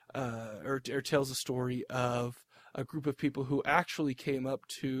shows or tells a story of a group of people who actually came up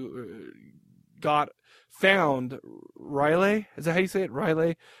to found Riley. Is that how you say it?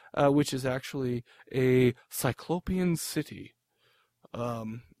 Riley, which is actually a Cyclopean city,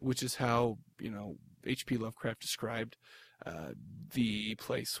 which is how H.P. Lovecraft described the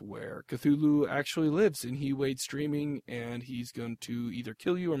place where Cthulhu actually lives, and he waits streaming, and he's going to either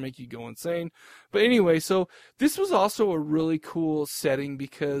kill you or make you go insane. But anyway, so this was also a really cool setting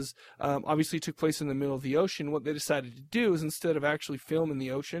because obviously it took place in the middle of the ocean. What they decided to do is, instead of actually film in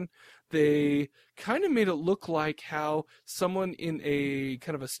the ocean, they kind of made it look like how someone in a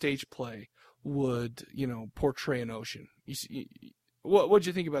kind of a stage play would, portray an ocean. What'd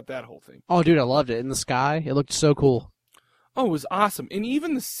you think about that whole thing? Oh, dude, I loved it. In the sky, it looked so cool. Oh, it was awesome. And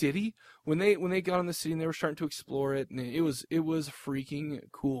even the city, when they got on the city and they were starting to explore it, and it was freaking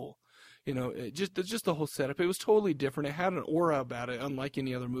cool. Just the whole setup. It was totally different. It had an aura about it, unlike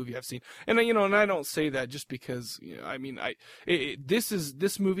any other movie I've seen. And and I don't say that just because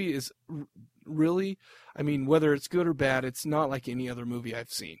this movie is really, whether it's good or bad, it's not like any other movie I've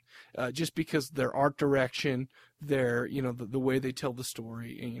seen. Just because their art direction, their the way they tell the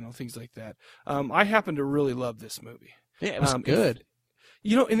story, and things like that. I happen to really love this movie. Yeah, it was good.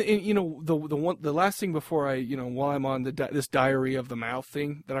 The last thing before I, while I'm on this diary of the mouth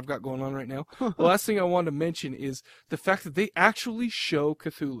thing that I've got going on right now, the last thing I wanted to mention is the fact that they actually show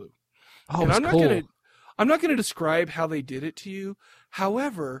Cthulhu. Oh, and cool. I'm not gonna describe how they did it to you.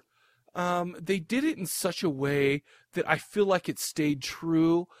 However, they did it in such a way that I feel like it stayed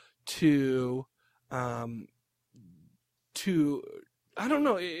true to I don't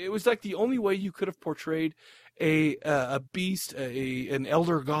know. It was like the only way you could have portrayed a beast, an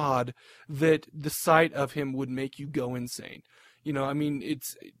elder god, that the sight of him would make you go insane.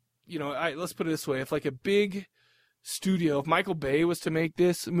 Let's put it this way: if like a big studio, if Michael Bay was to make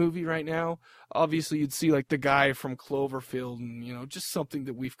this movie right now, obviously you'd see like the guy from Cloverfield, and just something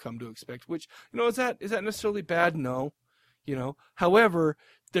that we've come to expect. Which is that necessarily bad? No. However,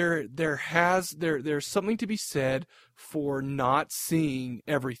 there's something to be said for not seeing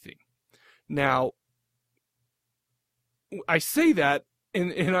everything. Now, I say that,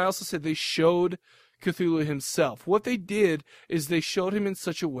 and I also said they showed Cthulhu himself. What they did is they showed him in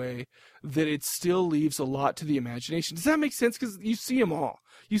such a way that it still leaves a lot to the imagination. Does that make sense? Because you see him all.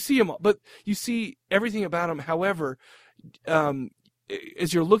 But you see everything about him. However,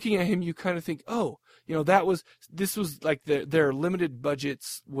 as you're looking at him, you kind of think, oh, this was like their limited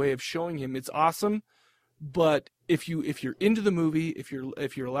budget's way of showing him. It's awesome, but if you're into the movie, if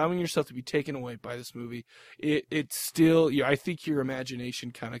you're allowing yourself to be taken away by this movie, it's still, I think your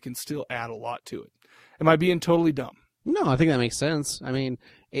imagination kind of can still add a lot to it. Am I being totally dumb? No, I think that makes sense. When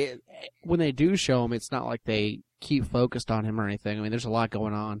they do show him, it's not like they keep focused on him or anything. there's a lot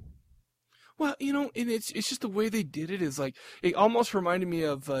going on. Well, and it's just the way they did it is like, it almost reminded me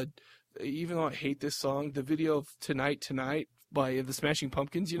of, even though I hate this song, the video of Tonight by the Smashing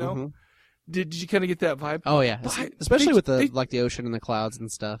Pumpkins, Mm-hmm. Did you kind of get that vibe? Oh yeah, especially with the ocean and the clouds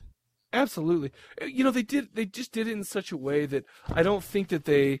and stuff. Absolutely. They just did it in such a way that I don't think that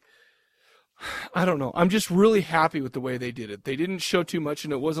I don't know. I'm just really happy with the way they did it. They didn't show too much,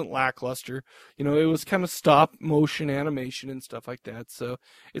 and it wasn't lackluster. It was kind of stop motion animation and stuff like that. So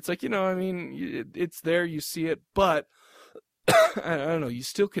it's like, it's there, you see it, but I don't know. You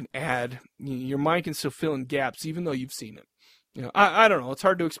still can add. Your mind can still fill in gaps, even though you've seen it. I don't know. It's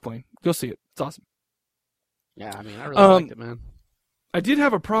hard to explain. Go see it. It's awesome. Yeah, I really liked it, man. I did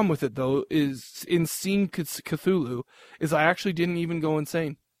have a problem with it though. Is in seeing Cthulhu, is I actually didn't even go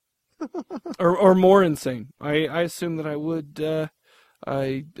insane, or more insane. I assumed that I would.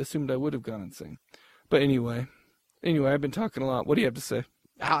 I assumed I would have gone insane. But anyway, I've been talking a lot. What do you have to say?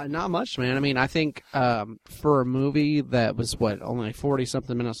 Not much, man. I think for a movie that was, only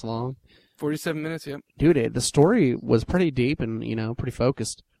 40-something minutes long? 47 minutes, yep. Dude, the story was pretty deep and, pretty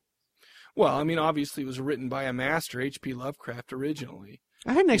focused. Well, obviously it was written by a master, H.P. Lovecraft, originally.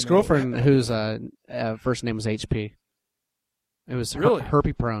 I had an ex-girlfriend whose first name was H.P. It was really?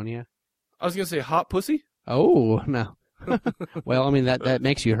 Herpy Prone, yeah. I was going to say hot pussy? Oh, no. Well, that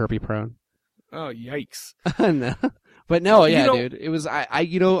makes you herpy prone. Oh, yikes. No. But no, yeah, dude. It was, I'm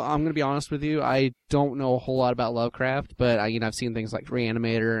going to be honest with you. I don't know a whole lot about Lovecraft, but I've seen things like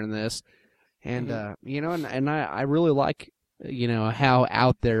Reanimator and this. And, and I really like, how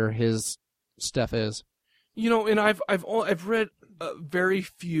out there his stuff is. And I've read very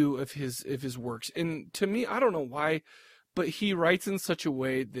few of his works. And to me, I don't know why, but he writes in such a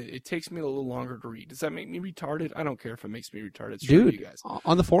way that it takes me a little longer to read. Does that make me retarded? I don't care if it makes me retarded. It's Dude, you guys.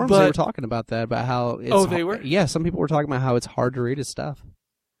 On the forums they were talking about that, about how it's... Oh, they were? Yeah, some people were talking about how it's hard to read his stuff.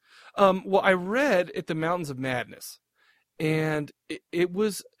 Well, I read At the Mountains of Madness, and it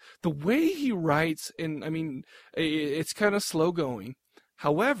was the way he writes, and it's kind of slow going.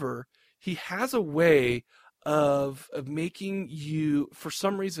 However, he has a way of making you, for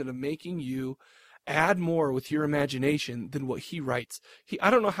some reason, add more with your imagination than what he writes. I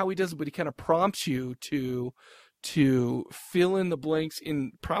don't know how he does it, but he kind of prompts you to fill in the blanks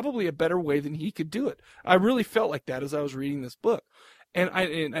in probably a better way than he could do it. I really felt like that as I was reading this book. And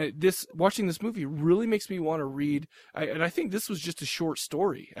watching this movie really makes me want to read. And I think this was just a short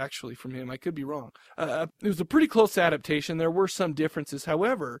story, actually, from him. I could be wrong. It was a pretty close adaptation. There were some differences.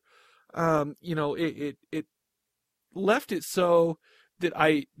 However, it left it so that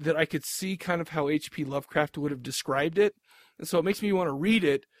I could see kind of how H.P. Lovecraft would have described it. And so it makes me want to read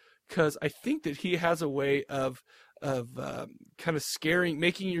it, because I think that he has a way of kind of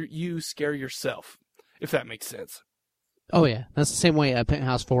making you scare yourself, if that makes sense. Oh yeah, that's the same way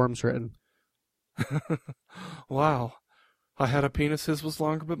Penthouse Forum's written. Wow, I had a penis. His was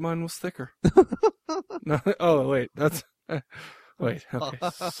longer, but mine was thicker. No, oh wait, that's wait. Okay,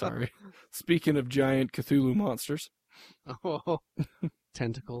 sorry. Speaking of giant Cthulhu monsters,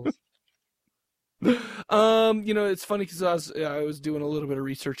 tentacles. It's funny because I was doing a little bit of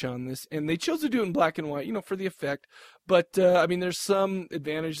research on this, and they chose to do it in black and white, for the effect. But there's some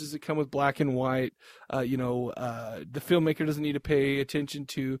advantages that come with black and white. The filmmaker doesn't need to pay attention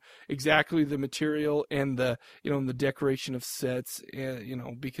to exactly the material and the decoration of sets,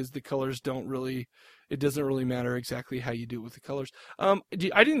 because the colors don't really. It doesn't really matter exactly how you do it with the colors. I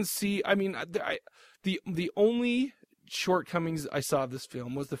didn't see. The only shortcomings I saw of this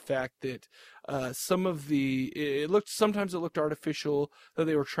film was the fact that sometimes it looked artificial, that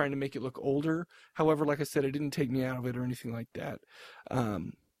they were trying to make it look older. However, like I said, it didn't take me out of it or anything like that.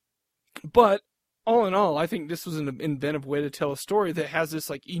 But all in all, I think this was an inventive way to tell a story that has this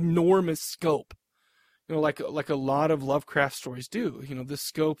like enormous scope. Like a lot of Lovecraft stories do. This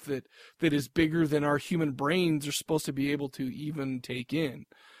scope that is bigger than our human brains are supposed to be able to even take in.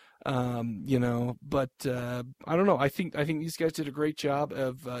 But I don't know. I think these guys did a great job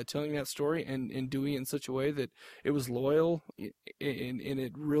of telling that story and doing it in such a way that it was loyal and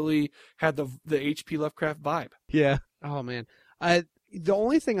it really had the H.P. Lovecraft vibe. Yeah. Oh man. The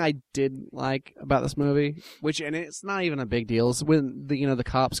only thing I didn't like about this movie, and it's not even a big deal, is when the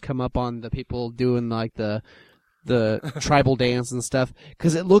cops come up on the people doing like the tribal dance and stuff,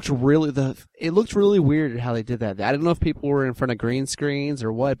 because it looked really weird how they did that. I don't know if people were in front of green screens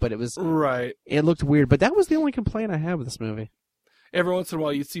or what, but it was right. It looked weird, but that was the only complaint I had with this movie. Every once in a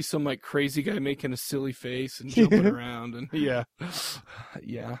while, you'd see some like crazy guy making a silly face and jumping around, and yeah.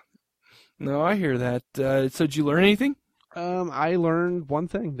 No, I hear that. So did you learn anything? I learned one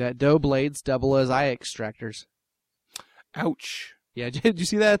thing, that dough blades double as eye extractors. Ouch. Yeah, did you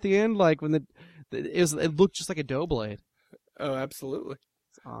see that at the end? Like when it looked just like a dough blade. Oh, absolutely.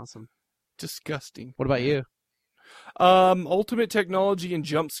 It's awesome. Disgusting. What about you? Ultimate technology and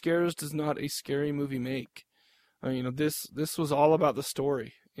jump scares does not a scary movie make. This was all about the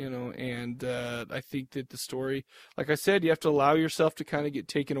story, and I think that the story, like I said, you have to allow yourself to kind of get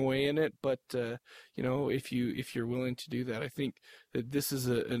taken away in it. But if you're willing to do that, I think that this is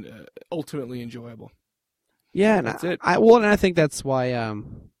ultimately enjoyable. Yeah, and that's it. And I think that's why a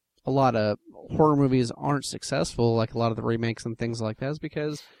lot of horror movies aren't successful, like a lot of the remakes and things like that, is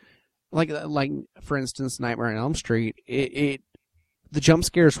because, like for instance, Nightmare on Elm Street, the jump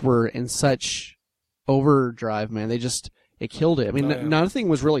scares were in such overdrive, man. It killed it. I mean, nothing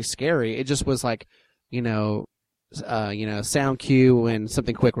was really scary. It just was like, sound cue and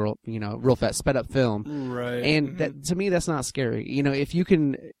something quick, real fast, sped up film. Right. And that, to me, that's not scary. If you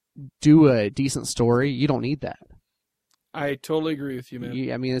can do a decent story, you don't need that. I totally agree with you, man.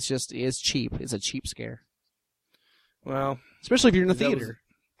 It's cheap. It's a cheap scare. Well, especially if you're in the theater.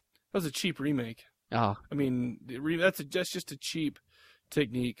 That was a cheap remake. Oh. I mean, that's just a cheap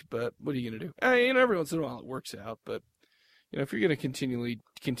technique, but what are you going to do? Every once in a while it works out, but if you're going to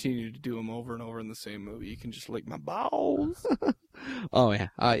continue to do them over and over in the same movie, you can just lick my balls. Oh yeah,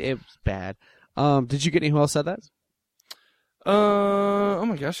 it was bad. Did you get any who else said that? Oh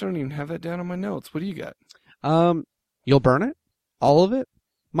my gosh, I don't even have that down on my notes. What do you got? You'll burn it, all of it,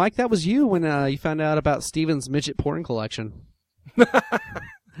 Mike. That was you when you found out about Steven's midget porn collection.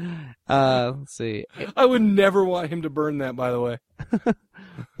 Let's see. I would never want him to burn that, by the way.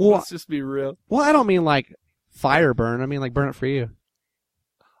 Well, let's just be real. Well, I don't mean like fire burn. I mean like burn it for you.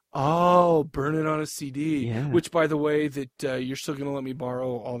 Oh, burn it on a CD. Yeah. Which, by the way, that you're still going to let me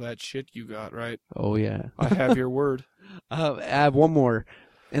borrow all that shit you got, right? Oh, yeah. I have your word. I have one more.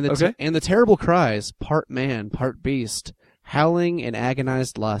 And the terrible cries, part man, part beast, howling in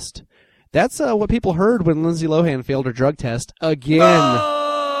agonized lust. That's what people heard when Lindsay Lohan failed her drug test again.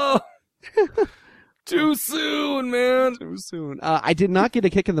 No! Too soon, man. Too soon. I did not get a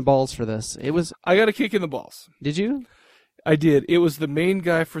kick in the balls for this. I got a kick in the balls. Did you? I did. It was the main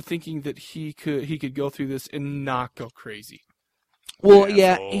guy for thinking that he could go through this and not go crazy. Well,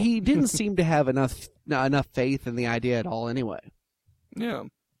 yeah, he didn't seem to have enough faith in the idea at all anyway. Yeah.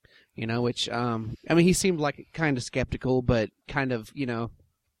 Which he seemed like kind of skeptical, but kind of, right.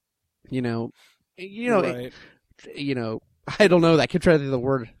 I don't know. I could try the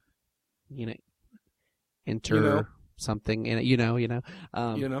word, something in it,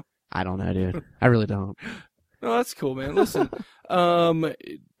 I don't know, dude. I really don't. No, that's cool, man. Listen,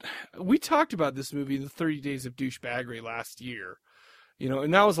 we talked about this movie, The 30 Days of Douchebaggery, last year. You know,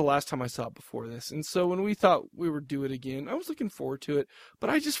 and that was the last time I saw it before this. And so when we thought we would do it again, I was looking forward to it, but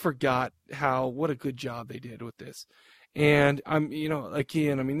I just forgot what a good job they did with this. And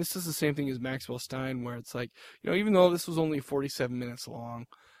again, I mean, this is the same thing as Maxwell Stein, where it's like, you know, even though this was only 47 minutes long,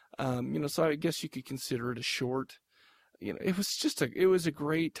 so I guess you could consider it a short. You know, it was a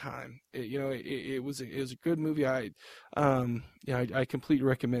great time. It was a good movie. I completely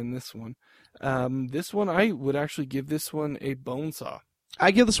recommend this one. This one, I would actually give this one a bone saw.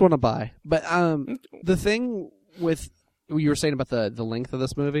 I give this one a buy. But the thing with what you were saying about the length of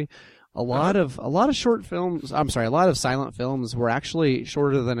this movie, a lot of short films. I'm sorry, a lot of silent films were actually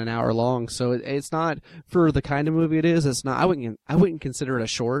shorter than an hour long. So it's not, for the kind of movie it is. It's not. I wouldn't consider it a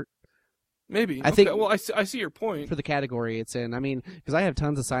short. Maybe. I think. Well, I see your point. For the category it's in. I mean, because I have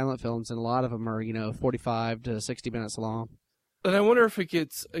tons of silent films, and a lot of them are 45 to 60 minutes long. And I wonder if it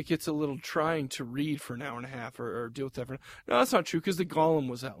gets a little trying to read for an hour and a half or deal with that. No, that's not true, because the Golem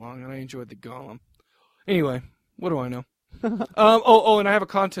was that long, and I enjoyed the Golem. Anyway, what do I know? And I have a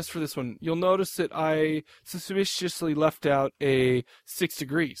contest for this one. You'll notice that I suspiciously left out a 6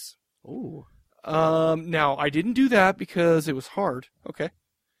 Degrees. Ooh. Now, I didn't do that because it was hard. Okay.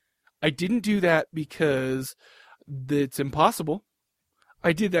 I didn't do that because it's impossible.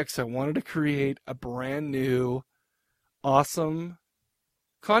 I did that because I wanted to create a brand new, awesome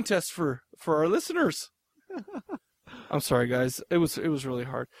contest for our listeners. I'm sorry, guys. It was really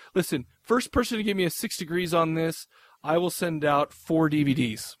hard. Listen, first person to give me a 6 Degrees on this, I will send out 4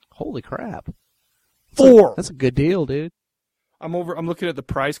 DVDs. Holy crap. 4! That's a good deal, dude. I'm looking at the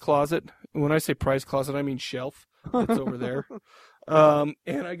prize closet. When I say prize closet, I mean shelf. It's over there.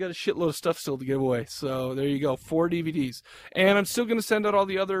 And I got a shitload of stuff still to give away. So there you go, 4 DVDs. And I'm still going to send out all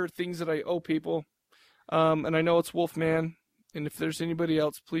the other things that I owe people. And I know it's Wolfman. And if there's anybody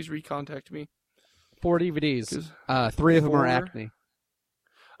else, please recontact me. 4 DVDs. 3 of them are Acne.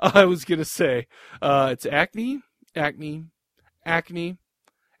 I was going to say, it's Acne,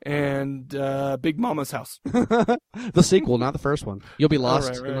 and Big Mama's House. The sequel, not the first one. You'll be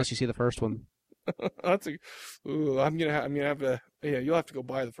lost Right. unless you see the first one. You'll have to go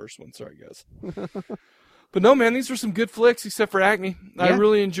buy the first one. Sorry, guys. But no, man, these were some good flicks, except for Acne. Yeah. I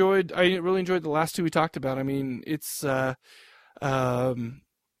really enjoyed the last 2 we talked about. I mean, it's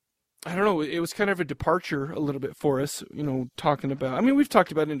I don't know. It was kind of a departure a little bit for us, talking about. I mean, we've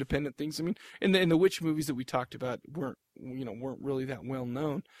talked about independent things. I mean, in the witch movies that we talked about weren't really that well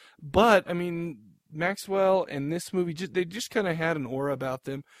known. But I mean, Maxwell and this movie they just kind of had an aura about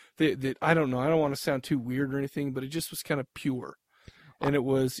them that I don't know. I don't want to sound too weird or anything, but it just was kind of pure, and it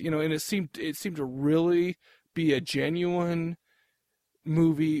was and it seemed to really be a genuine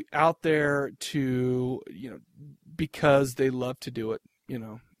movie out there to because they love to do it.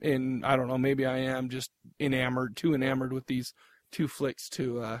 And I don't know, maybe I am just too enamored with these 2 flicks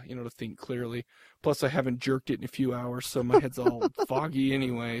to to think clearly. Plus, I haven't jerked it in a few hours, so my head's all foggy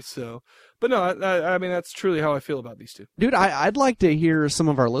anyway. So, but no, I mean that's truly how I feel about these 2. Dude, I'd like to hear some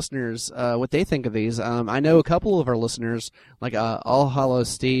of our listeners what they think of these. I know a couple of our listeners, like All Hallows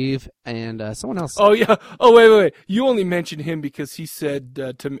Steve and someone else. Oh yeah. Oh wait. You only mentioned him because he said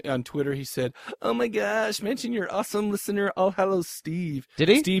to me on Twitter. He said, "Oh my gosh, mention your awesome listener, All Hallows Steve." Did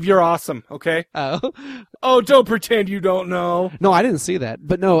he? Steve, you're awesome. Okay. Oh. Oh, don't pretend you don't know. No, I didn't see that.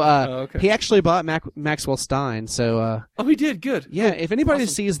 But no, okay. He actually bought Maxwell Stein. So. Oh, he did. Good. Yeah. If anybody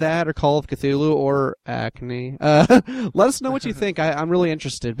sees that or Call of Cthulhu or Acne, let us know what you think. I'm really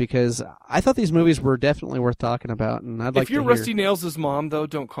interested because I thought these movies were definitely worth talking about, and I'd like to hear. If you're Rusty Nails' mom, though,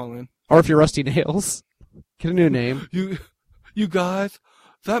 don't call in. Or if you're Rusty Nails, get a new name. You guys,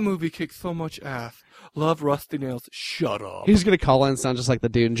 that movie kicked so much ass. Love Rusty Nails. Shut up. He's gonna call in and sound just like the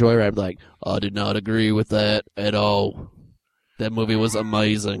dude in Joyride, like, I did not agree with that at all. That movie was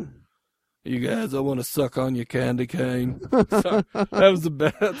amazing. You guys, I want to suck on your candy cane. So, that's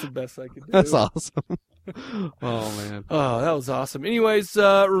the best I could do. That's awesome. Oh man. Oh, that was awesome. Anyways,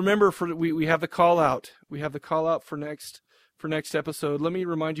 remember we have the call out. We have the call out for next episode. Let me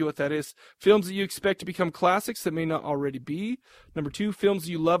remind you what that is. Films that you expect to become classics that may not already be. Number 2, films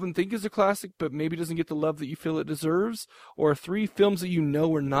that you love and think is a classic but maybe doesn't get the love that you feel it deserves. Or 3, films that you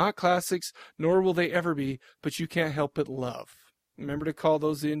know are not classics, nor will they ever be, but you can't help but love. Remember to call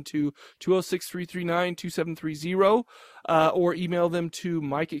those in to 206-339-2730 or email them to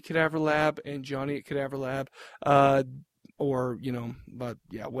Mike at Cadaver Lab and Johnny at Cadaver Lab or, but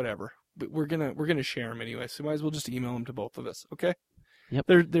yeah, whatever. But we're gonna share them anyway, so might as well just email them to both of us, okay? Yep.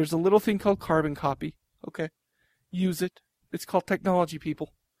 There's a little thing called carbon copy, okay? Use it. It's called technology,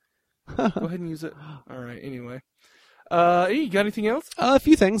 people. Go ahead and use it. All right. Anyway, Hey, you got anything else? A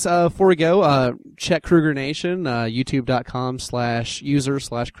few things before we go. Check Kruger Nation,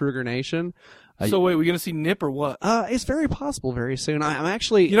 youtube.com/user/Kruger Nation. So wait, we gonna see Nip or what? It's very possible very soon. I'm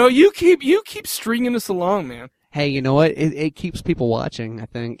actually. You know, you keep stringing us along, man. Hey, you know what? It keeps people watching, I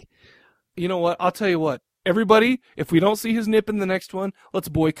think. You know what? I'll tell you what. Everybody, if we don't see his Nip in the next one, let's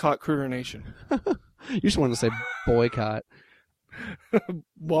boycott Kruger Nation. You just wanted to say boycott.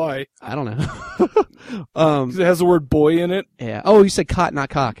 Why? I don't know. 'Cause it has the word boy in it. Yeah. Oh, you said cot, not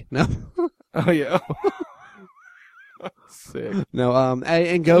cock. No. Oh yeah. Sick. No.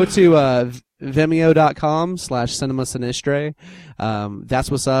 And go to Vimeo.com/Cinema Sinistre.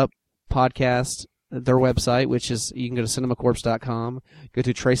 That's What's Up podcast. Their website, which is you can go to cinemacorpse.com. Go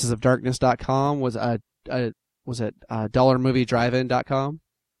to tracesofdarkness.com. Was it dollarmoviedrivein.com?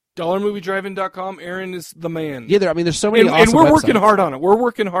 Dollarmoviedrivein.com. Aaron is the man. Yeah, there's so many awesome and we're websites. working hard on it. We're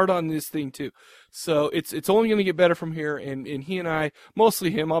working hard on this thing too. So it's only going to get better from here. And he and I,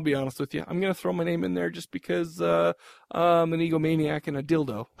 mostly him, I'll be honest with you. I'm going to throw my name in there just because I'm an egomaniac and a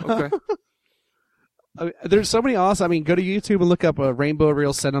dildo. Okay. There's so many awesome. Go to YouTube and look up Rainbow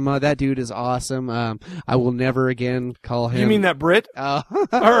Reel Cinema. That dude is awesome. I will never again call him. You mean that Brit? Or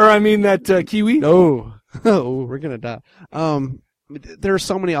I mean that Kiwi? No. Oh, we're gonna die. There are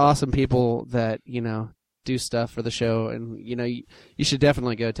so many awesome people that do stuff for the show, and you should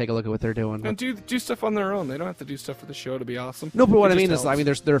definitely go take a look at what they're doing. And do stuff on their own. They don't have to do stuff for the show to be awesome. No, but what I mean helps.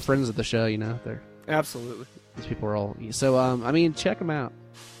 is, they're friends of the show. They're absolutely. These people are all so. Check them out.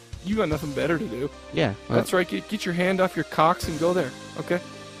 You got nothing better to do. Yeah. That's right. Get your hand off your cocks and go there. Okay?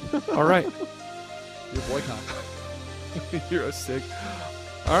 All right. Your boycott. You're a sick.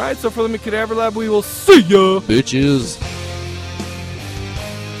 All right, so for the Cadaver Lab, we will see ya. Bitches.